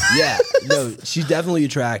 Yeah. No, she's definitely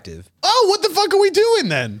attractive. Oh, what the fuck are we doing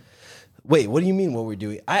then? Wait, what do you mean what we're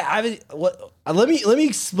doing? Let me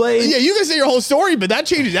explain. Yeah, you can say your whole story, but that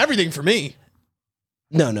changes everything for me.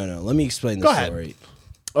 No. Let me explain the story.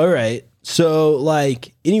 All right. So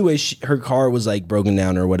like, anyway, her car was like broken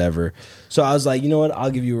down or whatever. So I was like, you know what?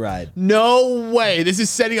 I'll give you a ride. No way. This is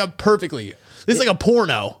setting up perfectly. This is like a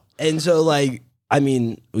porno. And so like, I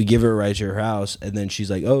mean, we give her a ride to her house, and then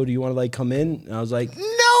she's like, "Oh, do you want to like come in?" And I was like, "No way!"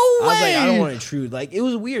 I was like, "I don't want to intrude." Like, it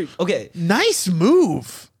was weird. Okay, nice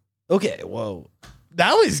move. Okay, whoa,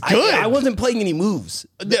 that was good. I wasn't playing any moves.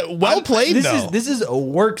 Well played. This is a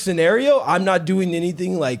work scenario. I'm not doing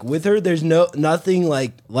anything like with her. There's nothing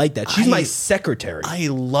like that. She's my secretary. I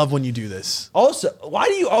love when you do this. Also, why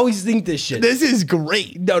do you always think this shit? This is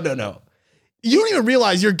great. No. You don't even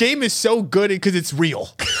realize your game is so good because it's real.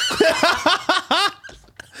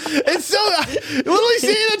 It's so literally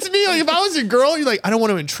saying that to me. Like if I was a girl, you're like, I don't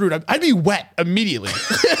want to intrude. I'd be wet immediately.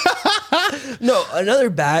 No, another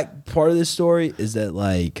back part of this story is that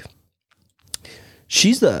like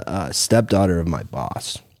she's the stepdaughter of my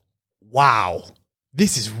boss. Wow,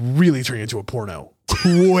 this is really turning into a porno.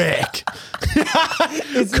 Quick,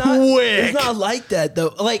 it's not like that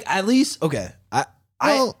though. Like at least okay.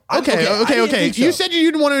 Okay. You said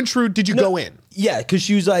you didn't want to intrude. Did you go in? Yeah, because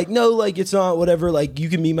she was like, no, like, it's not whatever. Like, you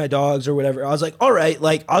can meet my dogs or whatever. I was like, all right,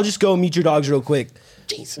 like, I'll just go meet your dogs real quick.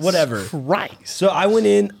 Jesus whatever. Christ. So I went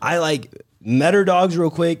in. I, like, met her dogs real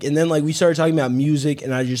quick. And then, like, we started talking about music.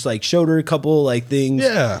 And I just, like, showed her a couple, like, things.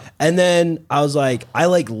 Yeah. And then I was like, I,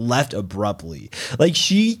 like, left abruptly. Like,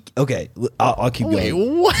 I'll keep going. Wait,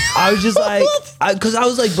 what? I was just like, because I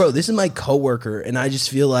was like, bro, this is my coworker. And I just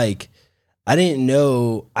feel like I don't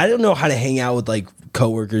know how to hang out with like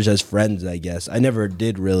coworkers as friends, I guess. I never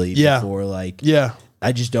did really before. Like,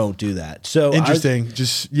 I just don't do that. So interesting.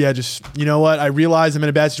 Just you know what? I realize I'm in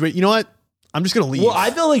a bad situation. You know what? I'm just gonna leave. Well,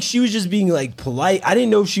 I felt like she was just being like polite. I didn't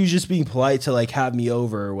know if she was just being polite to like have me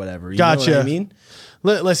over or whatever. You know what I mean?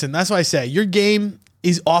 Listen, that's why I say your game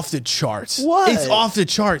is off the charts. What? It's off the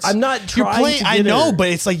charts. I'm not trying to I know, but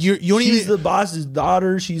it's like you don't She's even. the boss's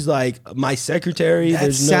daughter. She's like my secretary.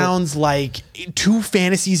 That sounds like 2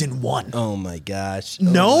 fantasies in one. Oh my gosh.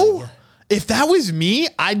 No? If that was me,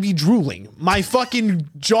 I'd be drooling. My fucking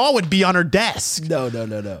jaw would be on her desk.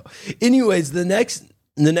 No. Anyways, the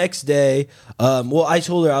next day, well, I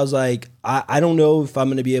told her, I was like, I don't know if I'm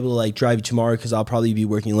going to be able to like drive you tomorrow because I'll probably be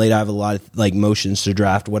working late. I have a lot of like motions to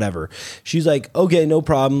draft, whatever. She's like, okay, no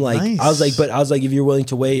problem. Like, nice. I was like, if you're willing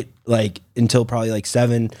to wait like until probably like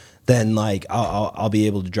 7, then like I'll be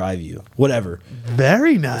able to drive you, whatever.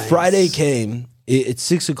 Very nice. Friday came, it's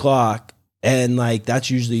 6 o'clock. And like that's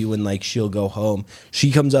usually when like she'll go home.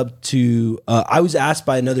 She comes up to I was asked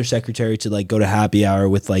by another secretary to like go to happy hour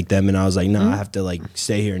with like them, and I was like, no, I have to like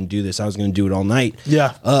stay here and do this. I was gonna do it all night.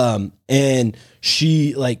 Yeah. And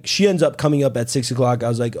she ends up coming up at 6 o'clock.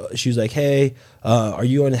 She was like, hey, are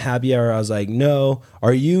you on a happy hour? I was like, no.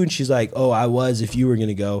 Are you? And she's like, oh, I was if you were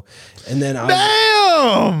gonna go. And then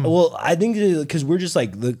well, I think because we're just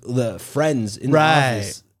like the friends in the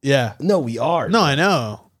office. Yeah. No, we are. No, I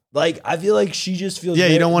know. Like, I feel like she just feels... Yeah,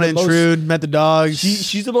 you don't want to intrude, met the dogs.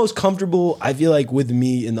 She's the most comfortable, I feel like, with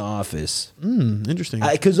me in the office. Interesting.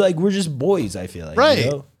 Because, like, we're just boys, I feel like. Right.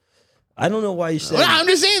 You know? I don't know why you said... Well, I'm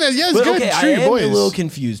just saying that. Yeah, it's good. Okay, I am a little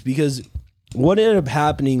confused because what ended up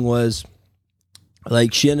happening was...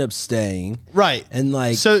 Like she ended up staying, right? And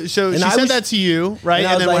like, so she said that to you, right?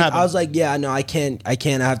 And then like, what happened? I was like, yeah, no, I can't. I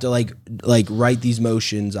have to like write these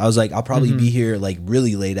motions. I was like, I'll probably be here like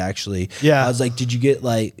really late, actually. Yeah. I was like, did you get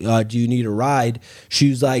like, do you need a ride?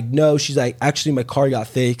 She was like, no. She's like, actually, my car got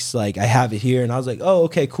fixed. Like, I have it here. And I was like, oh,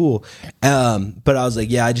 okay, cool. But I was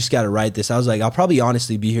like, yeah, I just got to write this. I was like, I'll probably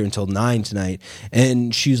honestly be here until 9 tonight.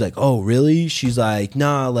 And she was like, oh, really? She's like,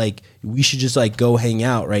 nah, like we should just like go hang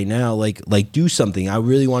out right now, like do something. I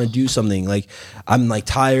really want to do something. Like I'm like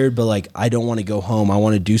tired, but like I don't want to go home. I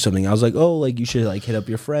want to do something. I was like, oh, like you should like hit up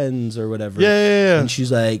your friends or whatever. Yeah. And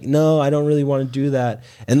she's like, no, I don't really want to do that.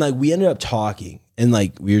 And like we ended up talking, and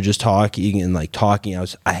like we were just talking and like talking.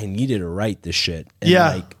 I needed to write this shit. And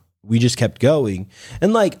like we just kept going.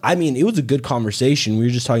 And like, I mean, it was a good conversation. We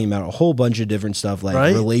were just talking about a whole bunch of different stuff,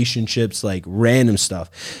 like relationships, like random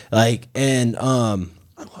stuff. Like, and I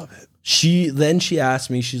love it. She asked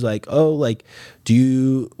me, she's like, oh, like,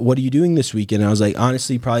 what are you doing this weekend? And I was like,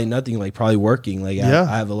 honestly, probably nothing, like probably working. Like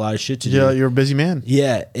I have a lot of shit to do. Yeah, you're a busy man.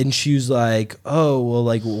 Yeah. And she was like, oh, well,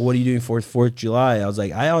 like, what are you doing for 4th of July? I was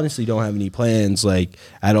like, I honestly don't have any plans, like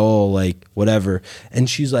at all, like whatever. And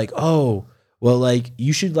she's like, oh, well, like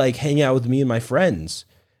you should like hang out with me and my friends.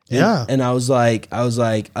 And I was like,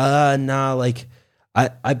 nah, like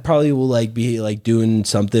I probably will like be like doing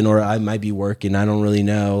something, or I might be working. I don't really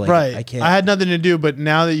know. Like, right. I can't. I had nothing to do, but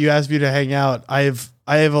now that you asked me to hang out, I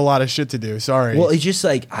have a lot of shit to do. Sorry. Well, it's just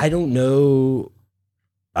like I don't know.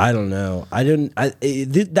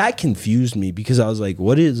 That confused me because I was like,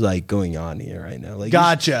 what is like going on here right now? Like,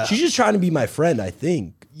 gotcha. She's just trying to be my friend, I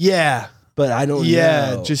think. Yeah. But I don't know.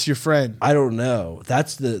 Yeah, just your friend. I don't know.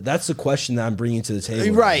 That's the question that I'm bringing to the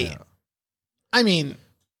table. Right. I mean,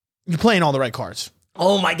 you're playing all the right cards.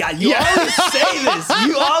 Oh my God, you always say this.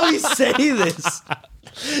 You always say this.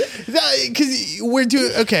 Because we're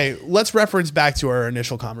doing, okay, let's reference back to our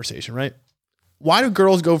initial conversation, right? Why do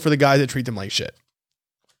girls go for the guys that treat them like shit?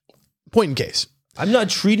 Point in case. I'm not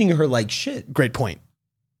treating her like shit. Great point.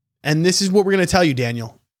 And this is what we're going to tell you,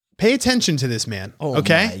 Daniel. Pay attention to this man,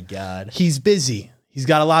 okay? Oh my God. He's busy. He's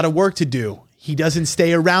got a lot of work to do. He doesn't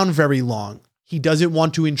stay around very long. He doesn't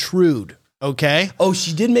want to intrude. Okay. Oh,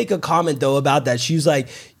 she did make a comment though about that. She's like,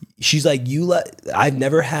 I've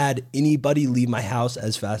never had anybody leave my house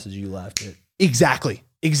as fast as you left it. Exactly.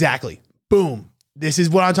 Boom. This is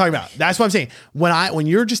what I'm talking about. That's what I'm saying. When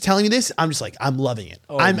you're just telling me this, I'm just like, I'm loving it.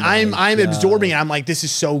 I'm absorbing it. I'm like, this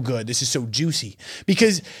is so good. This is so juicy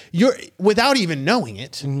because you're without even knowing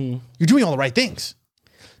it, you're doing all the right things.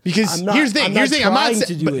 Because here's the thing. I'm not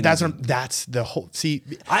saying, but that's the whole. See,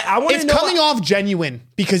 I want to know. It's coming off genuine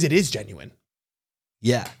because it is genuine.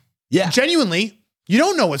 Yeah. Genuinely, you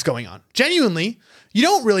don't know what's going on. Genuinely, you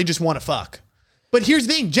don't really just want to fuck. But here's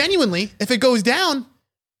the thing. Genuinely, if it goes down.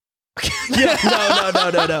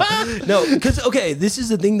 No. Because okay, this is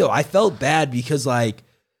the thing though. I felt bad because like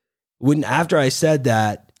after I said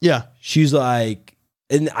that, she's like,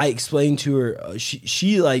 and I explained to her,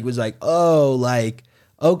 she like was like, oh, like.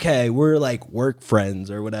 Okay, we're like work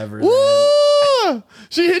friends or whatever.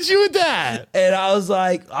 She hit you with that. And I was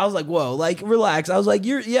like, whoa, like, relax. I was like,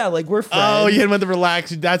 we're friends. Oh, you hit him with the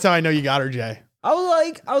relax. That's how I know you got her, Jay. I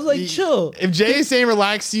was like, chill. If Jay is saying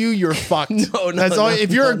relax to you, you're fucked. That's all.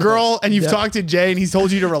 If you're a girl and you've talked to Jay and he's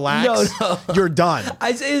told you to relax, you're done.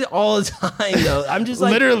 I say it all the time, though. I'm just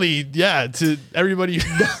like, literally, yeah. To everybody,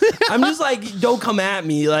 I'm just like, don't come at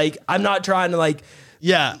me. Like, I'm not trying to like.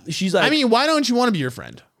 Yeah, she's like, I mean, why don't you want to be your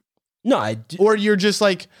friend? No, or you're just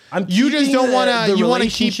like, you just don't want to. You want to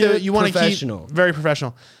keep you want to keep very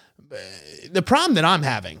professional. The problem that I'm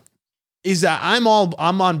having is that I'm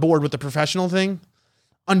on board with the professional thing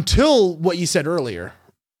until what you said earlier.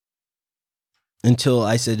 Until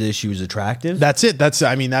I said that she was attractive. That's it. That's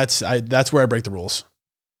where I break the rules.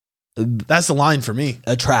 That's the line for me.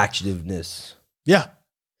 Attractiveness. Yeah.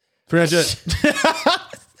 Pretty much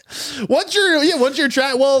it. What's your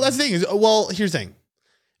track? Well, that's the thing is, here's the thing. I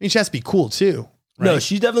mean, she has to be cool too. Right? No,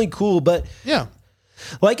 she's definitely cool, but yeah.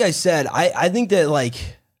 Like I said, I think that like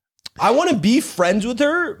I want to be friends with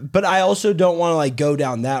her, but I also don't want to like go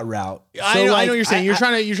down that route. So I know what you're saying. You're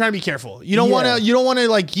trying to be careful. You don't want to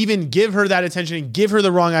like even give her that attention and give her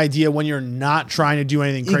the wrong idea when you're not trying to do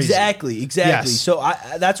anything crazy. Exactly. Yes. So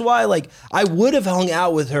that's why like I would have hung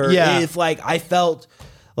out with her if like I felt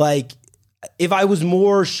like if I was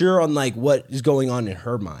more sure on like what is going on in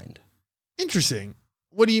her mind. Interesting.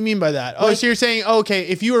 What do you mean by that? So you're saying, okay,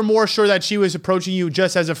 if you were more sure that she was approaching you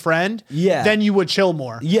just as a friend, then you would chill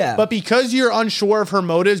more. Yeah. But because you're unsure of her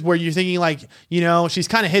motives, where you're thinking like, she's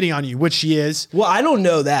kind of hitting on you, which she is. Well, I don't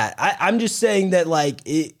know that. I'm just saying that like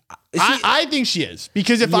I think she is,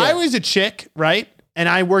 because if I was a chick, right, and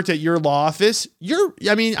I worked at your law office,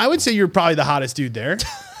 I would say you're probably the hottest dude there,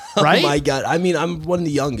 right? Oh my God. I mean, I'm one of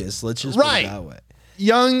the youngest. Let's just put it that way.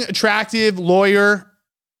 Young, attractive, lawyer.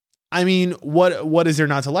 I mean, what is there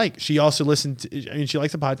not to like? She also listened to, she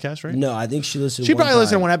likes the podcast, right? No, I think she listened. She probably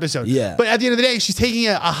listened to one episode. Yeah. But at the end of the day, she's taking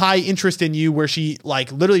a high interest in you, where she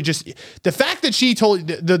like literally just, the fact that she told,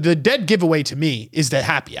 the dead giveaway to me is the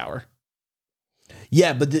happy hour.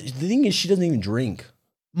 Yeah, but the thing is, she doesn't even drink.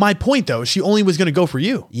 My point though, she only was going to go for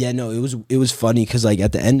you. Yeah, no, it was funny because like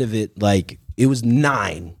at the end of it, like it was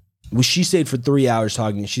 9. Well, she stayed for 3 hours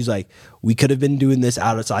talking. She's like, we could have been doing this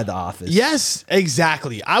outside the office. Yes,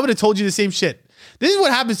 exactly. I would have told you the same shit. This is what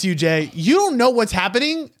happens to you, Jay. You don't know what's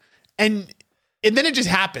happening, and then it just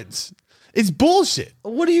happens. It's bullshit.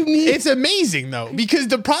 What do you mean? It's amazing though, because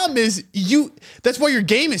the problem is that's why your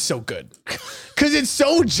game is so good. Because it's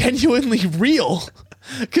so genuinely real.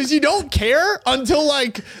 Because you don't care until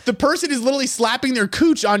like the person is literally slapping their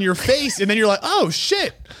cooch on your face, and then you're like, oh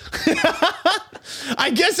shit. I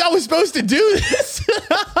guess I was supposed to do this.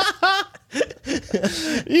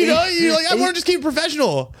 You're like, I want to just keep it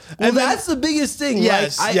professional. Well, and that's the biggest thing.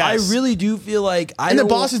 Yes, like, I really do feel like and the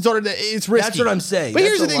boss's daughter, it's risky. That's what I'm saying. But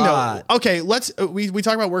here's the thing though. Okay, let's we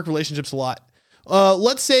talk about work relationships a lot.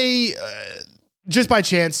 Let's say just by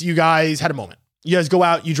chance you guys had a moment. You guys go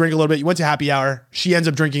out, you drink a little bit, you went to happy hour, she ends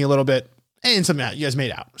up drinking a little bit, and something out. You guys made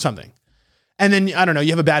out, something. And then, I don't know, you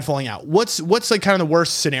have a bad falling out. What's like kind of the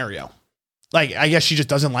worst scenario? Like, I guess she just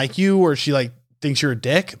doesn't like you, or she like thinks you're a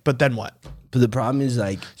dick, but then what? But the problem is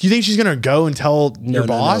like... Do you think she's going to go and tell your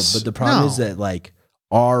boss? No, but the problem is that like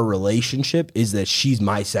our relationship is that she's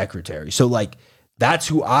my secretary. So like, that's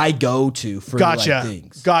who I go to for like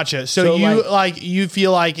things. Gotcha. So you like you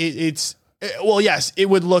feel like it's... Well, yes, it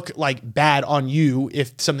would look like bad on you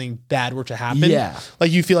if something bad were to happen. Yeah.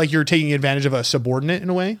 Like you feel like you're taking advantage of a subordinate in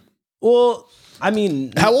a way? Well, I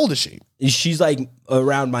mean... How old is she? She's like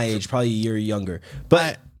around my age, probably a year younger.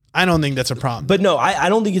 But I don't think that's a problem. But no, I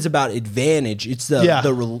don't think it's about advantage. It's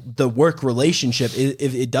the work relationship.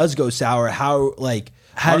 If it does go sour, how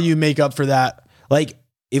do you make up for that? Like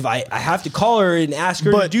if I have to call her and ask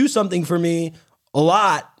her to do something for me a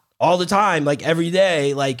lot, all the time, like every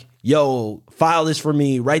day, like, yo, file this for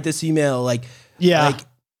me, write this email, draft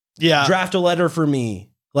a letter for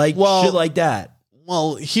me, like shit like that.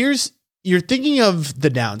 Well, you're thinking of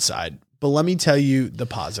the downside, but let me tell you the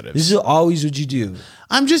positives. This is always what you do.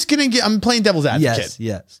 I'm playing devil's advocate.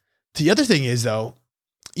 Yes. The other thing is though,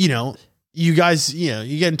 you guys,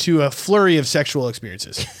 you get into a flurry of sexual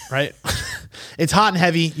experiences, right? It's hot and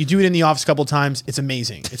heavy. You do it in the office a couple of times. It's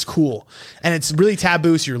amazing. It's cool. And it's really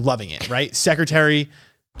taboo. So you're loving it, right? Secretary,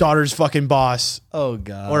 daughter's fucking boss. Oh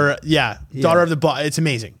God. Or daughter of the boss. It's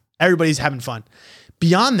amazing. Everybody's having fun.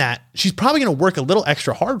 Beyond that, she's probably going to work a little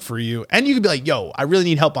extra hard for you. And you could be like, yo, I really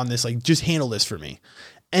need help on this. Like, just handle this for me.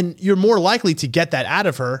 And you're more likely to get that out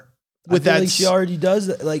of her with that. Like she already does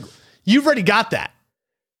that. Like, you've already got that.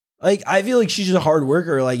 Like, I feel like she's just a hard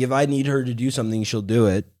worker. Like, if I need her to do something, she'll do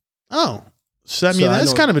it. Oh, So I mean,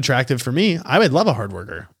 that's kind of attractive for me. I would love a hard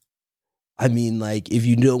worker. I mean, like, if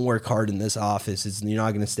you don't work hard in this office, you're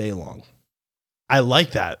not going to stay long. I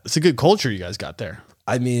like that. It's a good culture you guys got there.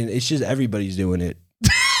 I mean, it's just everybody's doing it.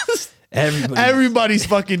 Everybody's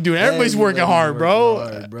fucking doing it. Everybody's working hard,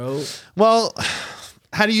 bro. Well,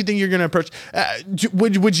 how do you think you're going to approach?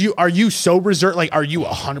 Are you so reserved? Like, are you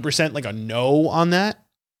 100% like a no on that?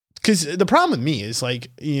 Because the problem with me is like,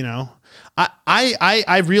 you know,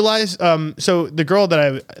 I realized, so the girl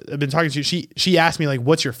that I've been talking to, she asked me like,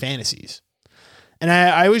 what's your fantasies? And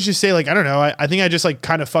I always just say like, I don't know. I think I just like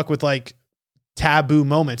kind of fuck with like taboo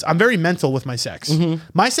moments. I'm very mental with my sex. Mm-hmm.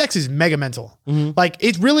 My sex is mega mental. Mm-hmm. Like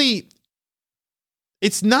it's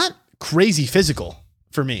not crazy physical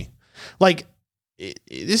for me. Like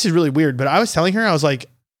this is really weird, but I was telling her, I was like,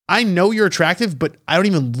 I know you're attractive, but I don't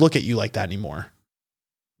even look at you like that anymore.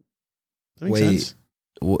 That makes sense.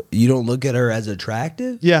 You don't look at her as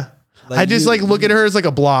attractive? Yeah. Like I just like look at her as like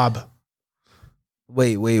a blob.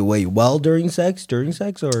 Wait. Well, during sex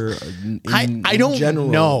or I don't general?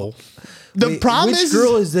 know. The problem is, which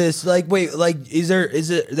girl is this? Like, wait, like,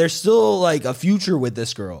 there's still like a future with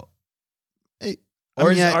this girl?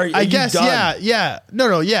 Are you guess, done? Yeah.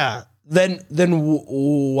 No, yeah. Then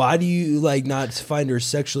why do you like not find her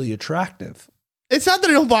sexually attractive? It's not that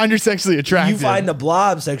I don't find her sexually attractive. You find the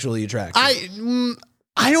blob sexually attractive.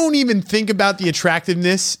 I don't even think about the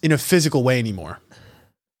attractiveness in a physical way anymore.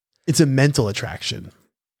 It's a mental attraction.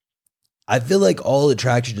 I feel like all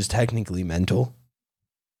attraction is technically mental.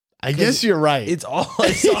 I guess you're right. It's all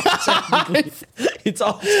technically.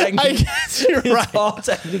 I guess you're right. It's all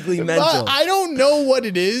technically mental. But I don't know what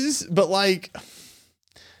it is, but like,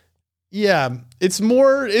 yeah, it's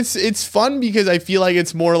more. It's fun because I feel like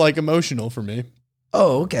it's more like emotional for me.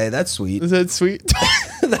 Oh, okay, that's sweet. Is that sweet?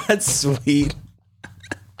 That's sweet.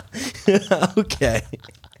 Okay.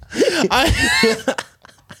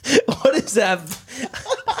 What is that?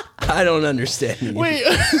 I don't understand you. Wait.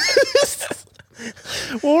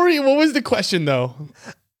 What was the question though?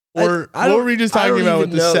 Or what were we just talking about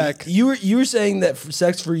with the sex? You were saying that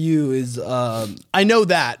sex for you is I know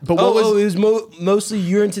that, but what was it was mostly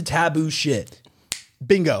you're into taboo shit.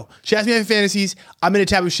 Bingo. She asked me my fantasies. I'm into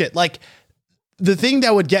taboo shit. Like the thing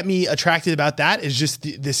that would get me attracted about that is just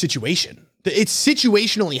the situation. It's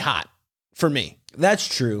situationally hot for me. That's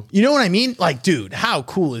true. You know what I mean? Like, dude, how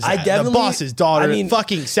cool is that? The boss's daughter,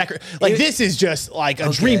 fucking secretary. Like, this is just like a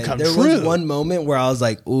dream come true. There was one moment where I was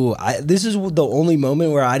like, ooh, this is the only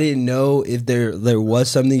moment where I didn't know if there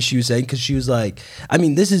was something she was saying. Cause she was like, I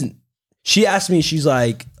mean, she asked me, she's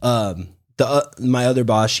like, my other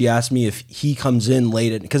boss, she asked me if he comes in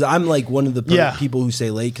late. Cause I'm like one of the people who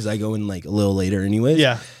say late cause I go in like a little later anyways.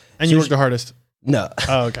 Yeah. And so you work the hardest. No.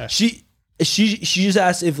 Oh, okay. She just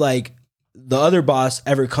asked if like, the other boss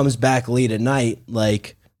ever comes back late at night,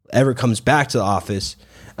 like ever comes back to the office.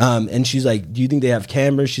 And she's like, do you think they have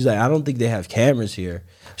cameras? She's like, I don't think they have cameras here.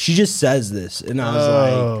 She just says this. And I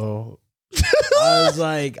was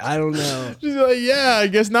like, I don't know. She's like, yeah, I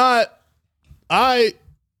guess not. I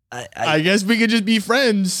guess we could just be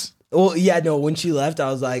friends. Well, yeah, no, when she left, I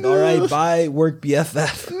was like, all right, bye, work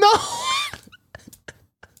BFF. No.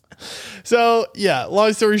 So yeah,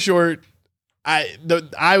 long story short,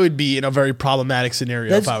 I would be in a very problematic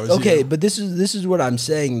scenario if I was okay. you. But this is what I'm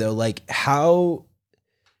saying though. Like how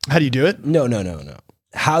do you do it? No.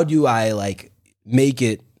 How do I like make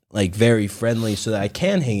it like very friendly so that I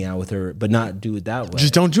can hang out with her, but not do it that way?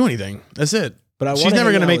 Just don't do anything. That's it. But she's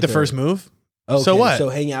never going to make the first move. Okay, so what? So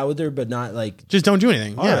hang out with her, but not like just don't do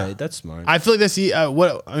anything. All right, that's smart. I feel like that's the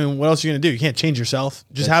what else are you gonna do? You can't change yourself.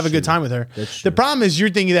 Just have a good time with her. The problem is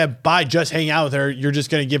you're thinking that by just hanging out with her, you're just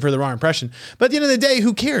gonna give her the wrong impression. But at the end of the day,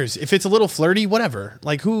 who cares if it's a little flirty? Whatever.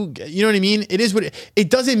 Like you know what I mean? It is what it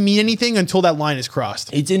doesn't mean anything until that line is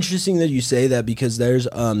crossed. It's interesting that you say that because there's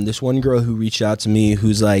this one girl who reached out to me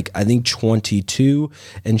who's like I think 22,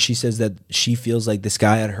 and she says that she feels like this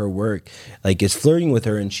guy at her work like is flirting with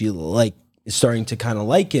her, and she like. Is starting to kind of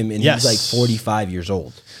like him, and he's like 45 years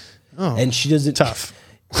old. Oh, and she doesn't tough.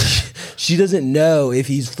 She doesn't know if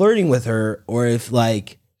he's flirting with her or if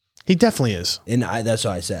like he definitely is. And that's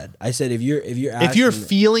what I said. I said if you're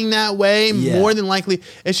feeling that way, more than likely,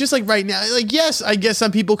 it's just like right now. Like yes, I guess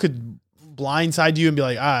some people could blindside you and be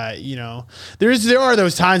like, you know, there are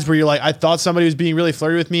those times where you're like, I thought somebody was being really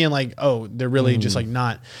flirty with me, and like, oh, they're really just like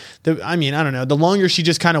not. I mean, I don't know. The longer she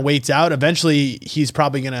just kind of waits out, eventually he's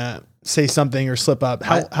probably gonna say something or slip up.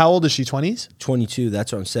 How old is she? 20s? 22.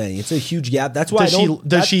 That's what I'm saying. It's a huge gap. That's why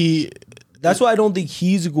That's why I don't think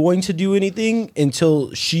he's going to do anything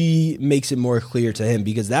until she makes it more clear to him,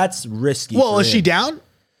 because that's risky. Well, is she down?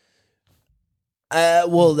 I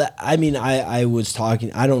was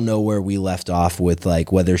talking. I don't know where we left off with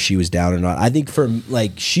like whether she was down or not. I think for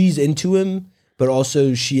like she's into him, but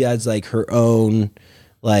also she has like her own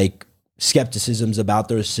like skepticisms about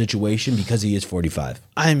their situation because he is 45.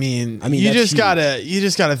 I mean, you just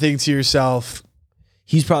gotta think to yourself.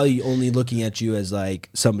 He's probably only looking at you as like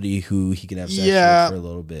somebody who he can have sex with for a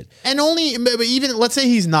little bit. And but even let's say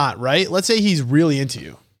he's not, right? Let's say he's really into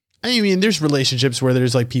you. I mean, there's relationships where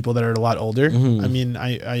there's like people that are a lot older. Mm-hmm. I mean,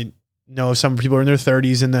 I know some people are in their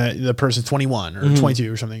 30s and the person's 21 or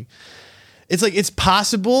 22 or something. It's like, it's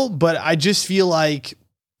possible, but I just feel like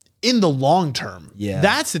in the long term,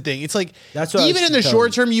 that's the thing. It's like, even in the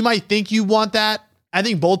short term, you might think you want that. I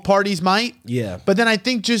think both parties might. Yeah. But then I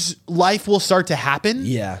think just life will start to happen.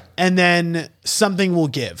 Yeah. And then something will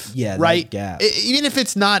give. Yeah. Right? Gap. Even if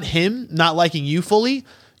it's not him not liking you fully,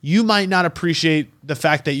 you might not appreciate the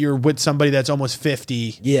fact that you're with somebody that's almost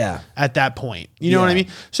 50 at that point. You know what I mean?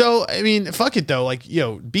 So, I mean, fuck it though. Like,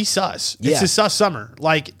 be sus. It's a sus summer.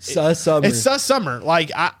 Like, It's sus summer.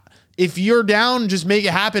 Like, if you're down, just make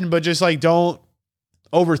it happen, but just like, don't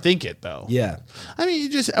overthink it though. Yeah. I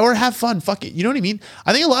mean, or have fun. Fuck it. You know what I mean?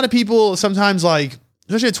 I think a lot of people sometimes like,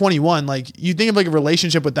 especially at 21, like you think of like a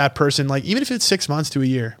relationship with that person, like even if it's 6 months to a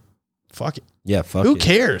year, fuck it. Yeah, fuck Who it.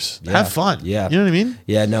 cares? Yeah. Have fun. Yeah. You know what I mean?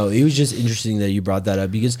 Yeah, no, it was just interesting that you brought that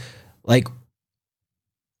up because, like,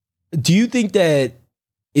 do you think that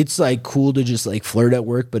it's, like, cool to just, like, flirt at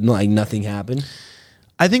work but, like, nothing happened?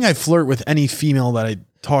 I think I flirt with any female that I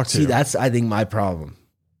talk to. See, that's, I think, my problem.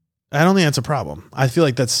 I don't think that's a problem. I feel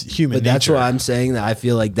like that's human nature. But that's why I'm saying that I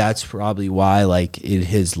feel like that's probably why, like, it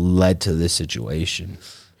has led to this situation.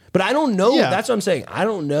 But I don't know. Yeah. That's what I'm saying. I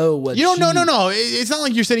don't know what you don't know. No. It's not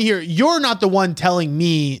like you're sitting here. You're not the one telling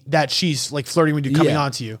me that she's like flirting with you, coming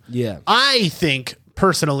on to you. Yeah. I think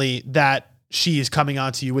personally that she is coming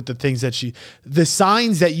on to you with the things that the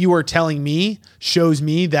signs that you are telling me shows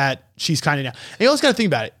me that she's kind of down. And you also got to think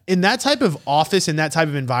about it. In that type of office, in that type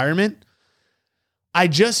of environment, I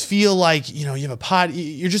just feel like, you have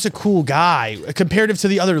you're just a cool guy comparative to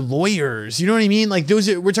the other lawyers. You know what I mean? Like we're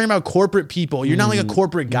talking about corporate people. You're not like a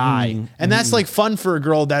corporate guy. And that's like fun for a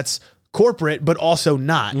girl that's corporate, but also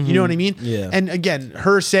not, you know what I mean? Yeah. And again,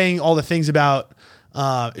 her saying all the things about,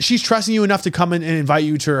 she's trusting you enough to come in and invite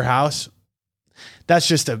you to her house. That's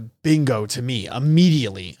just a bingo to me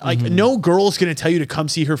immediately. Like no girl's going to tell you to come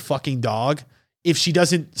see her fucking dog if she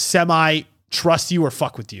doesn't semi trust you or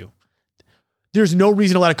fuck with you. There's no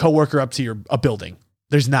reason to let a coworker up to a building.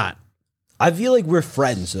 There's not. I feel like we're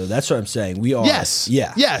friends, though. That's what I'm saying. We are. Yes.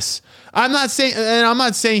 Yeah. Yes. I'm not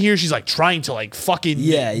saying here she's like trying to like fucking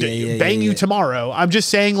bang you tomorrow. I'm just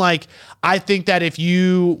saying like, I think that if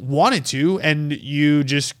you wanted to and you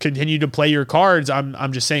just continue to play your cards,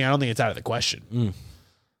 I'm just saying I don't think it's out of the question.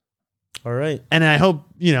 All right. And I hope,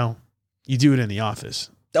 you do it in the office.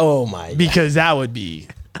 Oh my God. Because that would be,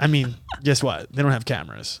 I mean, guess what? They don't have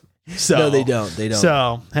cameras. So, no, they don't.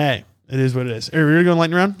 So, hey, it is what it is. Are we going to go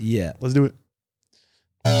lightning round? Yeah. Let's do it.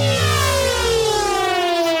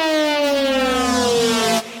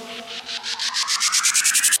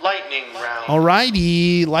 Lightning round.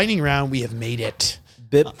 Alrighty. Lightning round. We have made it.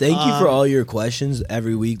 Bip, thank you for all your questions.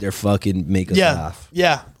 Every week they're fucking make us laugh.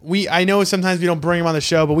 Yeah. I know sometimes we don't bring them on the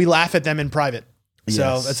show, but we laugh at them in private.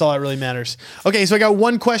 So that's all that really matters. Okay, so I got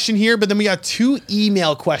one question here, but then we got 2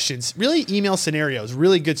 email questions. Really email scenarios.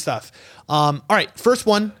 Really good stuff. All right, first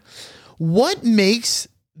one. What makes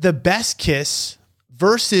the best kiss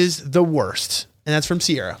versus the worst? And that's from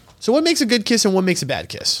Sierra. So what makes a good kiss and what makes a bad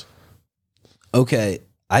kiss? Okay,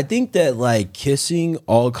 I think that like kissing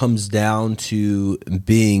all comes down to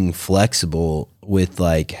being flexible with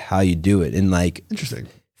like how you do it and like interesting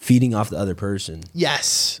feeding off the other person.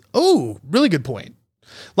 Yes. Oh, really good point.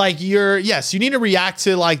 Like you need to react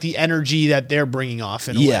to like the energy that they're bringing off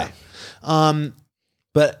in a way.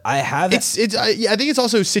 But I have I think it's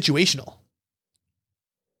also situational.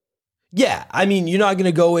 Yeah, I mean, you're not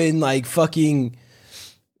gonna go in like fucking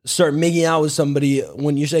start making out with somebody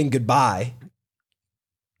when you're saying goodbye.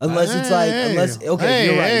 Unless it's like, you're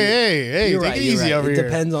right. Hey, take it easy over here. It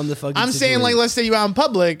depends on the fucking I'm situation. saying like, let's say you're out in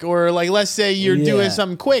public or like, let's say you're doing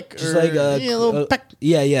something quick. Just or, like a little peck.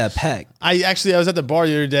 Yeah, peck. I was at the bar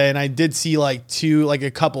the other day and I did see like a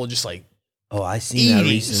couple just like, I seen that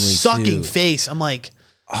recently sucking too. face. I'm like,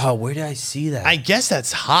 oh, where did I see that? I guess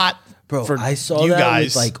that's hot. Bro, for I saw you that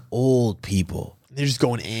guys. with like old people. They're just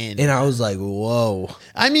going in. And I was like, whoa.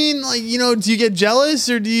 I mean, like, do you get jealous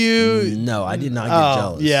or do you? No, I did not get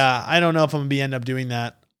jealous. Yeah, I don't know if I'm going to end up doing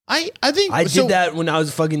that. I think I did that when I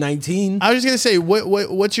was fucking 19. I was just going to say,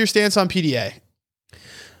 what's your stance on PDA?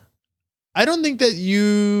 I don't think that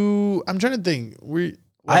you. I'm trying to think.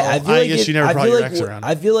 I feel like guess you never brought your ex around.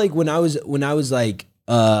 I feel like when I was like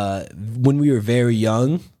when we were very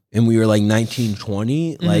young and we were like 19,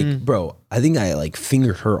 20, like bro, I think I like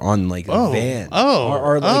fingered her on like a van.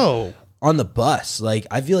 Or like on the bus. Like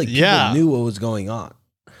I feel like people knew what was going on.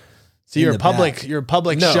 So you're a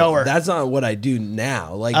public shower. That's not what I do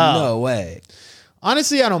now. Like no way.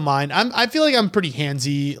 Honestly, I don't mind. I feel like I'm pretty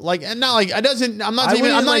handsy. Like, and not like it doesn't. I'm not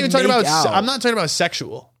even talking about. I'm not talking about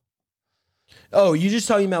sexual. Oh, you're just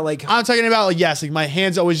talking about like. I'm talking about like yes, like my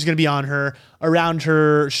hand's always just gonna be on her, around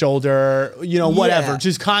her shoulder, whatever.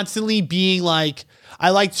 Just constantly being like.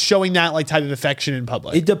 I like showing that like type of affection in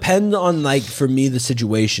public. It depends on like for me the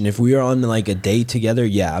situation. If we are on like a date together,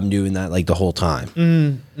 yeah, I'm doing that like the whole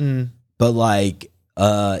time. But like,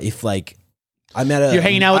 if like. You're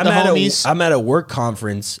hanging out with the homies. I'm at a work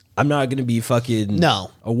conference. I'm not going to be fucking a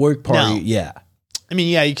work party. No. Yeah. I mean,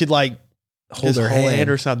 yeah, you could like hold her hand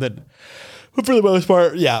or something. But for the most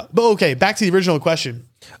part, yeah. But okay, back to the original question.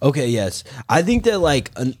 Okay, yes. I think that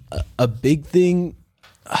like a big thing,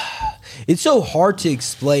 it's so hard to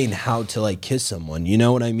explain how to like kiss someone. You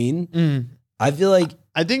know what I mean? I feel like.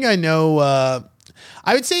 I think I know,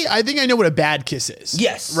 I think I know what a bad kiss is.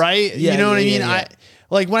 Yes. Right? Yeah, you know what I mean? Yeah.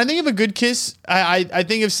 Like when I think of a good kiss, I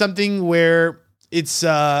think of something where it's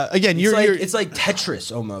again it's like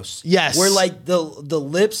Tetris almost. Yes, where like the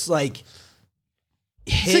lips like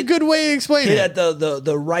hit. It's a good way to explain it. At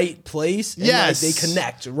the right place. And yes, like they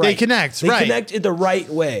connect. Right, they connect. They connect in the right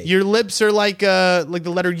way. Your lips are like the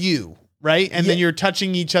letter U, right? And then you're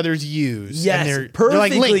touching each other's U's. Yes, and perfectly.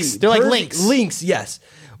 They're like links. They're like links. Links. Yes.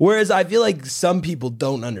 Whereas I feel like some people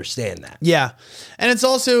don't understand that. Yeah. And it's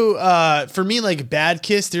also, for me, like bad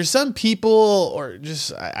kiss, there's some people or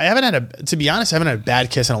just, I haven't had a bad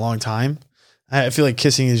kiss in a long time. I feel like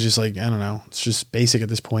kissing is just like, I don't know, it's just basic at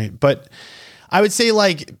this point. But I would say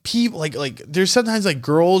like people, like there's sometimes like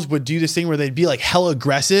girls would do this thing where they'd be like hella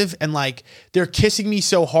aggressive and like they're kissing me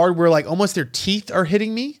so hard where like almost their teeth are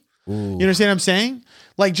hitting me. Ooh. You understand what I'm saying?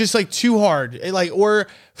 Like just like too hard, like or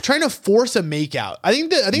trying to force a make out. I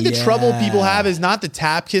think the trouble people have is not the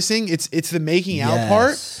tap kissing; it's the making out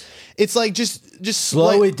part. It's like just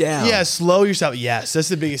slow it down. Yeah, slow yourself. Yes, that's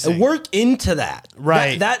the biggest thing. Work into that.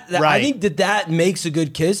 Right. That right. I think that makes a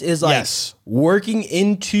good kiss is like working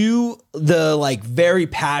into the like very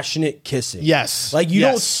passionate kissing. Yes. Like you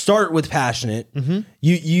don't start with passionate. Mm-hmm.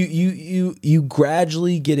 You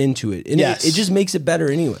gradually get into it. And it just makes it better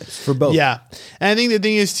anyways for both. Yeah. And I think the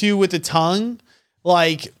thing is too with the tongue,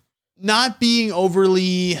 like not being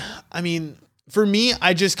overly, I mean, for me,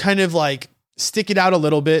 I just kind of like stick it out a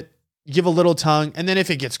little bit. Give a little tongue, and then if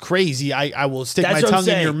it gets crazy, I will stick my tongue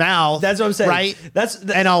in your mouth. That's what I'm saying. Right?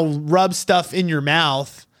 And I'll rub stuff in your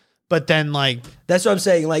mouth, but then like that's what I'm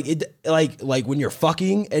saying. Like it, like when you're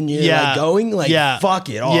fucking and you're like going, like fuck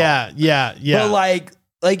it all. Yeah. But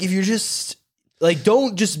like if you're just like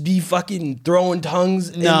don't just be fucking throwing tongues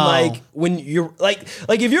in like when you're like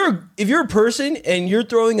if you're a person and you're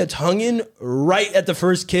throwing a tongue in right at the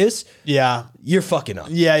first kiss, you're fucking up.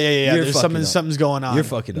 Yeah. There's something's going on. You're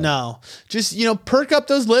fucking up. No, just perk up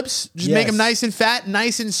those lips. Just make them nice and fat,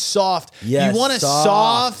 nice and soft. Yes, you want it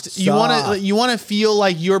soft. You want to feel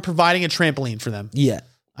like you're providing a trampoline for them. Yeah,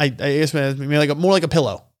 I guess maybe like more like a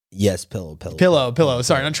pillow. Yes, pillow.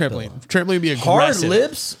 Sorry, not trampoline. Pillow. Trampoline would be aggressive. Hard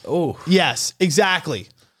lips? Oh. Yes, exactly.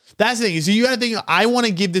 That's the thing. So you got to think, I want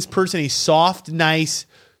to give this person a soft, nice,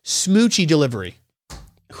 smoochy delivery.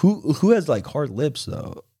 Who has like hard lips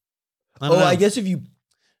though? I guess if you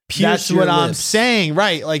pierce That's what lips. I'm saying,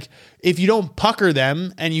 right? Like if you don't pucker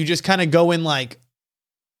them and you just kind of go in like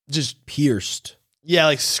just pierced. Yeah,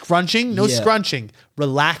 like scrunching. No scrunching.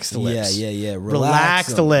 Relax the lips. Yeah.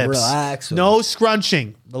 Relax the lips. Relax. No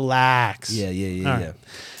scrunching. Relax. Yeah.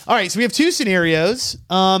 All right. So we have two scenarios.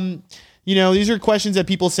 These are questions that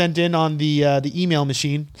people sent in on the email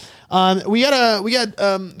machine. We got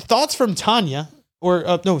thoughts from Tanya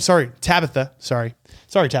Tabitha. Sorry,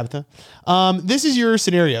 Tabitha. This is your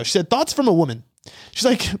scenario. She said thoughts from a woman. She's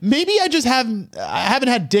like, maybe I haven't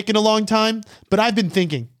had dick in a long time, but I've been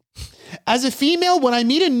thinking. As a female, when I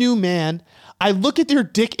meet a new man, I look at their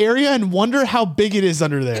dick area and wonder how big it is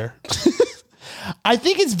under there. I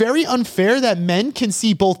think it's very unfair that men can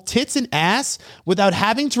see both tits and ass without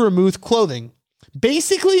having to remove clothing.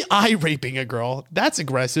 Basically, eye raping a girl. That's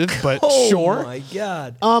aggressive, but sure. Oh my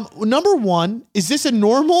God. Number one, is this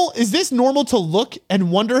normal to look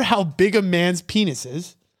and wonder how big a man's penis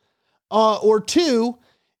is? Or two,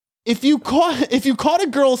 if you caught a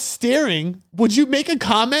girl staring, would you make a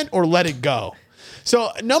comment or let it go?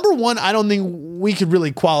 So number one, I don't think we could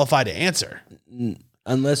really qualify to answer.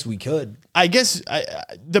 Unless we could. I guess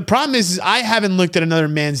the problem is I haven't looked at another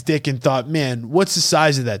man's dick and thought, man, what's the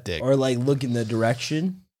size of that dick? Or like look in the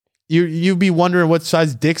direction. You'd be wondering what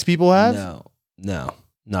size dicks people have? No,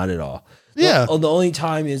 not at all. Yeah. The only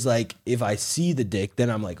time is like if I see the dick, then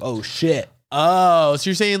I'm like, oh shit. Oh, so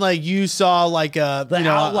you're saying like you saw like a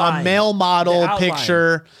male model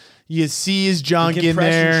picture. You see his junk in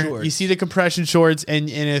there. Shorts. You see the compression shorts, and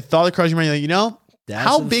it thought across your mind, you're like,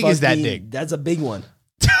 how big is that dick? That's a big one.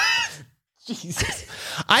 Jesus.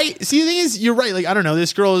 I see. The thing is, you're right. Like, I don't know.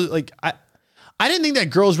 This girl, like, I didn't think that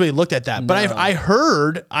girls really looked at that, but I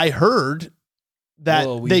heard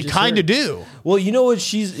that they kind of do. Well, you know what?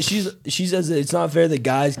 She says that it's not fair that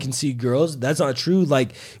guys can see girls. That's not true.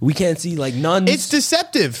 Like, we can't see like nuns. It's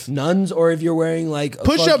deceptive. Nuns, or if you're wearing like a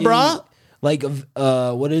push-up bra. Like,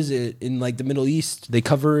 what is it in like the Middle East? They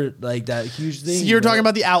cover like that huge thing. So you're talking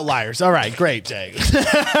about the outliers. All right, great, Jay.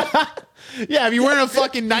 Yeah, if you're wearing a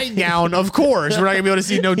fucking nightgown, of course we're not gonna be able to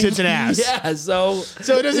see no tits and ass. Yeah, so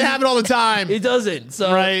it doesn't happen all the time. It doesn't.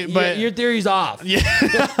 So right, but your theory's off. Yeah.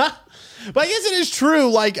 But I guess it is true.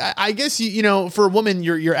 Like, I guess you know, for a woman,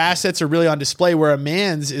 your assets are really on display. Where a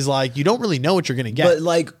man's is like you don't really know what you're gonna get. But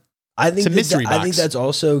like, I think I think that's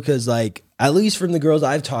also because like at least from the girls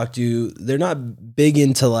I've talked to, they're not big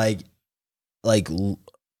into like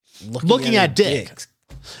looking at dicks.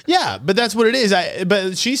 Yeah, but that's what it is.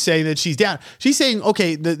 But she's saying that she's down. She's saying,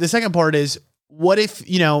 okay, the second part is, what if,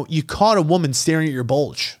 you know, you caught a woman staring at your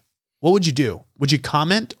bulge? What would you do? Would you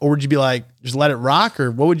comment, or would you be like, just let it rock,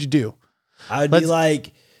 or what would you do? I would be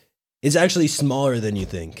like, it's actually smaller than you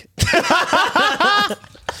think. It's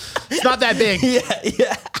not that big.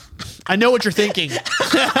 Yeah. I know what you're thinking.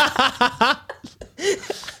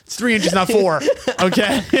 It's 3 inches, not 4.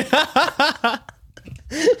 Okay.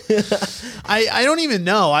 I don't even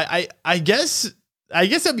know. I guess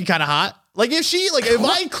that'd be kind of hot. Like if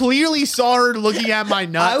I clearly saw her looking at my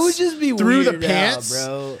nuts, I would just be through the pants,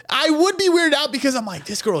 bro. I would be weirded out because I'm like,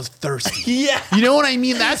 this girl is thirsty. Yeah. You know what I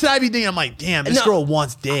mean? That's what I'd be thinking. I'm like, damn, this girl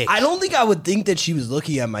wants dick. I don't think I would think that she was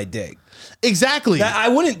looking at my dick. Exactly. I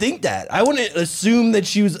wouldn't think that. I wouldn't assume that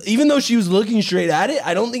she was, even though she was looking straight at it,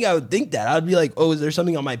 I don't think I would think that. I would be like, oh, is there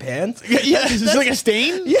something on my pants? Yeah, is this like a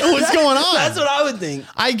stain? Yeah, what's going on? That's what I would think.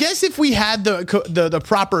 I guess if we had the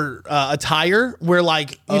proper attire where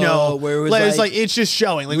like, you know, where it was it's like it's just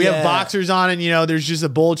showing. Like we have boxers on and, you know, there's just a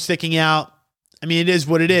bulge sticking out. I mean, it is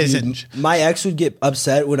what it is. Dude, and my ex would get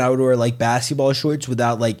upset when I would wear like basketball shorts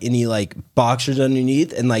without like any like boxers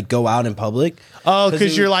underneath and like go out in public. Oh,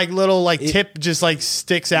 because your like little like tip just like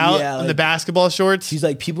sticks out in the basketball shorts. She's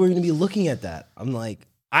like, people are going to be looking at that. I'm like,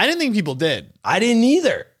 I didn't think people did. I didn't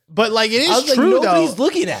either. But like it is true though. Nobody's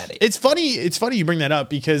looking at it. It's funny you bring that up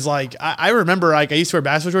because like I remember like I used to wear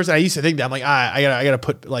basketball shorts and I used to think that I'm like I gotta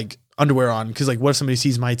put like underwear on because like what if somebody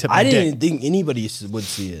sees my tip? I didn't think anybody would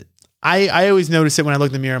see it. I always notice it when I look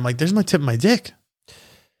in the mirror. I'm like, there's my tip of my dick.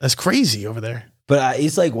 That's crazy over there. But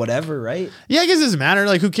it's like whatever, right? Yeah, I guess it doesn't matter.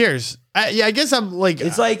 Like, who cares? I guess I'm like,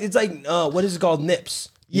 it's like what is it called? Nips.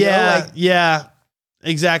 Yeah, yeah,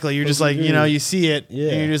 exactly. You're just like, you know, you see it, and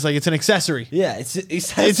you're just like, it's an accessory. Yeah, it's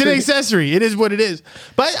an accessory. It is what it is.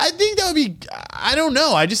 But I think that would be, I don't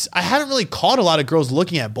know. I haven't really caught a lot of girls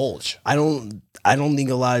looking at bulge. I don't think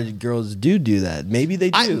a lot of girls do that. Maybe they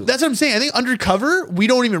do. That's what I'm saying. I think undercover, we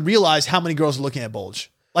don't even realize how many girls are looking at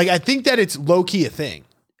bulge. Like, I think that it's low key a thing.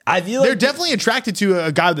 I feel they're definitely attracted to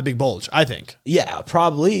a guy with a big bulge. I think. Yeah,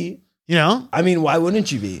 probably. You know, I mean, why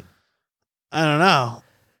wouldn't you be? I don't know.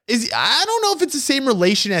 I don't know if it's the same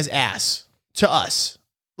relation as ass to us.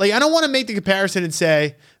 Like, I don't want to make the comparison and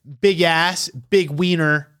say big ass, big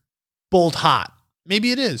wiener, bold hot.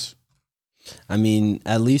 Maybe it is. I mean,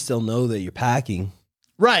 at least they'll know that you're packing.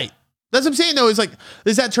 Right. That's what I'm saying, though. Is like,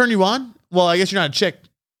 does that turn you on? Well, I guess you're not a chick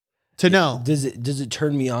to know. Does it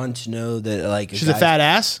turn me on to know that, like, she's a fat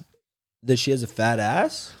ass? That she has a fat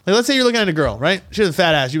ass? Like, let's say you're looking at a girl, right? She has a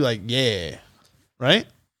fat ass. You'd be like, yeah. Right?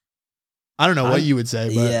 I don't know what you would say.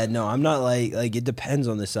 But. Yeah, no, I'm not like, it depends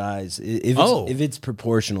on the size. If it's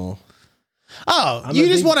proportional. Oh, you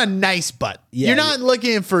just want a nice butt. Yeah, you're not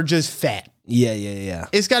looking for just fat. Yeah.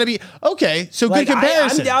 It's got to be okay. So like, good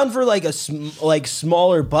comparison. I'm down for like a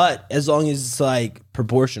smaller butt as long as it's like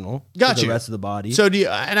proportional to the rest of the body. So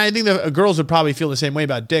and I think that girls would probably feel the same way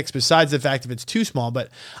about dicks. Besides the fact if it's too small, but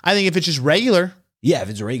I think if it's just regular. Yeah, if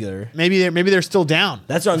it's regular, maybe they're still down.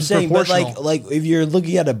 That's what I'm saying. But like if you're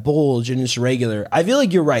looking at a bulge and it's regular, I feel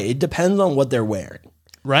like you're right. It depends on what they're wearing,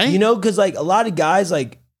 right? You know, because like a lot of guys,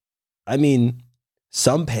 like, I mean,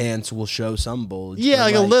 some pants will show some bulge. Yeah,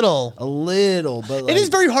 like a little, but it is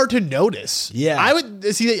very hard to notice. Yeah, I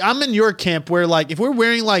would see. I'm in your camp where like if we're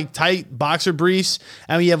wearing like tight boxer briefs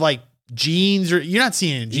and we have like jeans, or you're not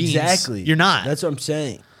seeing jeans. Exactly, you're not. That's what I'm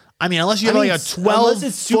saying. I mean, unless you have like a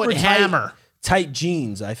 12-foot hammer. Tight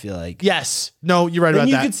jeans, I feel like. Yes. No, you're right about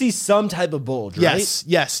that. You could see some type of bulge, right?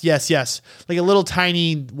 Yes. Like a little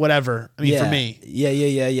tiny whatever. I mean, for me.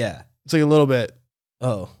 Yeah. It's like a little bit.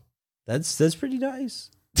 Oh, that's pretty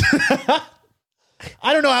nice.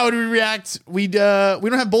 I don't know how would we react. We don't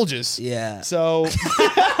have bulges. Yeah. So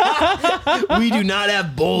we do not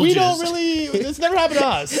have bulges. We don't really. This never happened to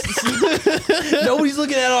us. Nobody's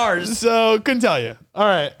looking at ours. So couldn't tell you. All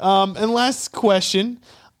right. And last question.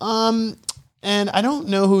 And I don't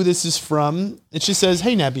know who this is from. It just says,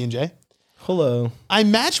 "Hey, Nappy and Jay. Hello. I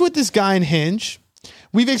matched with this guy in Hinge.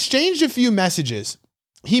 We've exchanged a few messages.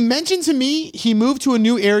 He mentioned to me he moved to a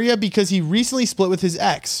new area because he recently split with his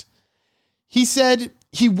ex. He said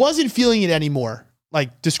he wasn't feeling it anymore,"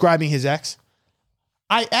 like describing his ex.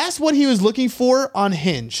 "I asked what he was looking for on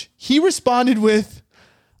Hinge. He responded with,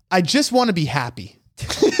 'I just want to be happy.'"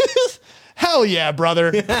 Hell yeah,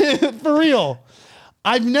 brother. For real.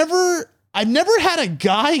 I've never had a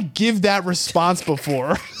guy give that response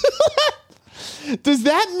before. Does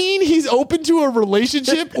that mean he's open to a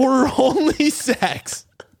relationship or only sex?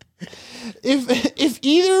 If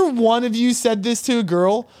either one of you said this to a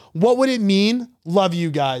girl, what would it mean? Love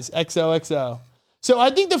you guys. XOXO. So I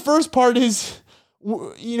think the first part is,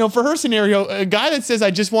 for her scenario, a guy that says,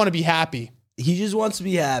 "I just want to be happy." He just wants to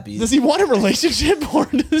be happy. Does he want a relationship or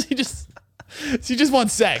does he just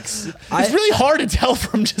want sex? It's really hard to tell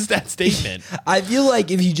from just that statement. I feel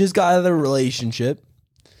like if he just got out of the relationship,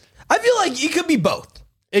 I feel like it could be both.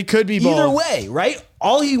 It could be both. Either way, right?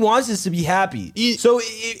 All he wants is to be happy. So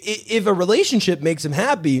if a relationship makes him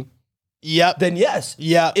happy, then yes.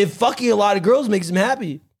 Yeah. If fucking a lot of girls makes him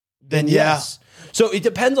happy, then yeah. yes. So it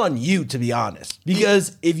depends on you, to be honest.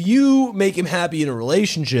 Because if you make him happy in a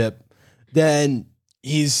relationship, then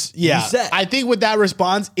he's set. I think with that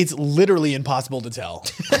response, it's literally impossible to tell.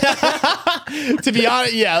 To be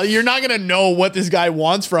honest, you're not gonna know what this guy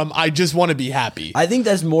wants from "I just want to be happy." I think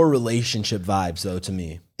that's more relationship vibes, though, to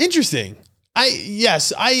me. Interesting.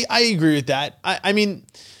 I agree with that. I mean,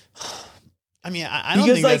 I don't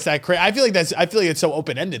think that's that crazy. I feel like it's so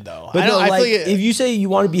open ended though. But if you say you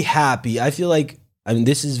want to be happy, I feel like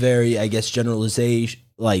this is very, I guess, generalization.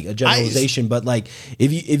 Like a generalization, but like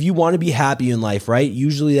if you want to be happy in life, right?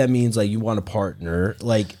 Usually that means like you want a partner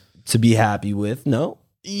like to be happy with. No?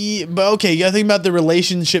 Yeah, but okay, you gotta think about the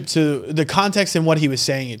relationship to the context and what he was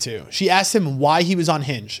saying it to. She asked him why he was on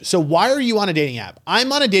Hinge. So why are you on a dating app?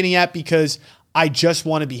 I'm on a dating app because I just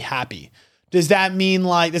want to be happy. Does that mean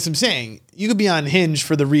like, that's what I'm saying? You could be on Hinge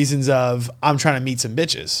for the reasons of I'm trying to meet some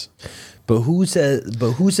bitches. But who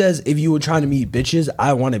says if you were trying to meet bitches,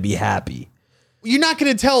 I want to be happy? You're not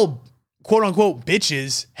going to tell quote unquote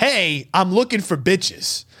bitches, "Hey, I'm looking for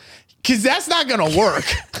bitches." Cause that's not going to work.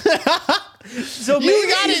 So maybe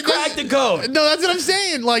you crack the code. No, that's what I'm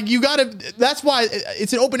saying. Like that's why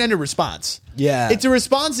it's an open-ended response. Yeah. It's a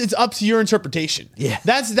response. It's up to your interpretation. Yeah.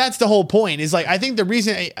 That's the whole point is like, I think the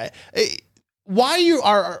reason why you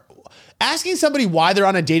are asking somebody why they're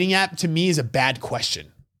on a dating app to me is a bad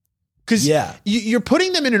question. Because you're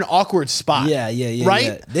putting them in an awkward spot. Yeah. Right?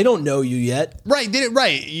 Yeah. They don't know you yet. Right.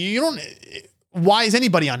 Right. You don't. Why is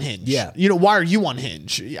anybody on Hinge? Yeah. Why are you on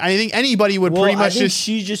Hinge? I think anybody would pretty much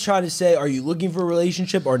she's just trying to say, are you looking for a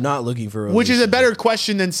relationship or not looking for a relationship? Which is a better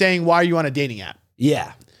question than saying, why are you on a dating app?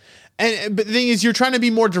 Yeah. But the thing is, you're trying to be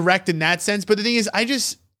more direct in that sense. But the thing is, I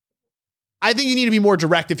think you need to be more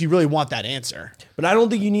direct if you really want that answer. But I don't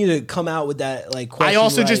think you need to come out with that like question. I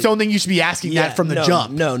also just don't think you should be asking that from the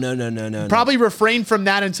jump. No. Probably refrain from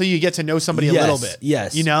that until you get to know somebody a little bit.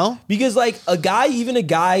 Yes. Because like even a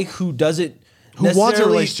guy who doesn't wants a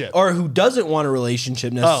relationship or who doesn't want a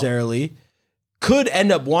relationship necessarily could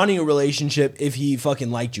end up wanting a relationship if he fucking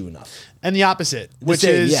liked you enough. And the opposite, which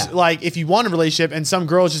is like if you want a relationship and some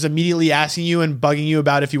girl is just immediately asking you and bugging you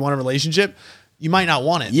about if you want a relationship, you might not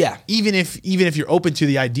want it. Yeah. Even if you're open to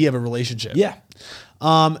the idea of a relationship. Yeah.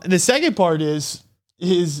 And the second part is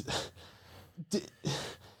if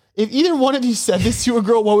either one of you said this to a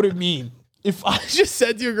girl, what would it mean? If I just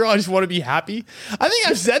said to a girl, I just want to be happy. I think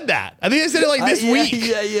I've said that. I think I said it like this week.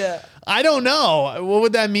 Yeah. I don't know. What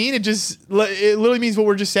would that mean? It literally means what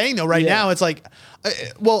we're just saying though. Right now, it's like,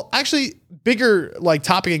 well, actually bigger like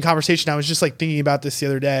topic and conversation. I was just like thinking about this the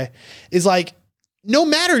other day is like, no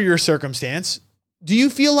matter your circumstance, do you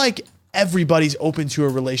feel like everybody's open to a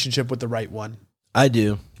relationship with the right one? I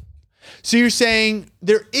do. So you're saying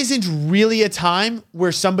there isn't really a time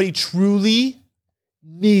where somebody truly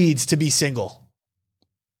needs to be single.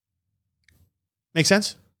 Make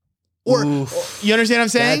sense? Or you understand what I'm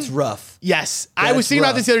saying? That's rough. Yes. I was thinking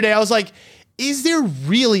about this the other day. I was like, is there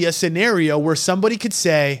really a scenario where somebody could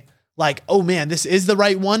say, like, oh man, this is the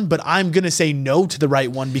right one, but I'm going to say no to the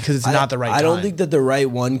right one because it's not the right time? I don't think that the right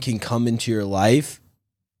one can come into your life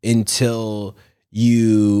until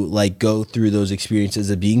you like go through those experiences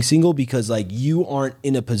of being single, because like you aren't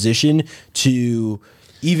in a position to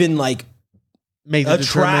even like make the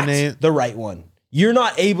attract the right one. You're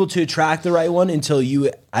not able to attract the right one until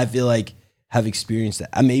you, I feel like, have experienced that.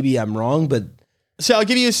 Maybe I'm wrong, but so I'll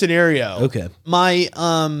give you a scenario. Okay.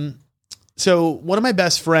 So one of my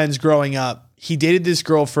best friends growing up, he dated this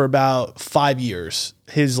girl for about 5 years.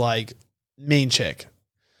 His like main chick.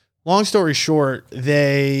 Long story short,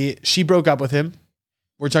 she broke up with him.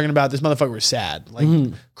 We're talking about this motherfucker was sad,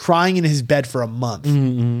 like crying in his bed for a month. I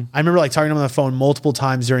remember like talking to him on the phone multiple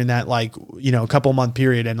times during that like, couple month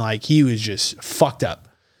period. And like, he was just fucked up.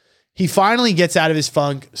 He finally gets out of his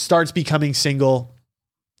funk, starts becoming single.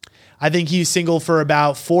 I think he's single for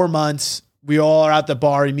about 4 months. We all are at the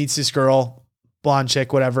bar. He meets this girl, blonde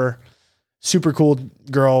chick, whatever. Super cool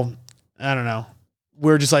girl. I don't know.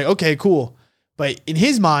 We're just like, okay, cool. But in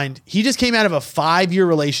his mind, he just came out of a 5-year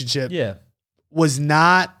relationship. Yeah. Was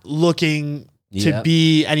not looking to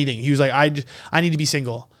be anything. He was like, I need to be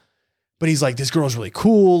single. But he's like, this girl's really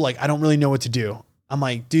cool. Like, I don't really know what to do. I'm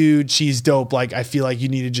like, dude, she's dope. Like, I feel like you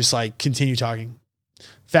need to just like continue talking.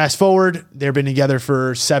 Fast forward, they've been together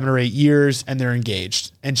for 7 or 8 years and they're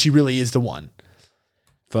engaged. And she really is the one.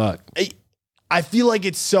 Fuck. I feel like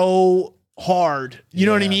it's so hard. You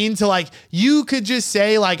know what I mean? To like, you could just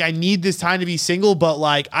say like, I need this time to be single, but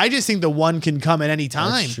like, I just think the one can come at any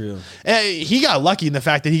time. That's true. He got lucky in the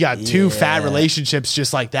fact that he got 2 fat relationships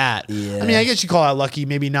just like that. Yeah. I mean, I guess you call that lucky,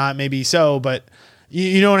 maybe not, maybe so, but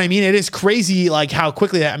you know what I mean? It is crazy like how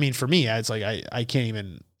quickly that, I mean, for me, it's like, I can't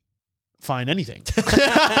even find anything. This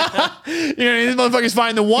motherfucker's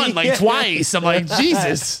find the one like twice. I'm like,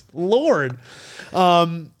 Jesus Lord.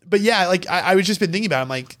 But yeah, like I was just been thinking about it. I'm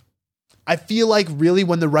like, I feel like really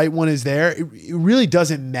when the right one is there, it really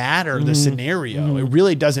doesn't matter the scenario. It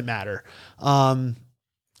really doesn't matter.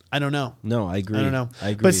 I don't know. No, I agree. I don't know. I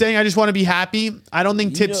agree. But saying I just want to be happy, I don't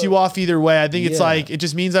think tips you off either way. I think it's like, it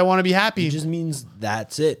just means I want to be happy. It just means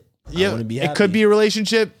that's it. Yeah. I want to be happy. It could be a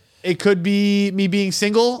relationship. It could be me being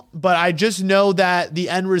single, but I just know that the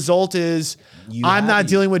end result is I'm not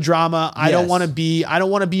dealing with drama. I don't want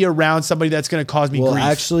to be around somebody that's going to cause me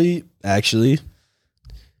grief. Actually,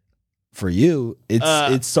 for you,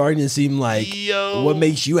 it's starting to seem like what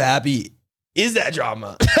makes you happy is that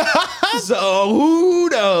drama. So who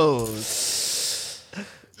knows?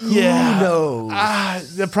 Yeah. Who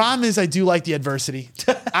knows? The problem is I do like the adversity.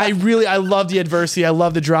 I love the adversity. I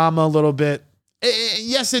love the drama a little bit.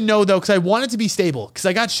 Yes and no though, because I want it to be stable. Because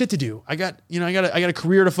I got shit to do. I got a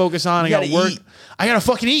career to focus on. I got work. I gotta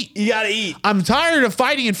fucking eat. You gotta eat. I'm tired of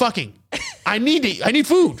fighting and fucking. I need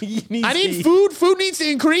food. I need food. Food needs to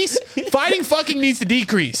increase. Fighting fucking needs to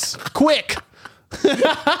decrease. Quick.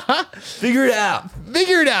 Figure it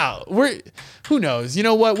out. Who knows? You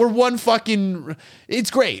know what? It's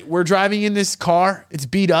great. We're driving in this car. It's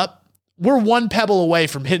beat up. We're one pebble away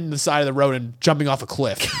from hitting the side of the road and jumping off a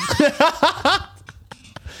cliff.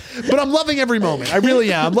 But I'm loving every moment. I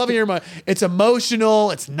really am. I'm loving every moment. It's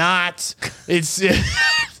emotional. It's not. It's you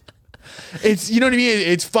know what I mean?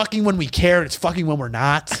 It's fucking when we care. It's fucking when we're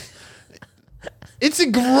not. It's a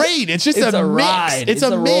mix. Ride. It's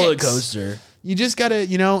a roller coaster. You just gotta,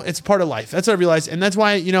 it's part of life. That's what I realized. And that's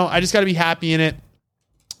why, I just gotta be happy in it.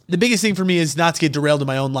 The biggest thing for me is not to get derailed in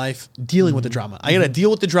my own life, dealing with the drama. I gotta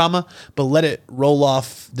deal with the drama, but let it roll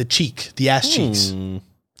off the ass cheeks. You know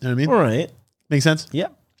what I mean? All right. Make sense? Yeah.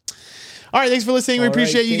 All right, thanks for listening. We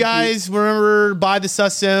appreciate you guys. Remember, buy the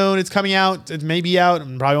Sus Zone. It's coming out. It may be out.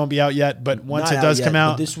 It probably won't be out yet, but once it does come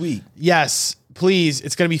out this week. Yes, please.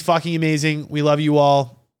 It's going to be fucking amazing. We love you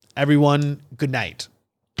all. Everyone, good night.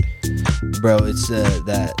 Bro, it's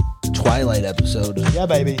that Twilight episode. Yeah,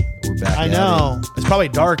 baby. We're back. I know. It's probably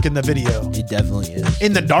dark in the video. It definitely is.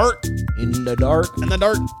 In the dark? In the dark. In the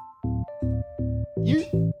dark.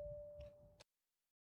 You